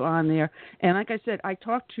have you on there. And like I said, I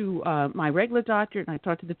talked to my regular doctor and I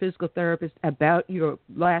talked to the physical therapist about your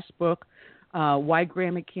last book, Why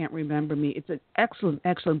Grandma Can't Remember Me. It's an excellent,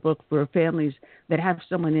 excellent book for families that have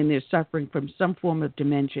someone in there suffering from some form of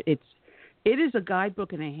dementia. It is a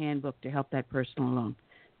guidebook and a handbook to help that person along.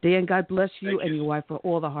 Dan, God bless you and your wife for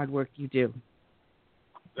all the hard work you do.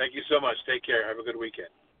 Thank you so much. Take care. Have a good weekend.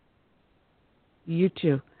 You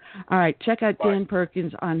too. All right, check out Dan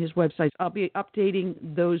Perkins on his websites. I'll be updating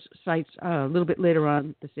those sites a little bit later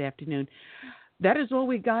on this afternoon. That is all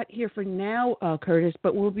we got here for now, Curtis,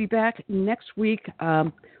 but we'll be back next week.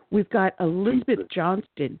 We've got Elizabeth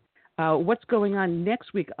Johnston. What's going on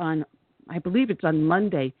next week on, I believe it's on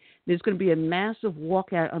Monday, there's going to be a massive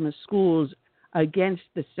walkout on the schools against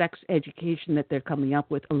the sex education that they're coming up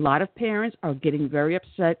with. A lot of parents are getting very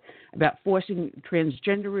upset about forcing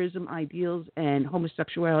transgenderism ideals and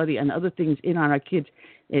homosexuality and other things in on our kids.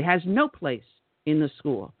 It has no place in the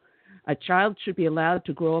school. A child should be allowed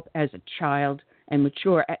to grow up as a child and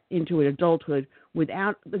mature into an adulthood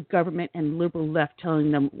without the government and liberal left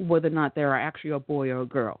telling them whether or not they're actually a boy or a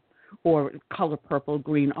girl, or color purple,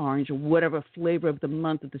 green, orange, or whatever flavor of the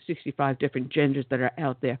month of the 65 different genders that are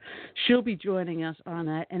out there. She'll be joining us on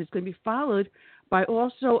that, and it's going to be followed by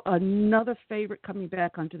also another favorite coming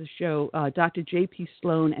back onto the show, Dr. J.P.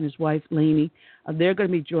 Sloan and his wife, Lainey. They're going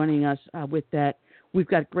to be joining us with that. We've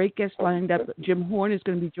got great guests lined up. Jim Horn is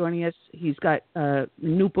going to be joining us. He's got a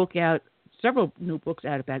new book out, several new books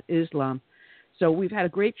out about Islam. So we've had a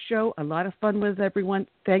great show, a lot of fun with everyone.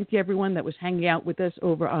 Thank you, everyone that was hanging out with us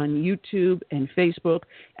over on YouTube and Facebook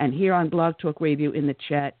and here on Blog Talk Radio in the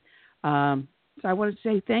chat. So I want to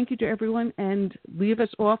say thank you to everyone and leave us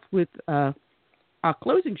off with our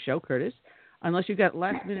closing show, Curtis, unless you've got a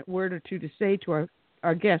last-minute word or two to say to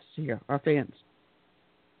our guests here, our fans.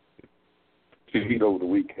 Eat over the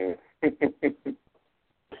weekend.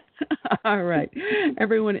 All right.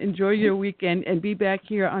 Everyone, enjoy your weekend and be back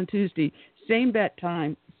here on Tuesday. Same bat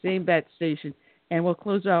time, same bat station. And we'll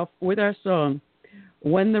close off with our song,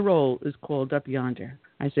 When the Roll is Called Up Yonder.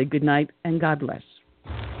 I say good night and God bless.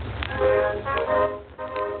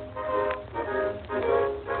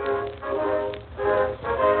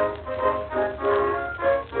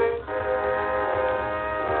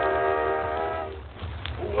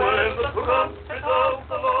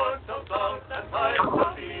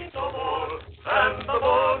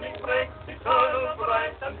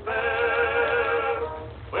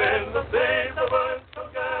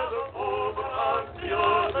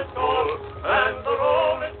 And the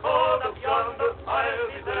roll is called up yonder, I'll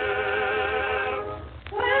be there.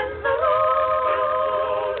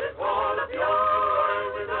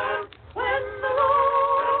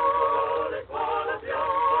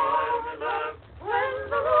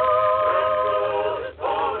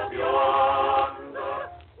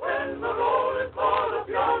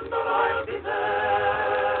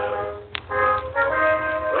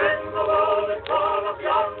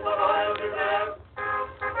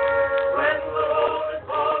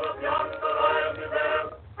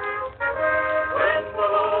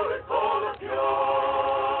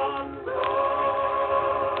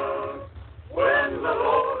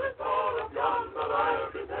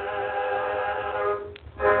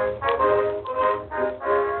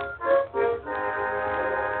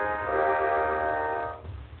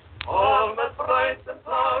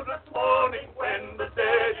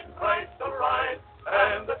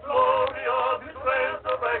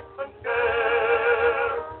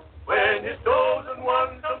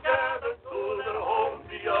 one together to their home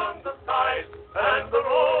beyond the skies, and the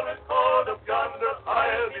road is called up yonder,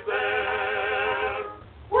 I'll be there.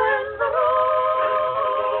 When the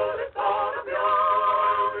road is called up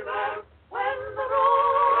yonder, when the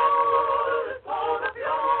road is called up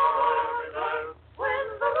yonder, when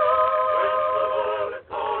the road is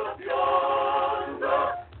called up yonder,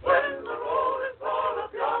 when the road is called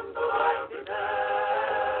up yonder, I'll be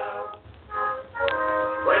there.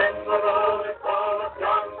 When the road is called up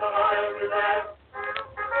yonder, I'll be there.